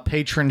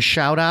patron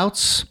shout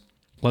outs.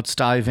 Let's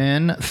dive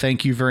in.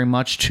 Thank you very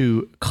much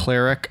to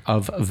Cleric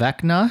of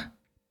Vecna,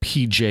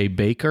 PJ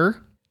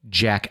Baker,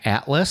 Jack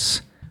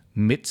Atlas,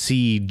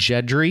 Mitzi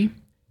Jedry,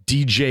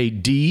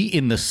 DJ D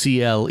in the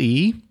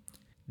CLE,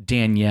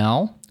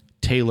 Danielle,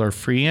 Taylor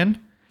Freehan,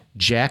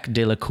 Jack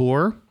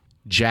Delacour,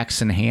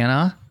 Jackson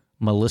Hanna,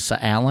 Melissa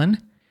Allen,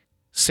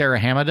 Sarah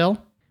Hamadel,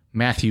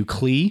 Matthew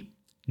Klee,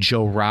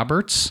 Joe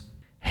Roberts,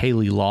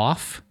 Haley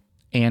Loff,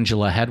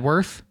 Angela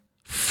Hedworth,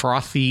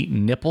 Frothy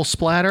Nipple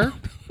Splatter,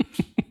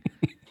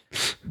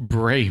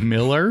 Bray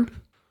Miller,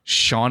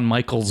 Shawn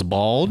Michaels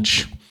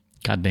Bulge.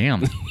 God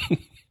damn.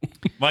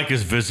 Mike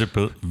is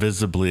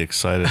visibly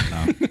excited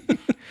now.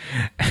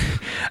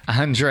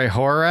 Andre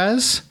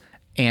Juarez,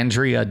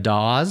 Andrea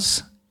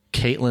Dawes,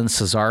 Caitlin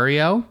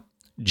Cesario,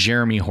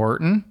 Jeremy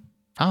Horton.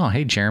 Oh,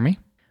 hey, Jeremy.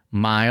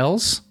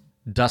 Miles,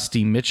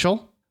 Dusty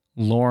Mitchell,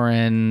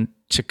 Lauren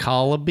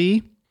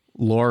Chicalaby,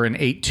 Lauren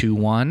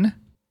 821,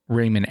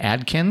 Raymond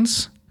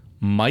Adkins.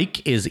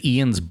 Mike is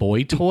Ian's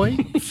boy toy.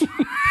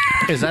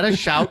 Is that a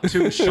shout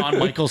to Shawn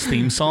Michaels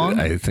theme song?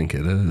 I think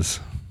it is.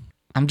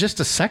 I'm just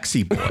a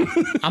sexy boy.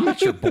 I'm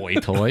not your boy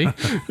toy.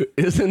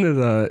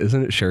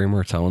 Isn't it Sherry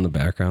Martel in the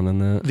background in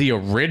that? The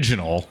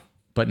original,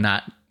 but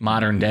not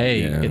modern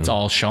day. Yeah. It's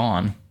all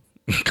Shawn.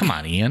 Come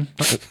on, Ian.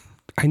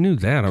 I knew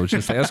that. I was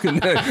just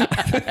asking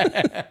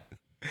that.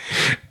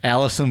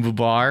 Allison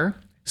Bubar,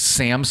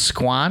 Sam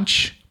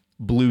Squanch,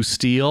 Blue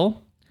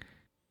Steel,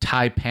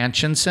 Ty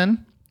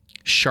Panchinson,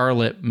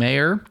 Charlotte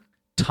Mayer,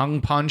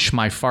 Tongue Punch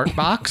My Fart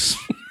Box.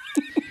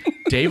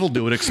 Dave will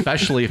do it,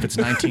 especially if it's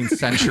 19th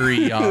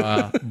century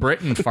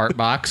Britain fart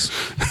box.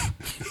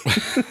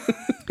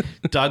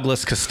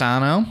 Douglas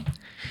Castano,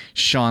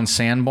 Sean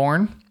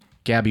Sanborn,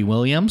 Gabby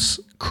Williams,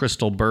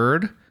 Crystal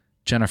Bird,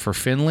 Jennifer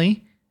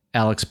Finley,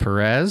 Alex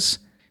Perez,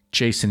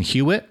 Jason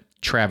Hewitt,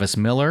 Travis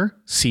Miller,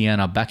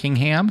 Sienna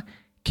Beckingham,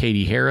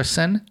 Katie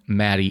Harrison,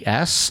 Maddie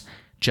S.,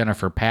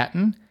 Jennifer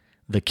Patton,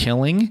 The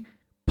Killing,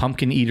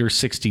 Pumpkin Eater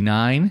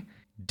 69,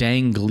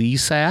 Dang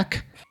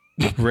Gleesack,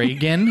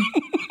 Reagan,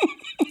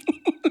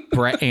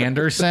 Brett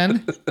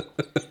Anderson,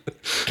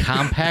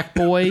 Compact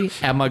Boy,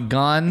 Emma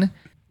Gunn,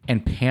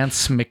 and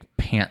Pants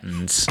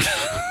McPantons.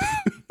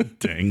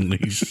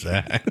 Dangly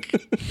sack.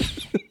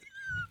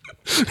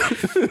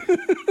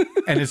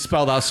 And it's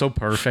spelled out so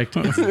perfect.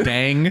 It's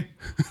Dang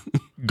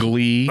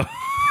Glee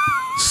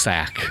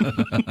Sack.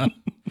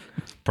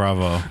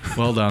 Bravo.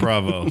 Well done.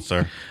 Bravo,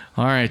 sir.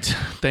 All right.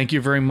 Thank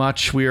you very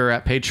much. We are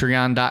at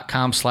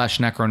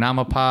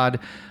patreon.com/Necronomipod.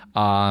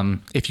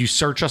 If you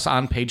search us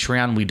on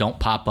Patreon, we don't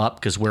pop up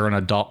because we're an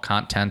adult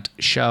content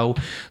show.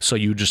 So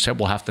you just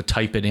will have to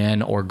type it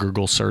in or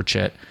Google search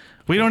it.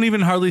 We don't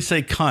even hardly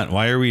say cunt.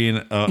 Why are we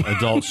an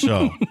adult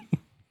show?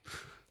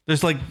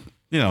 There's like,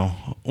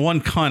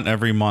 one cunt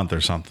every month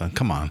or something.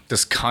 Come on.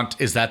 This cunt,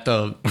 is that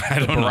the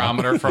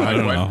barometer for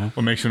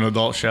what makes you an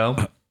adult show?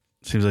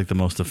 Seems like the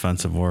most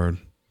offensive word.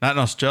 Not in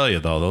Australia,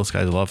 though. Those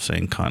guys love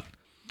saying cunt,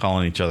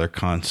 calling each other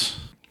cunts.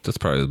 That's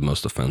probably the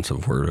most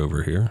offensive word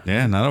over here.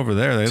 Yeah, not over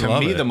there. They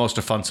love it. To me, the most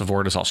offensive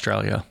word is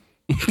Australia.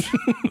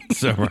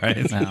 So,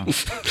 right? No.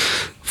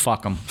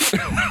 Fuck them.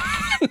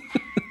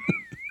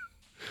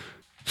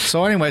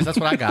 So anyways, that's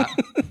what I got.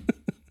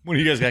 What do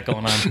you guys got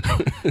going on?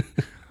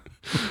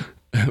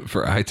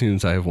 For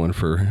iTunes, I have one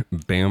for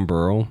Bam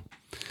Burrow,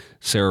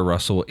 Sarah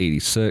Russell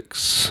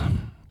 86,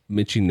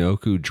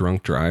 Michinoku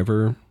Drunk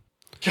Driver.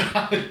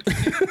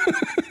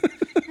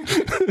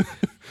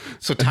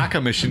 So Taka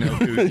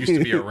Michinoku used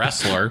to be a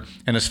wrestler,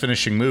 and his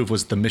finishing move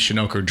was the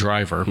Michinoku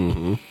Driver.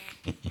 Mm-hmm.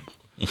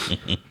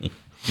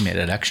 He made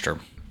it extra.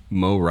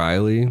 Mo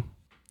Riley,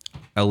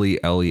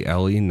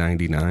 Ellie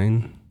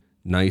 99,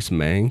 Nice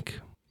Mank,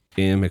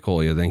 and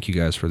Micolia. Thank you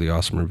guys for the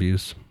awesome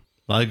reviews.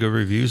 A lot of good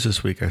reviews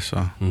this week, I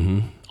saw.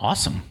 Mm-hmm.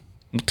 Awesome.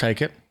 We'll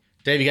take it.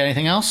 Dave, you got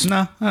anything else?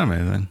 No, I don't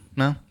have anything.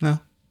 No? No,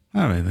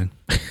 I don't have anything.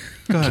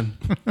 Go ahead.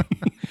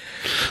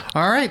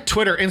 All right.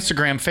 Twitter,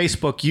 Instagram,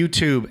 Facebook,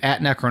 YouTube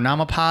at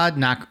Necronomipod,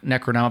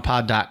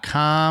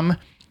 necronomipod.com,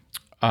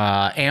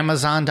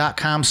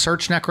 Amazon.com,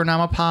 search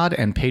Necronomipod,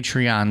 and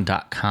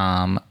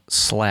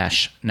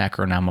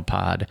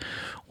Patreon.com/Necronomipod.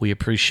 We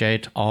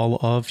appreciate all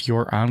of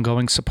your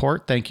ongoing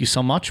support. Thank you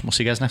so much. We'll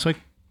see you guys next week.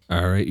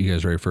 All right. You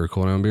guys ready for a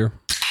cool down beer?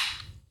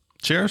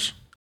 Cheers.